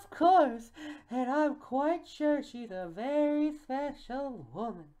 Of course, and I'm quite sure she's a very special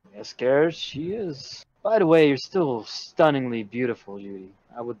woman. Yeah, scared? She is. By the way, you're still stunningly beautiful, Judy.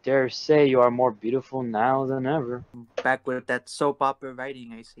 I would dare say you are more beautiful now than ever. Back with that soap opera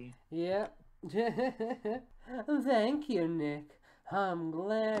writing, I see. Yep. Thank you, Nick. I'm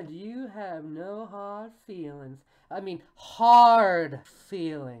glad you have no hard feelings. I mean, hard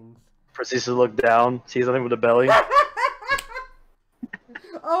feelings. Proceeds to look down, see something with a belly.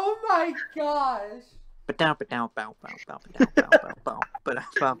 Oh my gosh!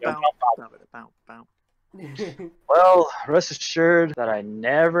 Well, rest assured that I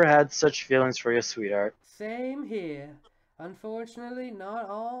never had such feelings for you, sweetheart. Same here. Unfortunately, not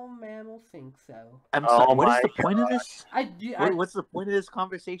all mammals think so. I'm sorry, Oh what is my the point of this? What's What's the point of this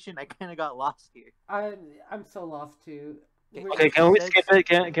conversation? I kind of got lost here. I'm so lost too. Okay, can we skip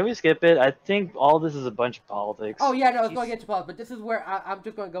it? Can we skip it? I think all this is a bunch of politics. Oh yeah, no, I was going to get to politics, but this is where I'm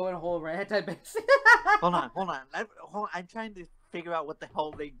just going to go in a whole rant type base. Hold on. I'm trying to figure out what the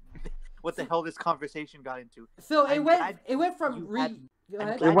hell this conversation got into. So I'm it went from Go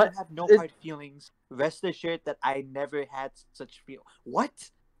ahead. I'm glad you have no hard feelings. Rest assured that I never had such feel.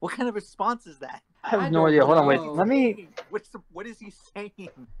 What? What kind of response is that? I have no idea. Hold on, wait. Let me. What is he saying?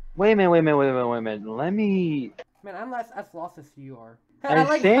 Wait a minute. Let me. Man, I'm as lost as you are.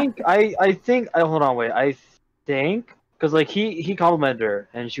 I think. Hold on, wait. I think because like he complimented her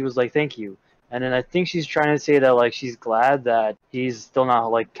and she was like, "Thank you." And then I think she's trying to say that like she's glad that he's still not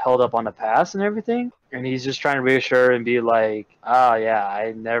like held up on the past and everything, and he's just trying to reassure her and be like, "Ah, yeah,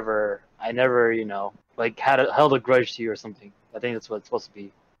 I never, you know, like held a grudge to you or something." I think that's what it's supposed to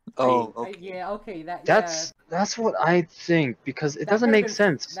be. Oh, okay. Yeah, okay. That's what I think because it doesn't make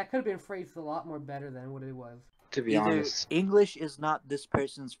sense. That could have been phrased a lot more better than what it was. To be Either honest, English is not this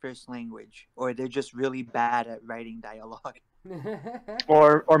person's first language, or they're just really bad at writing dialogue.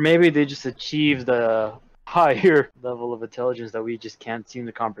 or maybe they just achieved the higher level of intelligence that we just can't seem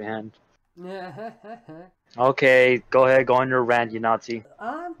to comprehend. Okay, go ahead, go on your rant, you Nazi.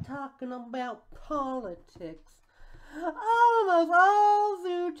 I'm talking about politics. Almost all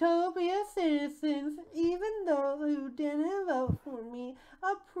Zootopia citizens, even those who didn't vote for me,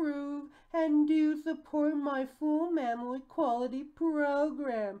 approve and do support my full mammal equality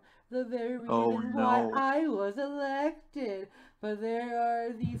program. The very reason why I was elected. But there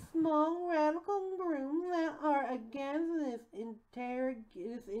are these small radical groups that are against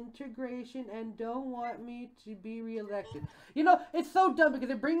this integration and don't want me to be reelected. You know, it's so dumb because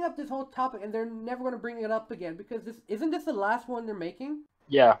they're bringing up this whole topic and they're never going to bring it up again because isn't this the last one they're making?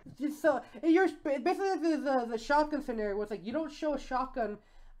 Yeah. Just so you're basically the shotgun scenario where it's like you don't show a shotgun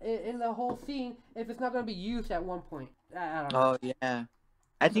in the whole scene if it's not going to be used at one point. I don't know. Oh yeah,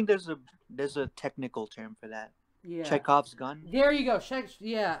 I think there's a technical term for that. Yeah. Chekhov's gun. There you go.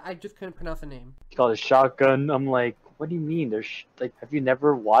 Yeah, I just couldn't pronounce the name. It's called a shotgun. I'm like, what do you mean? There's like, have you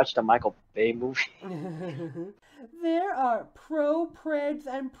never watched a Bay movie? There are pro-preds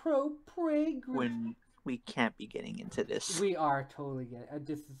and pro-prey groups. When we can't be getting into this. We are totally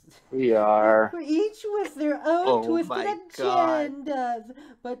getting We are. Each with their own twisted agendas,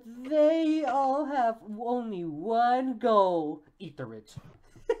 but they all have only one goal: eat the rich.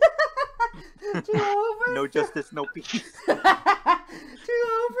 No justice, no peace.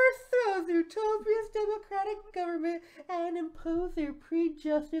 overthrow Zootopia's democratic government and impose their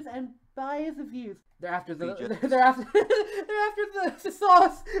prejudice and biased views. They're after the the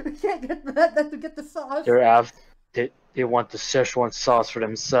sauce. We can't get that to get the sauce. They want the Szechuan sauce for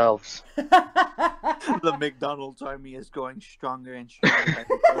themselves. The McDonald's army is growing stronger and stronger.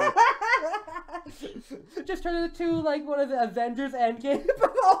 Just turn it into like one of the Avengers Endgame,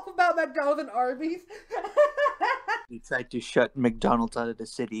 all about McDonald's and Arby's. You tried to shut McDonald's out of the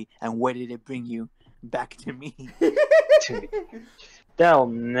city, and where did it bring you? Back to me. That'll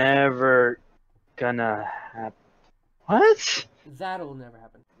never gonna happen. What? That'll never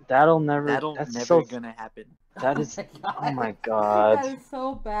happen. That'll never gonna happen. That is. Oh my god. That is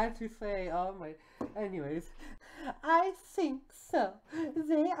so bad to say. Oh my. Anyways, I think so.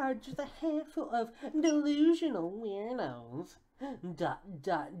 They are just a handful of delusional weirdos. Again.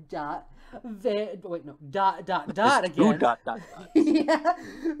 Yeah,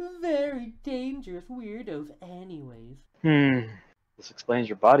 very dangerous weirdos. Anyways. This explains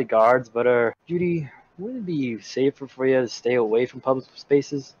your bodyguards, but Judy, wouldn't it be safer for you to stay away from public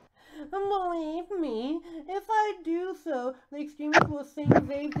spaces? Believe me, if I do so, the extremists will think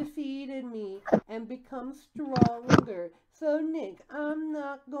they've defeated me and become stronger. So, Nick, I'm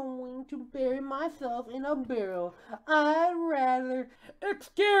not going to bury myself in a barrel. I'd rather...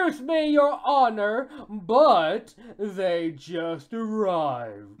 Excuse me, Your Honor, but they just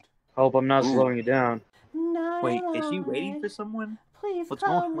arrived. Hope I'm not slowing you down. Wait, is she waiting for someone? Please What's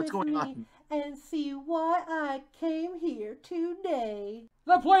going on? And see why I came here today.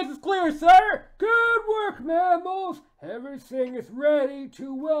 The place is clear, sir! Good work, mammals! Everything is ready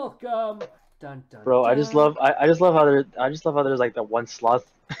to welcome. Dun, dun, Bro, dun. I just love how there's like that one sloth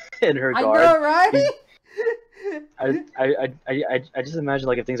in her guard. I know, right? I just imagine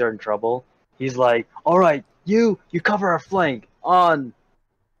like if things are in trouble, he's like, all right, you cover our flank on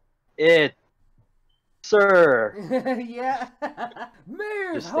it. Sir. Yeah.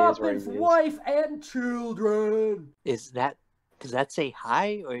 Mayor Hoppin's wife and children. Does that say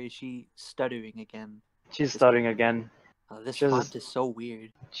hi, or is she stuttering again? She's stuttering again. Oh, this font is so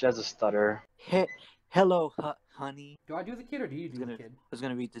weird. She has a stutter. Hello, honey. Do I do the kid or do you do the kid? I was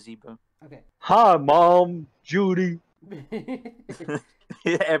gonna read the zebra. Okay. Hi, Mom, Judy.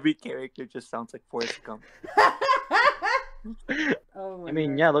 Every character just sounds like Forrest Gump. Oh my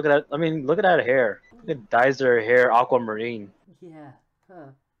God. Yeah, look at that. Look at that hair. It dyes her hair aquamarine. Yeah.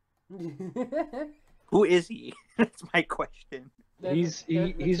 Huh. Who is he? That's my question. He's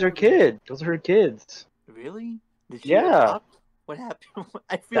her kid. Those are her kids. Really? Did she adopt? What happened?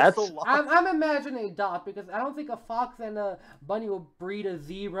 I feel so lost. I'm imagining adopt because I don't think a fox and a bunny will breed a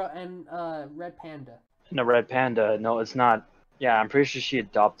zebra and a red panda. And a red panda? No, it's not. Yeah, I'm pretty sure she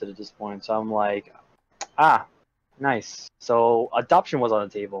adopted at this point. So I'm like, nice. So adoption was on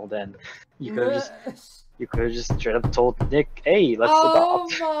the table. Then you could have just straight up told Nick, "Hey, let's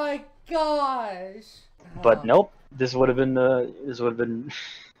adopt." Oh my gosh! But nope. This would have been.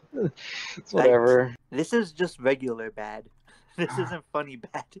 It's whatever. This is just regular bad. This isn't funny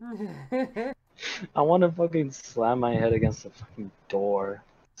bad. I want to fucking slam my head against the fucking door.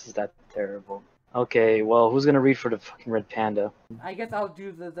 This is that terrible. Okay, well, who's gonna read for the fucking red panda? I guess I'll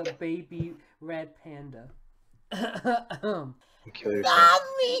do the baby red panda. Kill yourself.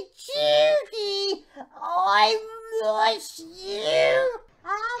 Mommy Judy, I miss you.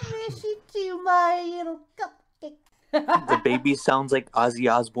 I miss you too, my little cupcake. The baby sounds like Ozzy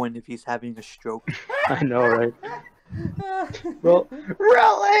Osbourne if he's having a stroke. I know, right?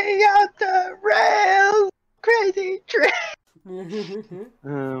 Rolling out the rails, crazy train.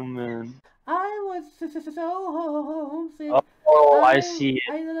 Oh man. I was so homesick. Oh, I see it.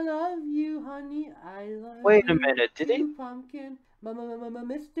 I love you, honey. I love you. Wait a minute, did he? Pumpkin.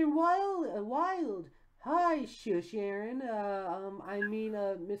 Mr. Wild. Hi, Sharon.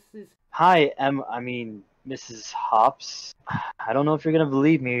 Mrs. Hi, Mrs. Hops. I don't know if you're gonna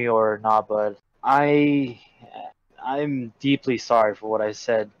believe me or not, but I'm deeply sorry for what I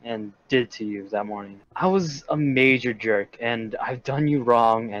said and did to you that morning. I was a major jerk, and I've done you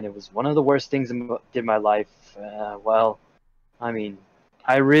wrong, and it was one of the worst things I did in my life. I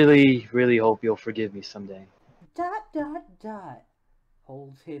really, really hope you'll forgive me someday. ...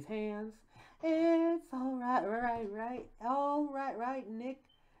 Holds his hands. It's alright, right, Nick.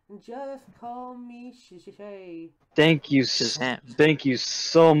 Just call me Shay. Thank you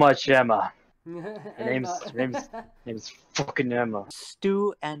so much, Emma. Her name's fucking Emma.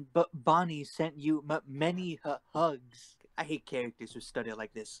 Stu and Bonnie sent you many hugs. I hate characters who stutter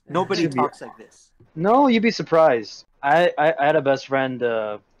like this. Nobody talks like this. No, you'd be surprised. I had a best friend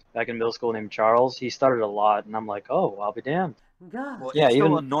back in middle school named Charles. He stuttered a lot, and I'm like, oh, I'll be damned. God. Well, Yeah, it's so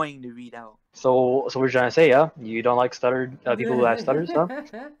even- annoying to read out. So we're trying to say, yeah, you don't like stuttered people who have stutters, huh?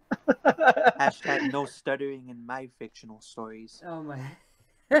 Hashtag no stuttering in my fictional stories. Oh my.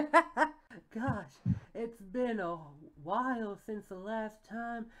 Gosh, it's been a while since the last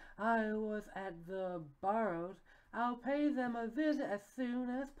time I was at the Burrows. I'll pay them a visit as soon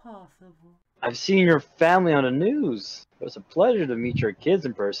as possible. I've seen your family on the news. It was a pleasure to meet your kids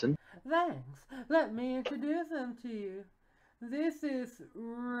in person. Thanks. Let me introduce them to you. This is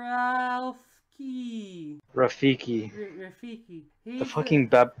Ralphie. Rafiki, Rafiki. the fucking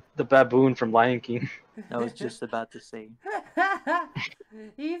the baboon from Lion King. I was just about to say.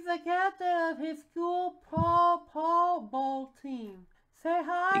 He's the captain of his school Paul ball team. Say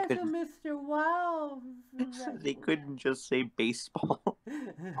hi to couldn't- Mr. Wow. They couldn't just say baseball.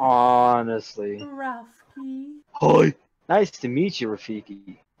 Honestly. Ralphie. Hi. Nice to meet you,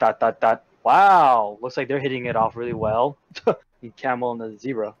 Rafiki. ... Wow, looks like they're hitting it off really well. The camel and the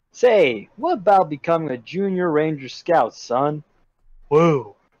zebra. Say, what about becoming a junior ranger scout, son?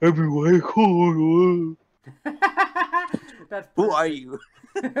 Whoa, everywhere cool. That's Who are perfect. you?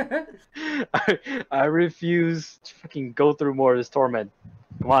 I refuse to fucking go through more of this torment.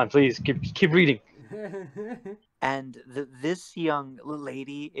 Come on, please, keep reading. And this young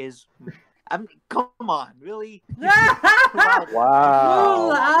lady is. Come on, really?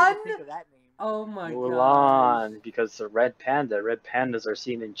 Wow. Mulan? Think of that name. Oh my god. Mulan, because the red panda. Red pandas are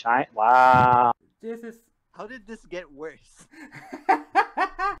seen in China. Wow. This is. How did this get worse?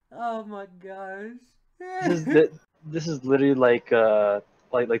 Oh my gosh. This is literally like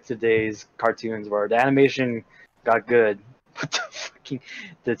today's cartoons where the animation got good, but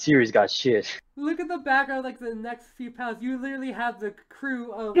the series got shit. Look at the background, like the next few pounds. You literally have the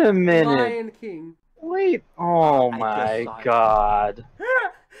crew of Wait a minute. Lion King. Wait, oh I just my saw it. god.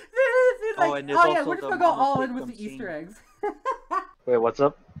 This is like, And there's oh yeah, also we're just the gonna go Mama all Pig in with from the Easter Sing. eggs. Wait, what's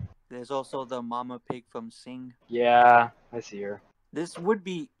up? There's also the Mama Pig from Sing. Yeah, I see her. This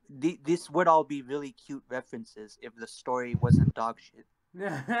would all be really cute references if the story wasn't dog shit.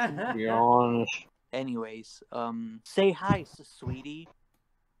 To be honest. Anyways, say hi, sweetie.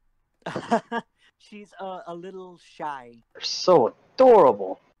 She's a little shy. They're so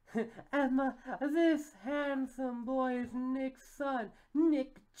adorable. Emma, this handsome boy is Nick's son,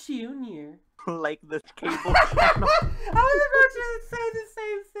 Nick Jr. Like the cable channel. I was about to say the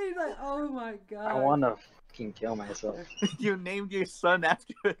same thing. Like, oh my god. I wanna fucking kill myself. You named your son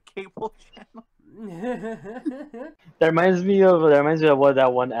after a cable channel. That reminds me of what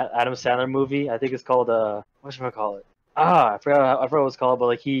that one Adam Sandler movie. I think it's called what should I call it? I forgot what it's called. But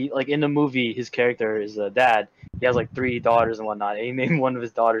like in the movie, his character is a dad. He has like 3 daughters and whatnot. And he named one of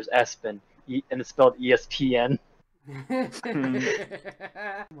his daughters Espen, and it's spelled ESPN. And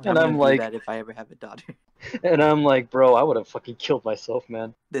I'm like- do that if I ever have a daughter. And I'm like, bro, I would have fucking killed myself,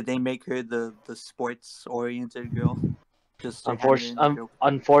 man. Did they make her the sports oriented girl? Just to have her in the joke?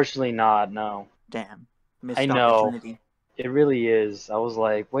 Unfortunately, not. No, Damn. Missed I know. opportunity. it really is. I was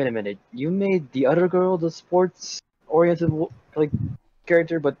like, wait a minute, you made the other girl the sports-oriented like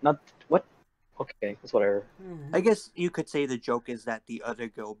character, but not what? Okay, that's whatever. I guess you could say the joke is that the other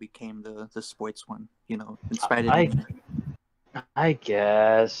girl became the sports one. You know, inspired. I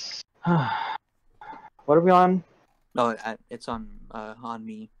guess. What are we on? No, it's on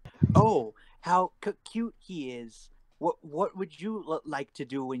me. Oh, how cute he is! What would you like to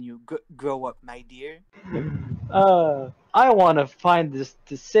do when you grow up, my dear? I want to find the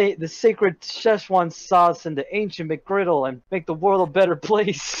sacred Szechuan sauce and the ancient McGriddle and make the world a better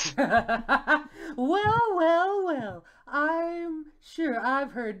place. Well. I'm sure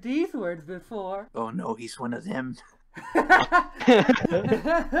I've heard these words before. Oh no, he's one of them.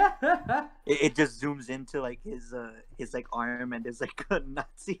 It just zooms into like his like arm and there's like a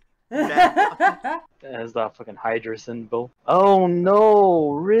Nazi. As the fucking Hydra symbol. Oh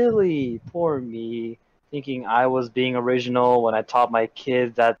no, really? Poor me. Thinking I was being original when I taught my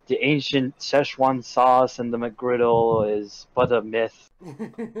kids that the ancient Szechuan sauce and the McGriddle is but a myth.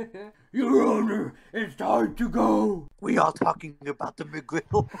 Your Honor, it's time to go. We all talking about the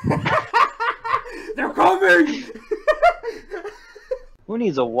McGriddle. They're coming! Who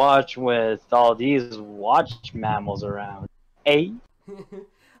needs a watch with all these watch mammals around? Eh?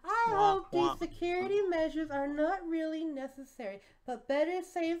 I hope these security measures are not really necessary, but better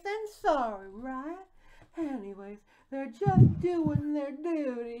safe than sorry, right? Anyways, they're just doing their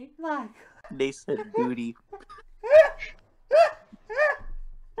duty, like... They said duty.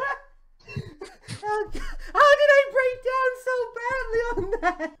 How did I break down so badly on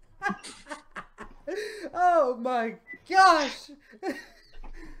that? Oh my gosh!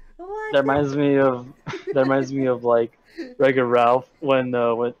 That reminds me of That reminds me of like Wreck-It Ralph when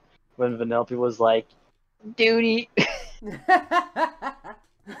Vanellope was like, "Duty,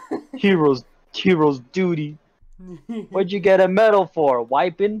 heroes duty. What'd you get a medal for?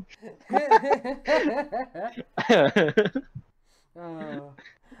 Wiping?"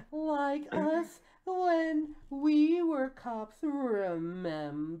 Like us when we were cops,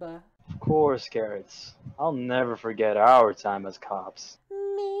 remember? Of course, Carrots. I'll never forget our time as cops.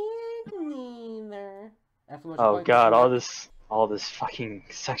 Me neither. That's what Oh God, all this fucking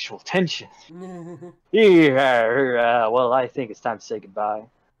sexual tension. Yeah, well, I think it's time to say goodbye.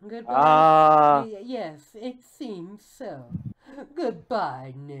 Goodbye. Yes, it seems so.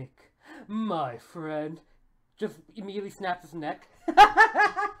 Goodbye, Nick, my friend. Just immediately snaps his neck.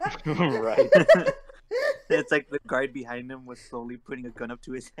 Right. It's like the guard behind him was slowly putting a gun up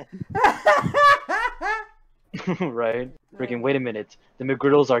to his head. Right. Freaking wait a minute. The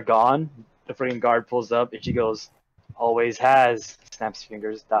McGriddles are gone. The freaking guard pulls up and she goes, "Always has." Snaps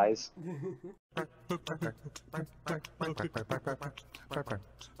fingers, dies.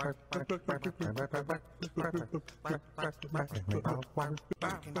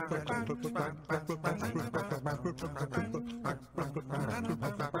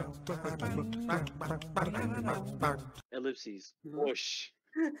 Ellipses. Whoosh.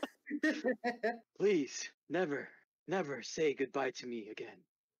 Please, never say goodbye to me again.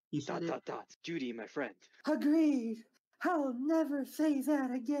 He said it. Judy, my friend. Agreed. I'll never say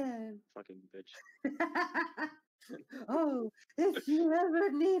that again. Fucking bitch. Oh, if you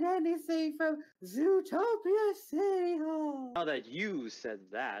ever need anything from Zootopia City Hall. Now that you said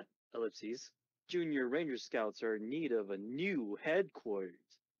that, Ellipses, Junior Ranger Scouts are in need of a new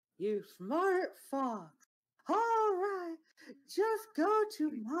headquarters. You smart fox. All right, just go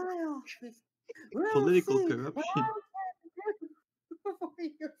to my office. We'll Political see corruption. what I can do for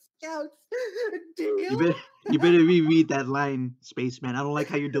your scouts. Deal? You better reread that line, Spaceman. I don't like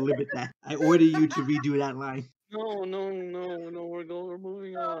how you delivered that. I order you to redo that line. No, we're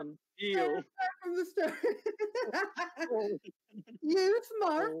moving on. Deal. Start from the start. You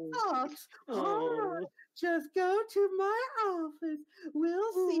smart fox. All right, just go to my office.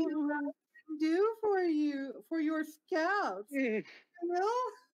 We'll see what I can do for you, for your scouts.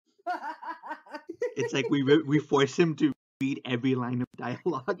 Will? It's like we force him to read every line of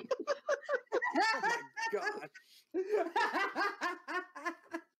dialogue. God.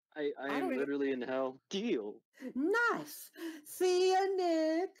 I am literally in hell. Deal. Nice. See ya,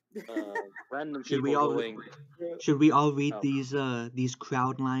 Nick. Random Should people we all going. should we all read Oh. these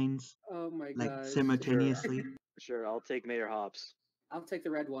crowd lines Oh my like god. simultaneously? Sure, I'll take Mayor Hops. I'll take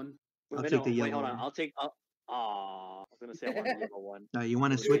the red one. I'll Wait, take the wait, yellow hold on. one. I'll take. I was gonna say I want the yellow one. You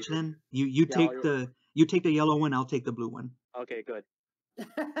want to Okay, switch good. then? You Yeah, take the yellow one. I'll take the blue one. Okay, good.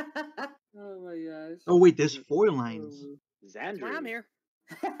 Oh my gosh. Oh wait, there's 4 lines. Xandru. I'm here.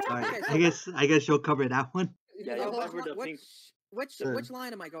 All right, Okay, I guess you'll cover that one. Yeah, you'll cover the pink. Which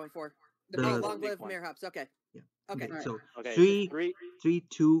line am I going for? The- Oh, the long live one. Mayor Hops. Okay. Yeah. Okay. Alright. So Okay, 3,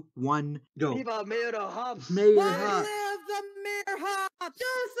 2, 1, go. Viva Mayor Hops! Mayor Long Hops. live the Mayor Hops!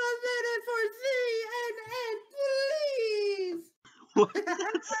 Just a minute for CNN, please. What?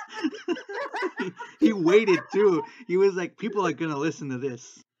 He waited too. He was like, people are gonna listen to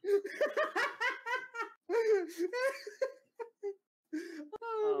this.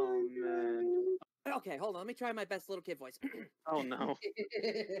 Oh man. Okay, hold on. Let me try my best little kid voice. Oh no.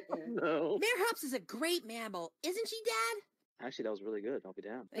 No. Mayor Hops is a great mammal, isn't she, Dad? Actually, that was really good. I'll be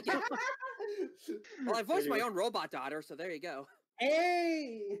damned. Thank you. Well, I voiced my own robot daughter, so there you go.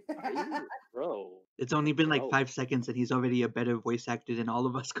 Hey. Bro. It's only been like Bro. 5 seconds and he's already a better voice actor than all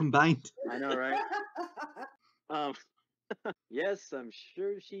of us combined. I know, right? Yes, I'm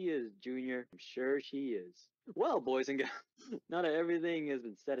sure she is, Junior. I'm sure she is. Well, boys and girls, now that everything has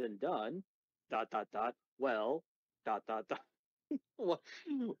been said and done, ... Well, ...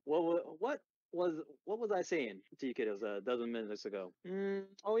 What was I saying to you kiddos a dozen minutes ago?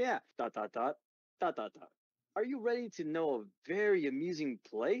 Oh yeah, ... Are you ready to know a very amusing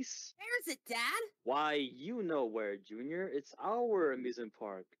place? Where's it, Dad? Why, you know where, Junior. It's our amusement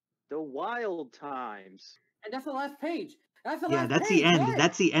park, the Wild Times. And that's the last page. That's the Yeah, last that's page. the end. What?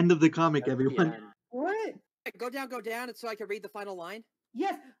 That's the end of the comic, That's the everyone. end. What? Go down, so I can read the final line.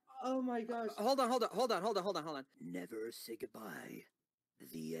 Yes. Oh my gosh. Hold on. Never say goodbye.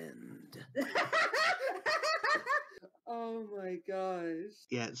 The end. Oh my gosh.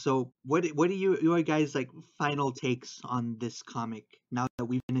 Yeah, so what are your guys like final takes on this comic now that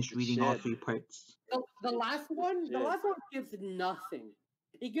we've finished reading all Shit. 3 parts? The last one Shit. gives nothing.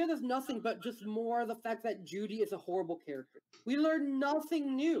 It gives us nothing but just more of the fact that Judy is a horrible character. We learn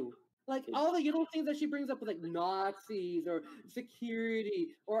nothing new. Like all the little things that she brings up with like Nazis or security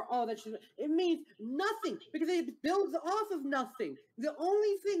or all that shit, it means nothing because it builds off of nothing. The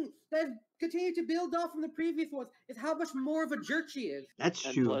only thing that continued to build off from the previous ones is how much more of a jerk she is. That's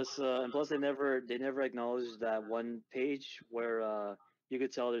And true. plus, they never acknowledged that one page where you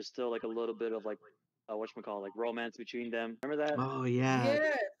could tell there's still like a little bit of like whatchamacallit, like romance between them. Remember that? Oh yeah,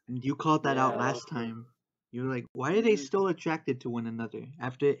 Yeah. you called that Yeah, out that last was cool. time. You were like, why are they Mhm. still attracted to one another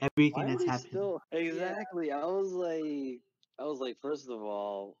after everything Why are that's they happened? still exactly? I was like, first of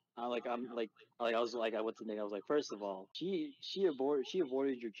all, I was like, I went to Nick. I was like, first of all, she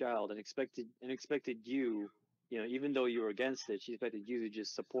aborted your child and expected you, even though you were against it, she expected you to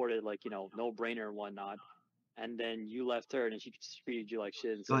just support it, like no brainer and whatnot. And then you left her, and then she just treated you like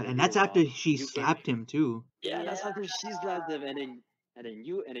shit and Oh, said and you that's were after wrong. she You came, slapped him too. yeah, that's after she slapped him, and then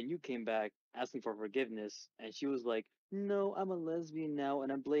you came back asking for forgiveness, and she was like, "No, I'm a lesbian now,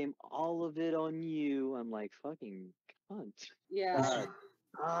 and I blame all of it on you." I'm like, "Fucking cunt." Yeah. This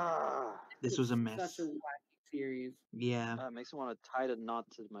Ah, this was a It's mess. such a wacky series. Yeah, makes me want to tie the knot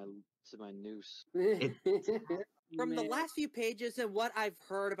to my noose. From the Man. last few pages and what I've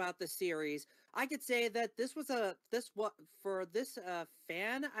heard about the series, I could say that for this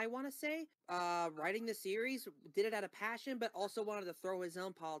fan, I want to say, writing the series did it out of passion, but also wanted to throw his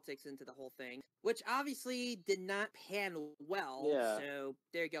own politics into the whole thing, which obviously did not pan well. Yeah. So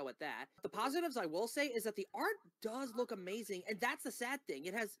there you go with that. The positives I will say is that the art does look amazing, and that's the sad thing.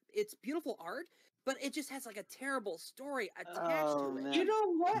 It's beautiful art, but it just has like a terrible story attached Oh, to it. man. You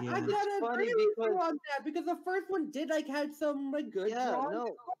know what? Yeah. I It's gotta funny agree with you because- on that because the first one did like had some like good Yeah, drawing.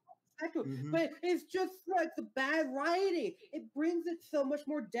 no. Mhm. But it's just like the bad writing. It brings it so much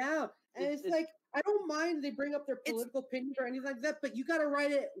more down. And it's It's- like I don't mind they bring up their political opinion or anything like that, but you gotta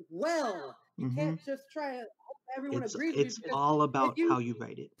write it well. You can't just try to hope everyone It's agrees with it's you because all about you- how you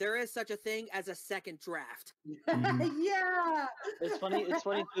write it. There is such a thing as a second draft. Mhm. yeah. It's funny. It's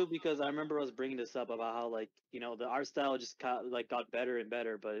funny too because I remember us bringing this up about how like the art style just got better and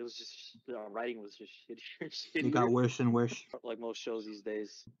better, but it was just the writing was just shittier, and It shittier, got worse and worse. like most shows these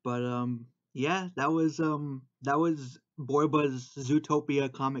days. But yeah, that was Borba's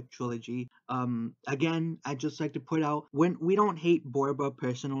Zootopia comic trilogy. Again, I'd just like to put out, when we don't hate Borba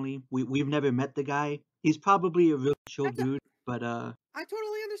personally. We've never met the guy. He's probably a real chill dude, but I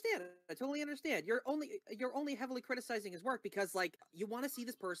totally understand. I totally understand. You're only heavily criticizing his work because like you want to see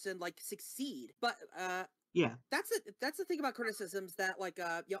this person like succeed. But yeah, that's the thing about criticisms that like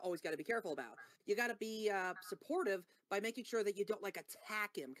you always got to be careful about. You got to be supportive by making sure that you don't like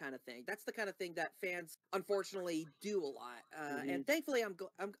attack him, kind of thing. That's the kind of thing that fans unfortunately do a lot. And thankfully, I'm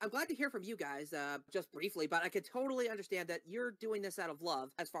glad to hear from you guys just briefly. But I could totally understand that you're doing this out of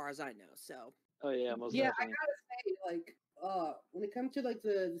love, as far as I know. So. Oh yeah, most Yeah, I definitely. gotta say, like, when it comes to like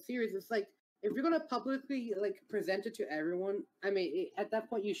the series, it's like if you're gonna publicly like present it to everyone, I mean, at that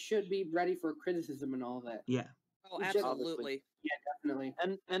point you should be ready for criticism and all that. yeah. Oh, You should- absolutely. Definitely.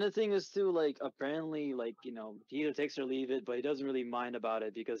 And the thing is too, like apparently, like he either takes or leave it, but he doesn't really mind about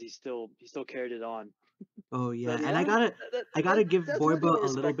it because he still carried it on. Oh yeah, So, and I yeah, gotta give that's one thing I Borba a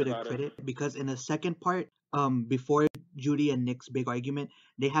little respect bit of about it. credit because in the second part, before Judy and Nick's big argument,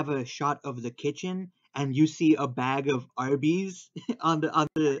 they have a shot of the kitchen and you see a bag of Arby's on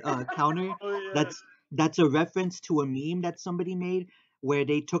the counter. Oh yeah. That's a reference to a meme that somebody made where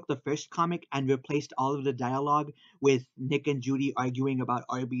they took the first comic and replaced all of the dialogue with Nick and Judy arguing about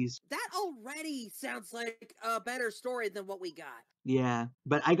Arby's. That already sounds like a better story than what we got. Yeah,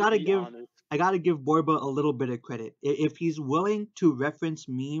 but I To gotta be give honest. Borba a little bit of credit. If he's willing to reference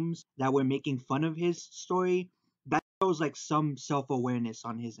memes that were making fun of his story, that shows like some self-awareness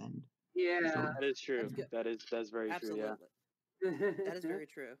on his end. Yeah. That is true. That's good. That's very Absolutely. true. Yeah. That is very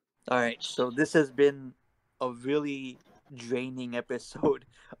true. All right, so this has been a really draining episode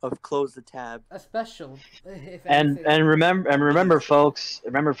of Close the Tab. A special. If And anything. remember, folks.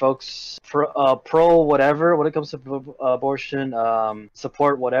 Pro whatever when it comes to abortion.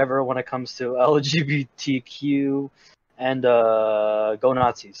 Support whatever when it comes to LGBTQ, and go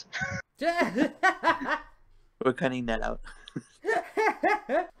Nazis. We're cutting that out.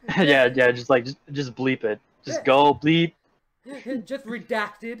 yeah, just bleep it. Just go bleep. Just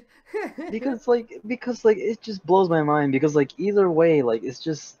redacted. because it just blows my mind because like either way like it's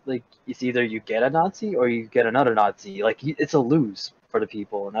just like it's either you get a Nazi or you get another Nazi, like it's a lose for the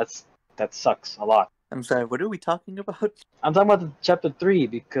people, and that sucks a lot. I'm sorry, what are we talking about? I'm talking about the chapter 3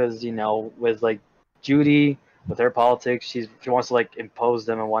 because with like Judy with her politics, she wants to like impose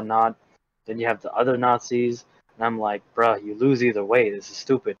them and whatnot. Then you have the other Nazis, and I'm like, bruh, you lose either way. This is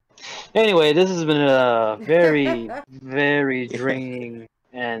stupid. Anyway, this has been a very, very draining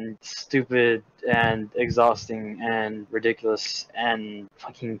and stupid and exhausting and ridiculous and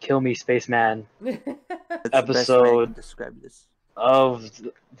fucking kill me, spaceman That's the best way I episode can describe this. of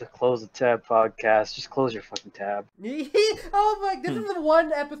the Close the Tab podcast. Just close your fucking tab. Oh my! This is the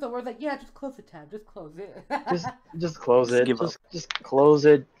one episode where it's like, yeah, just close the tab, just close it. Just close Just it. give up. Just close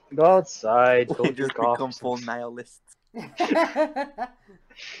it. Go outside. Go Just jerk off. become full nihilists.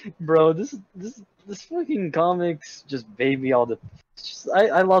 Bro, this fucking comics just made me all the.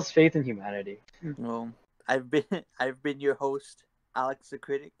 I lost faith in humanity. Well, I've been your host, Alex the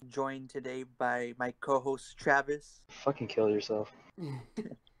Critic, joined today by my co-host Travis Fucking kill yourself.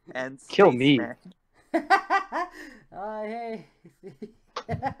 and Kill me. Spaceman. Hey.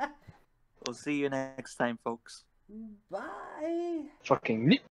 We'll see you next time, folks. Bye. Fucking.